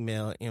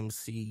female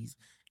MCs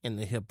in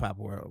the hip hop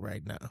world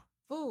right now?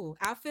 Ooh,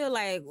 I feel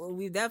like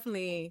we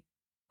definitely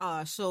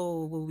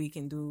showed what we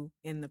can do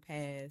in the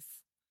past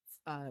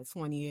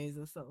 20 years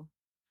or so.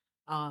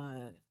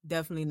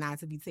 Definitely not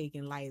to be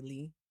taken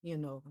lightly.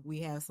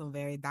 We have some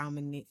very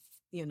dominant,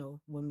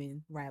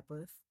 women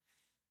rappers.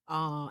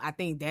 I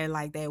think that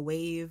like that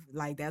wave,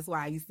 like that's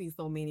why you see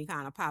so many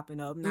kind of popping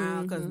up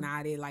now, because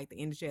now they like the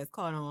industry has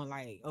caught on,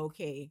 like,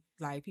 okay,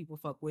 like people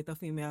fuck with the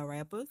female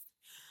rappers,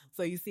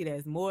 so you see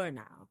there's more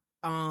now.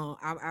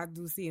 I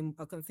do see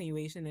a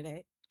continuation of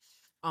that.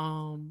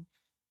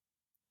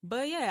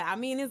 But yeah, I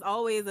mean it's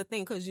always a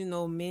thing because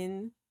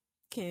men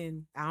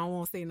can, I don't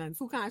want to say nothing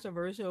too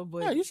controversial,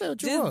 but yeah, you said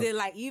what you want. did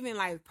like even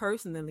like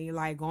personally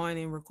like going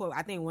and record.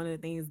 I think one of the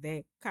things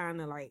that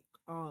kind of like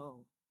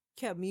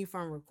kept me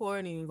from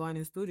recording and going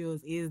in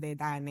studios is that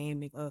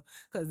dynamic of,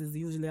 because it's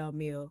usually a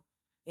male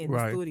in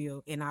the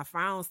studio, and I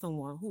found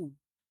someone who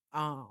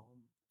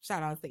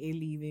shout out to A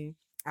Leaving.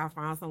 I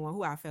found someone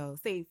who I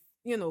felt safe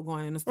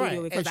going in the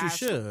studio, right, because as you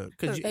should,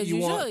 because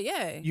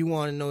you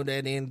want to know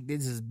that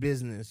this is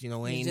business, ain't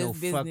no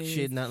business. Fuck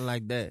shit, nothing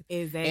like that.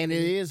 Exactly. And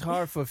it is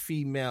hard for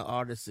female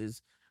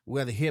artists,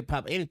 whether hip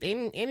hop,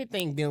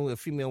 anything dealing with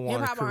female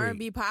want to hip hop,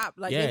 R&B, pop,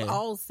 like they've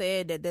all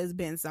said that there's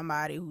been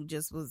somebody who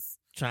just was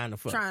trying to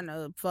fuck.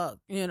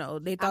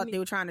 They thought they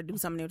were trying to do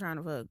something, they were trying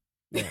to fuck.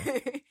 Yeah.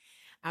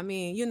 I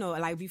mean,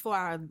 like before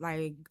I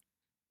like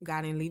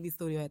got in Levy's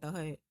studio at the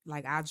Hut,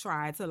 like I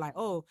tried to like,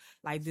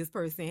 like this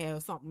person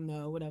has something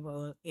or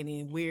whatever, and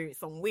then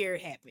something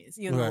weird happens,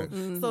 Right.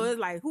 So it's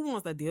like, who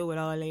wants to deal with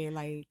all that?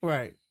 Like,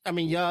 right. I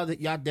mean, y'all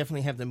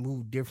definitely have to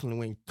move differently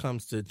when it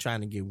comes to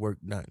trying to get work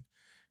done,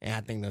 and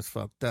I think that's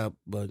fucked up.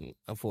 But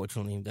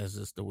unfortunately, that's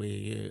just the way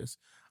it is.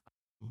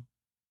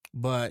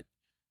 But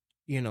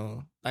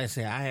like I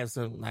said, I have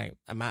some like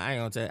I ain't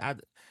gonna tell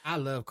you, I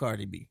love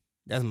Cardi B.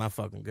 That's my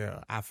fucking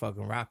girl. I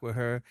fucking rock with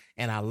her,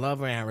 and I love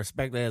her, and I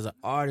respect her as an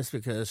artist,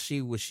 because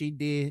what she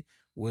did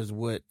was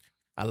what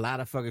a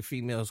lot of fucking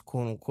females,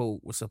 quote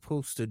unquote, were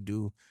supposed to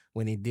do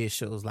when they did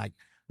shows like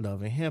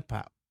Love and Hip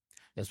Hop.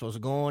 They're supposed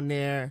to go on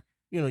there,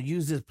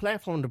 use this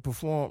platform to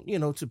perform,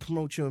 to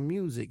promote your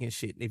music and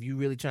shit. If you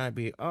really trying to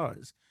be an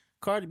artist,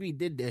 Cardi B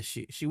did that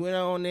shit. She went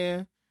on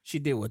there. She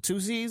did 2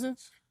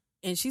 seasons,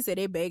 and she said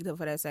they begged her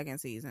for that second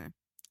season.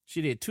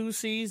 She did 2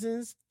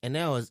 seasons, and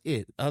that was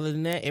it. Other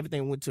than that,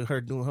 everything went to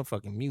her doing her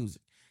fucking music,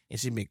 and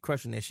she been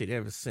crushing that shit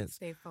ever since.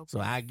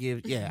 So I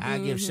give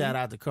shout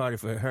out to Cardi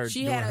for her.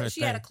 She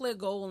had a clear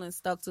goal and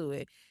stuck to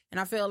it, and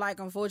I feel like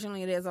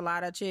unfortunately there's a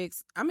lot of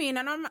chicks. I mean,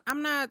 and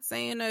I'm not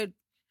saying that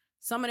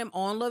some of them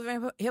on Love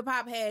and Hip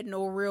Hop had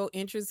no real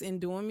interest in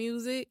doing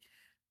music,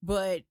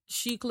 but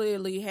she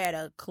clearly had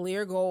a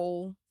clear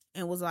goal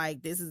and was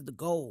like, "This is the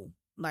goal.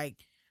 Like,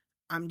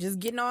 I'm just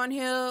getting on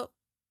here."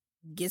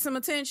 Get some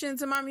attention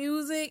to my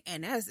music,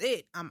 and that's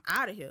it. I'm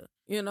out of here,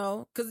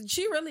 because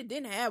she really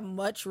didn't have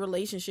much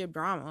relationship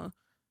drama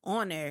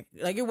on there.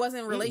 Like, it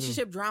wasn't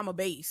relationship drama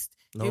based.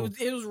 No.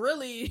 It was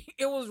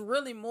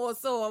really more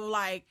so of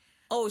like,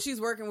 oh,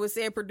 she's working with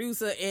said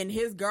producer, and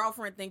his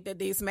girlfriend think that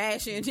they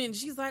smashing, and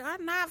she's like,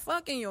 I'm not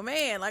fucking your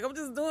man. Like, I'm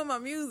just doing my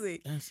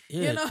music. That's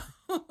it.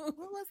 What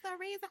was the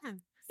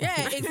reason?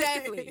 Yeah,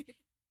 exactly.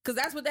 Because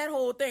that's what that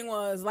whole thing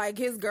was. Like,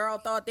 his girl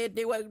thought that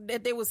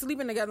they were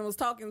sleeping together and was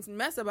talking some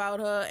mess about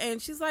her.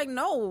 And she's like,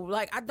 no,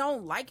 like, I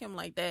don't like him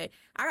like that.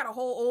 I got a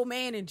whole old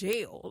man in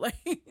jail. Like,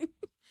 I'm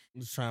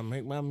just trying to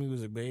make my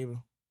music, baby.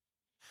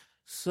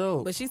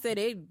 So, but she said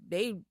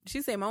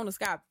she said Mona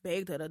Scott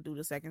begged her to do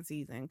the second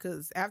season.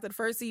 Because after the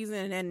first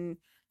season, and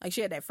like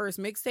she had that first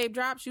mixtape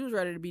drop, she was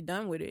ready to be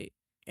done with it.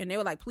 And they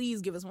were like, please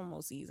give us one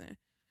more season.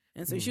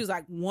 And so she was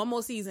like, one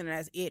more season and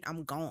that's it.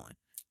 I'm gone.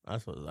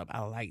 That's what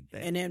I like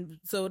that. And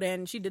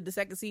then she did the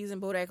second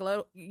season,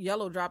 Bodak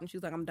Yellow dropped, and she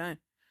was like, I'm done.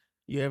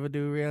 You ever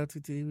do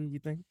reality TV, you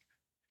think?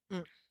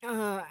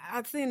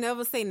 I'd say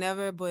never say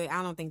never, but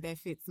I don't think that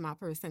fits my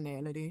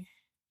personality.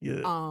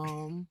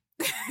 Yeah.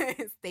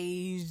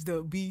 Stage,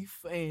 the beef,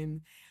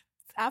 and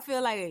I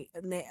feel like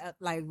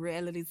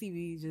reality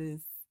TV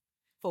just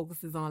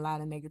focuses on a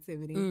lot of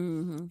negativity.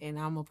 Mm-hmm. And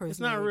I'm a person. It's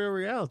not that- real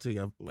reality.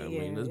 I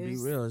mean, let's be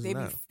real. It's they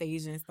not. be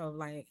staging stuff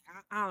like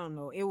I don't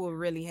know. It would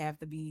really have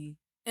to be.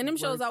 And them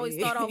shows worth always it.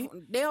 start off.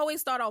 They always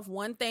start off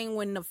one thing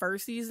when the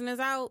first season is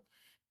out,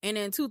 and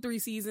then 2-3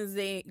 seasons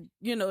they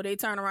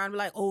turn around and be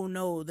like, oh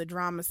no, the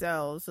drama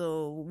sells,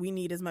 so we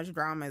need as much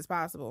drama as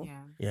possible.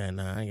 Yeah. Yeah,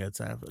 nah, I ain't got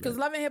time for Because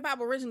that. Love and Hip Hop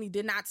originally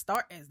did not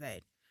start as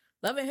that.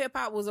 Love and Hip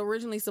Hop was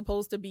originally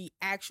supposed to be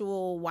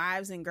actual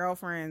wives and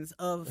girlfriends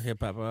of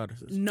Hip hop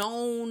artists.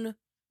 known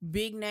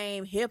big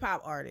name hip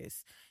hop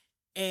artists.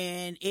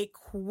 And it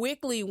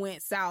quickly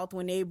went south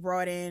when they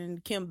brought in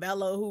Kim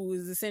Bella, who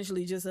is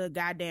essentially just a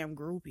goddamn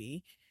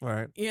groupie,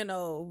 Right.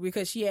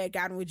 because she had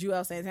gotten with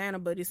Joel Santana,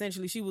 but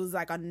essentially she was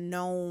like a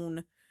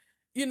known,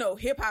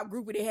 hip hop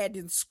groupie that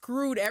had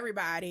screwed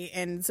everybody.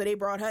 And so they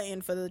brought her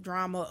in for the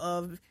drama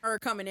of her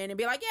coming in and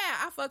be like,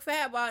 yeah, I fucked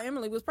Fab while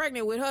Emily was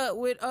pregnant with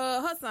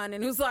her son.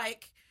 And it was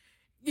like,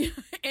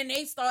 and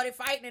they started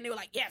fighting and they were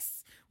like,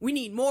 yes, we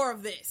need more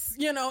of this,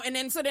 and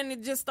then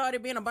it just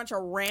started being a bunch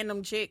of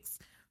random chicks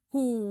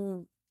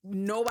who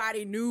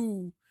nobody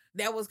knew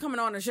that was coming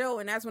on the show,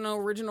 and that's when the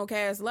original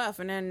cast left.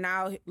 And then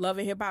now Love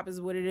and Hip Hop is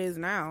what it is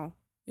now.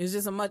 It's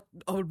just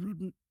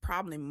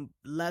probably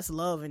less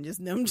love and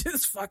just them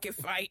just fucking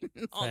fighting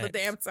all the Facts.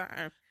 damn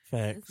time.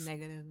 Facts. It's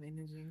negative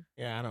energy.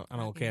 Yeah, I don't I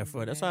care can't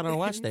for it. do That's that. why I don't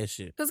watch that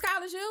shit. Because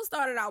College Hill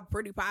started out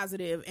pretty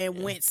positive and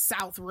Yeah. went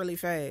south really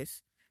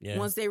fast. Yeah.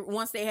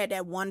 Once they had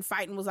that one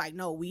fight and was like,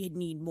 no, we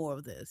need more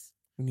of this.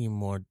 We need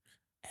more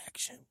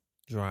action,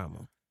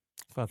 drama.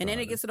 Fuck And then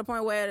all it gets to the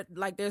point where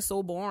like they're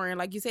so boring.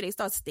 Like you said, they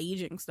start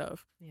staging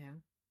stuff. Yeah.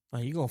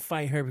 Like, you gonna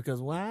fight her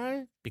because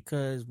why?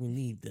 Because we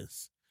need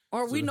this.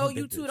 Or So we know look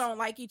you at two this. don't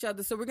like each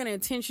other, so we're gonna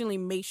intentionally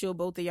make sure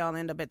both of y'all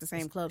end up at the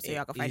same club so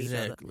y'all can fight each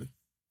other. Exactly.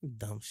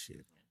 Dumb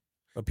shit.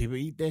 But people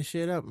eat that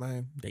shit up,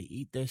 man. They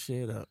eat that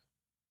shit up.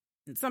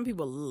 And some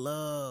people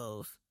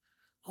love,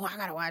 oh, I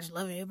gotta watch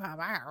Love and Hip Hop.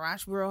 I gotta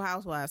watch Real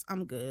Housewives.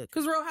 I'm good.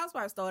 Because Real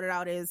Housewives started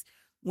out as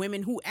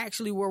women who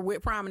actually were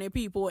with prominent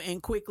people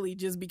and quickly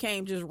just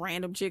became just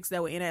random chicks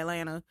that were in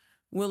Atlanta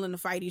willing to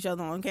fight each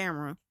other on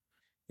camera.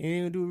 You didn't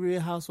even do Real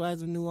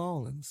Housewives of New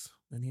Orleans.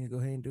 I need to go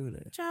ahead and do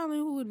that. Charlie,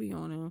 who would be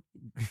on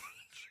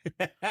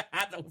there?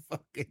 I don't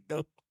fucking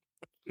know.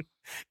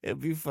 It'd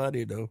be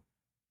funny though.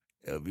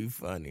 It'll be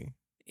funny.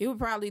 It would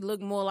probably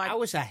look more like, I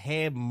wish I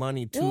had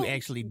money to What-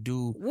 actually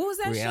do what was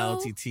that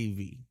reality show?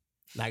 TV.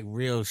 Like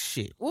real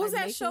shit. What was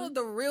Like that show? Making?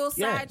 The Real Side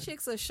Yeah.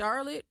 Chicks of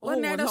Charlotte? Oh,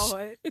 Wasn't that a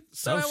Lord. Some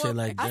So it shit was-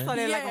 like I saw that.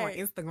 that like on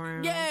Yeah.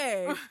 Instagram.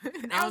 Yeah.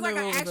 That was like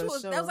an actual.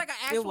 That was like an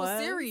It actual was?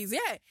 series.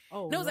 Yeah,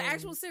 Oh, there was an Lord.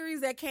 actual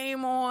series that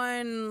came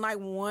on like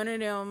one of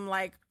them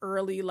like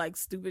early like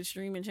stupid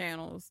streaming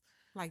channels.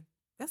 Like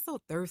that's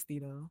so thirsty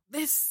though.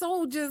 They're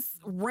so just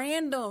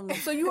random.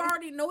 So you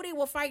already know they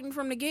were fighting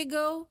from the get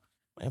go.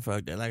 Man,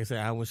 fuck that. Like I said,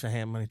 I wish I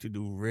had money to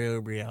do real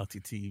reality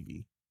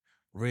TV.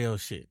 Real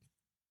shit.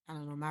 I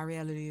don't know. My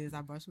reality is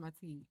I brush my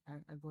teeth.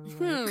 I go to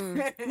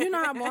work. You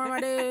know how boring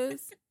that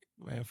is.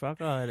 Man,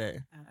 fuck all that.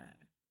 Uh,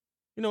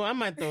 You know, I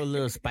might throw a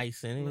little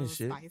spice in it and little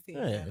shit. spicy,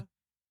 Yeah.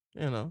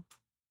 You know,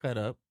 cut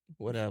up,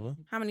 whatever.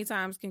 How many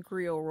times can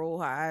Creole roll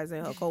her eyes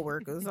at her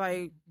coworkers?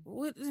 Like,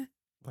 what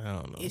I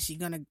don't know. is she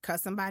gonna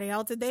cuss somebody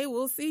out today?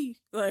 We'll see.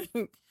 Like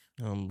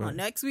But, on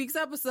next week's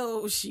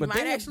episode, she but might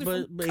then- actually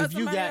but cuss if you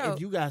somebody got out.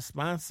 if you got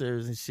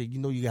sponsors and shit, you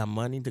know you got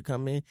money to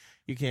come in,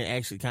 you can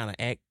actually kind of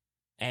act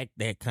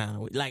that kind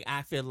of way. Like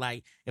I feel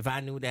like if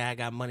I knew that I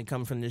got money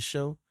coming from this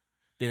show,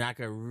 then I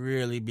could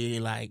really be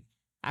like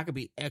I could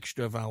be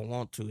extra if I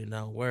want to and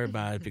not worry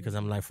about it because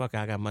I'm like fuck,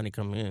 I got money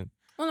coming in.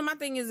 Well, my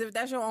thing is, if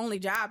that's your only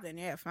job, then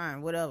yeah,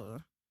 fine,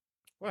 whatever.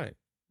 Right.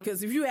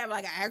 Because if you have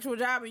like an actual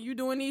job and you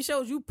doing these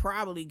shows, you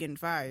probably getting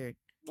fired.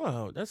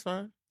 Well, that's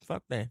fine.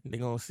 Fuck that. They're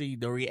gonna see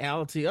the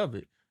reality of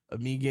it,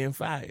 of me getting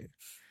fired.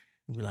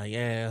 Be like,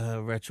 yeah,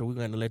 Retro, we're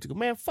gonna let you go.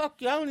 Man,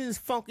 fuck you. I don't need this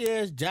funky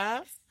ass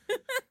job.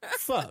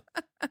 Fuck.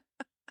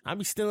 I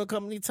be stealing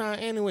company time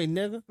anyway,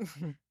 nigga.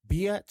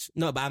 Bitch.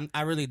 No, but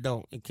I really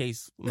don't. In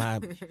case my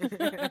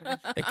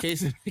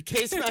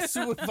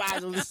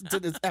supervisor listen to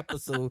this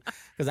episode,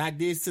 because I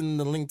did send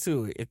the link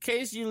to it. In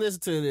case you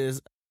listen to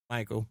this,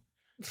 Michael,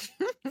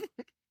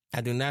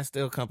 I do not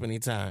steal company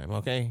time.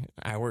 Okay,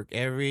 I work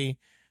every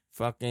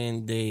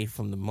fucking day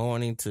from the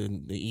morning to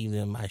the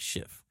evening of my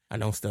shift. I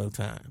don't steal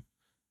time.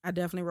 I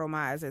definitely roll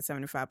my eyes at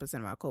 75%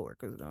 of my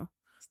coworkers, though.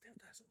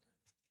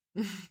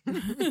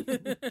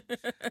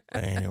 But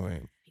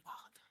anyway.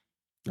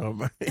 All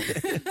right.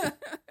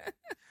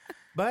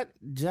 But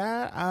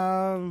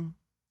Ja,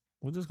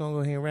 we're just gonna go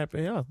ahead and wrap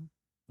it up.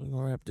 We're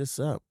gonna wrap this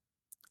up.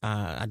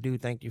 I do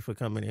thank you for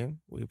coming in.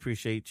 We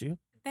appreciate you.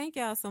 Thank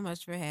y'all so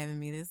much for having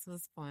me. This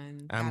was fun.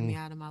 Got me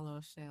out of my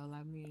little shell.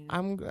 I mean,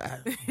 I'm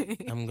glad.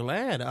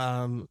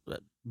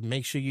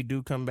 Make sure you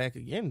do come back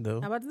again though.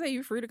 I'm about to say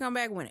you're free to come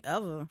back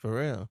whenever. For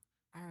real.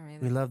 all right.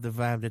 We love the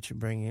vibe that you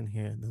bring in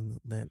here,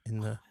 that in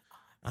the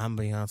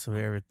ambiance of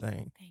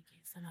everything. Thank you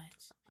so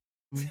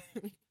much.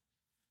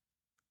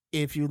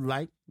 If you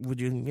like,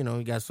 would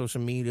you got social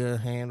media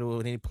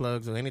handle, any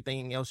plugs or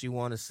anything else you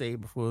want to say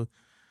before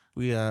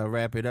we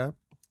wrap it up?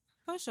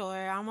 For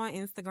sure. I'm on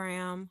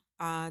Instagram,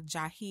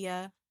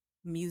 Jahia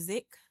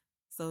Music.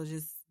 So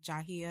just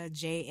Jahia,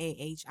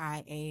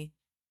 Jahia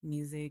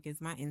Music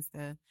is my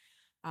Insta.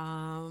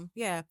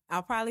 Yeah,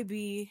 I'll probably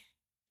be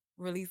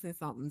releasing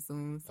something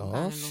soon. Some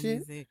kind of little shit.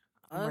 music.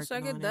 Oh, Working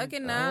suck it, on duck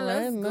it All now. right,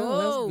 Let's now, go.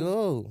 Let's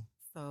go.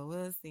 So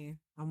we'll see.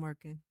 I'm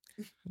working.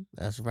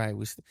 That's right.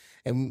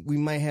 And we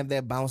might have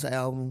that bounce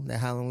album, that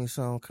Halloween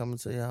song coming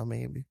to y'all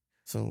maybe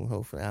soon.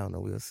 Hopefully, I don't know.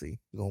 We'll see.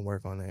 We're gonna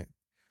work on that.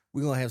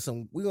 We're gonna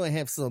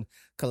have some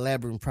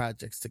collaborating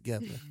projects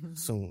together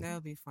soon. That'll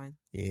be fun.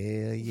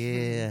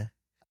 Yeah.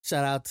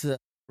 Shout out to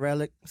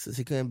Relic since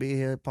he couldn't be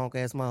here, punk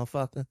ass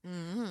motherfucker.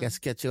 Mm-hmm. Guess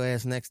catch your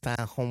ass next time,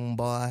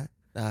 homeboy.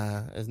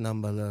 There's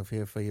nothing but love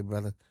here for you,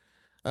 brother.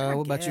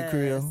 What about you,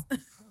 Creole?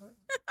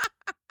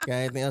 Got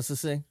anything else to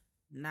say?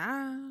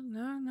 Nah.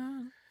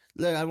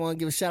 Look, I want to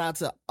give a shout out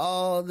to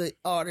all the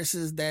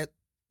artists that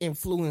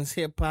influence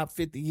hip hop,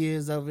 50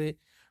 years of it.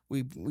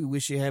 We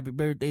wish you a happy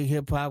birthday,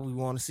 hip hop. We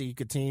want to see you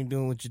continue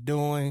doing what you're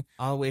doing,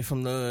 all the way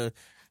from the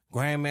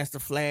Grandmaster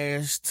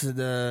Flash to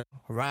the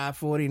Ride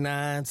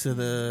 49 to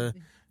the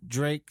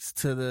Drakes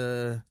to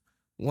the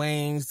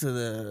Waynes to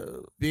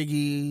the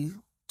Biggie,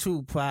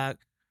 Tupac,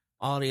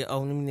 all the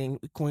let me name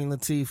Queen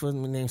Latifah. Let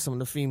me name some of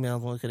the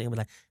females. One, 'cause they be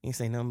like, you ain't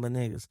say nothing but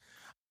niggas.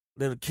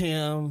 Little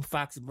Kim,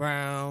 Foxy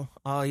Brown,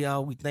 all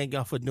y'all. We thank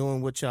y'all for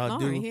doing what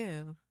y'all Lauryn do.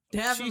 Hill.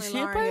 Definitely She's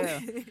Lauryn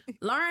hip-hop? Hill.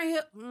 Lauryn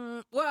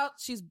Hill. Well,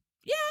 she's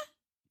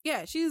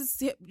she's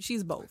hip.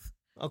 She's both.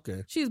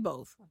 Okay, She's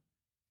both.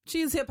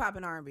 She's hip hop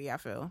and R&B. I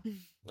feel.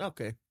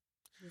 okay.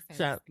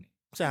 Shout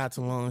out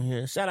to Lauryn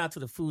Hill. Shout out to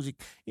the Fuji.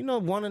 You know,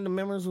 one of the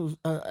members was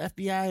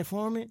FBI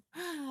informant.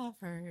 I've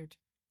heard.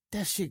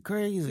 That shit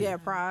crazy. Yeah,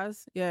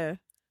 prize. Yeah.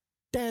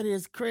 That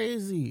is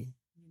crazy.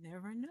 You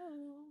never know.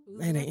 Who's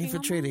Man, they working on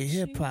infiltrated my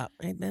hip shit. hop.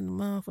 Ain't that the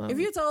motherfucker?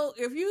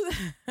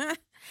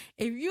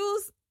 If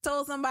you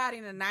told somebody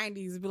in the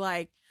 90s, be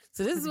like,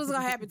 so this is what's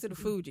gonna happen to the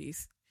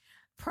Fugees.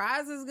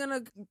 Prize is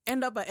gonna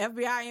end up an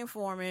FBI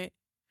informant.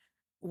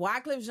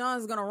 Wycliffe Jean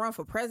is gonna run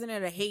for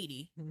president of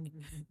Haiti, and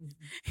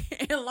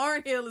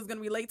Lauryn Hill is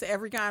gonna be late to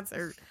every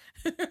concert.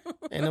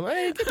 And I'm like,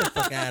 hey, get the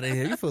fuck out of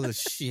here. You full of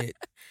shit.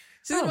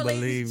 She's I don't gonna be late-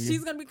 believe you.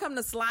 She's gonna become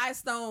the Sly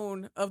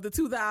Stone of the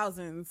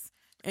 2000s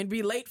and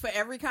be late for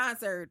every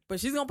concert. But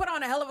she's gonna put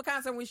on a hell of a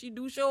concert when she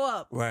do show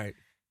up. Right.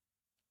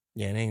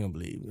 Yeah, they ain't gonna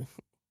believe you.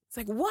 It's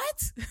like,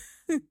 what?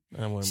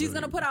 I wouldn't She's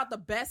gonna believe put out the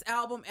best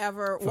album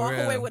ever, For walk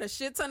real. away with a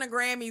shit ton of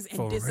Grammys, and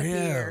For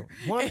disappear.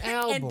 real. One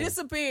album. And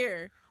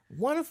disappear.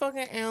 One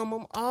fucking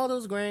album, all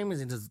those Grammys,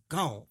 and just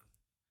gone.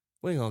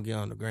 We ain't gonna get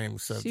on the Grammy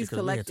subject. She's 'cause we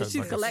ain't collecting. talk She's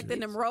about that collecting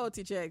shit. them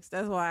royalty checks.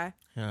 That's why.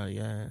 Hell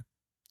yeah.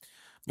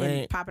 And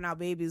Man, popping out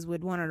babies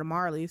with one of the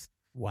Marleys.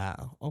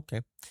 wow.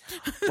 Okay.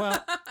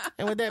 Well,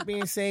 and with that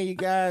being said, you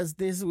guys,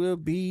 this will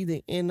be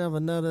the end of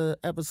another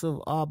episode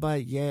of All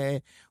But Yeah.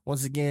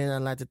 Once again,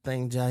 I'd like to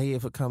thank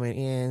Jahia for coming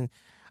in.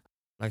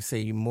 Like I say,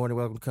 you're more than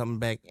welcome to come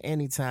back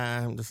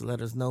anytime. Just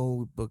let us know.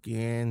 We book you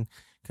in.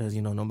 Because,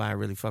 you know, nobody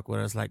really fuck with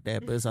us like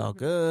that. But it's all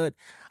good.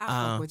 I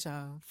fuck with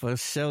y'all. For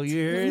sure,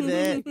 you heard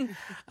that.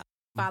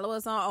 Follow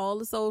us on all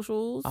the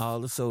socials.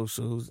 All the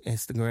socials,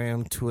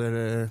 Instagram,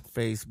 Twitter,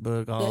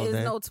 Facebook, all There is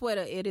that. no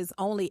Twitter. It is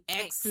only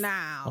X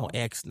now. On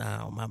X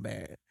now, my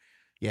bad.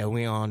 Yeah,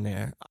 we on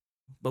there.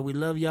 But we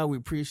love y'all. We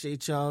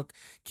appreciate y'all.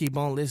 Keep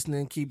on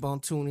listening. Keep on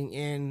tuning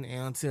in.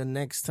 And until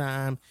next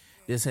time,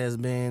 this has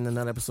been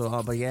another episode of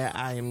All But Yeah.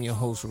 I am your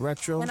host,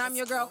 Retro. And I'm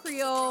your girl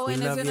Creole. We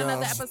And it's love been y'all.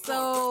 another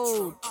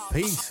episode.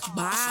 Peace.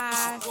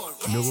 Bye.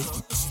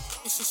 Nigga.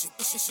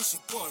 It's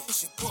your boy,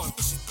 Retro. Retro.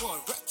 It's your boy,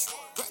 Retro.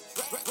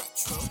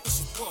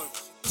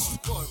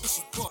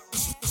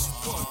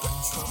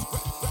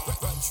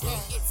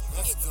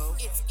 Let's go.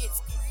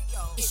 It's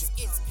Creole.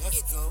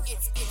 Let's go.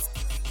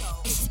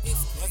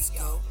 Let's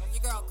go.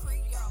 Your girl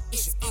Creole.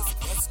 Let's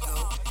go.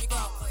 Your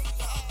girl Creole.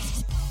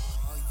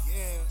 Oh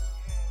yeah.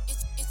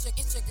 It's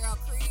your girl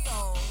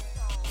Creole.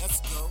 Let's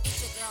go.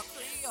 It's your girl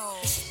Creole.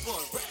 It's your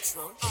boy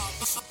Retro.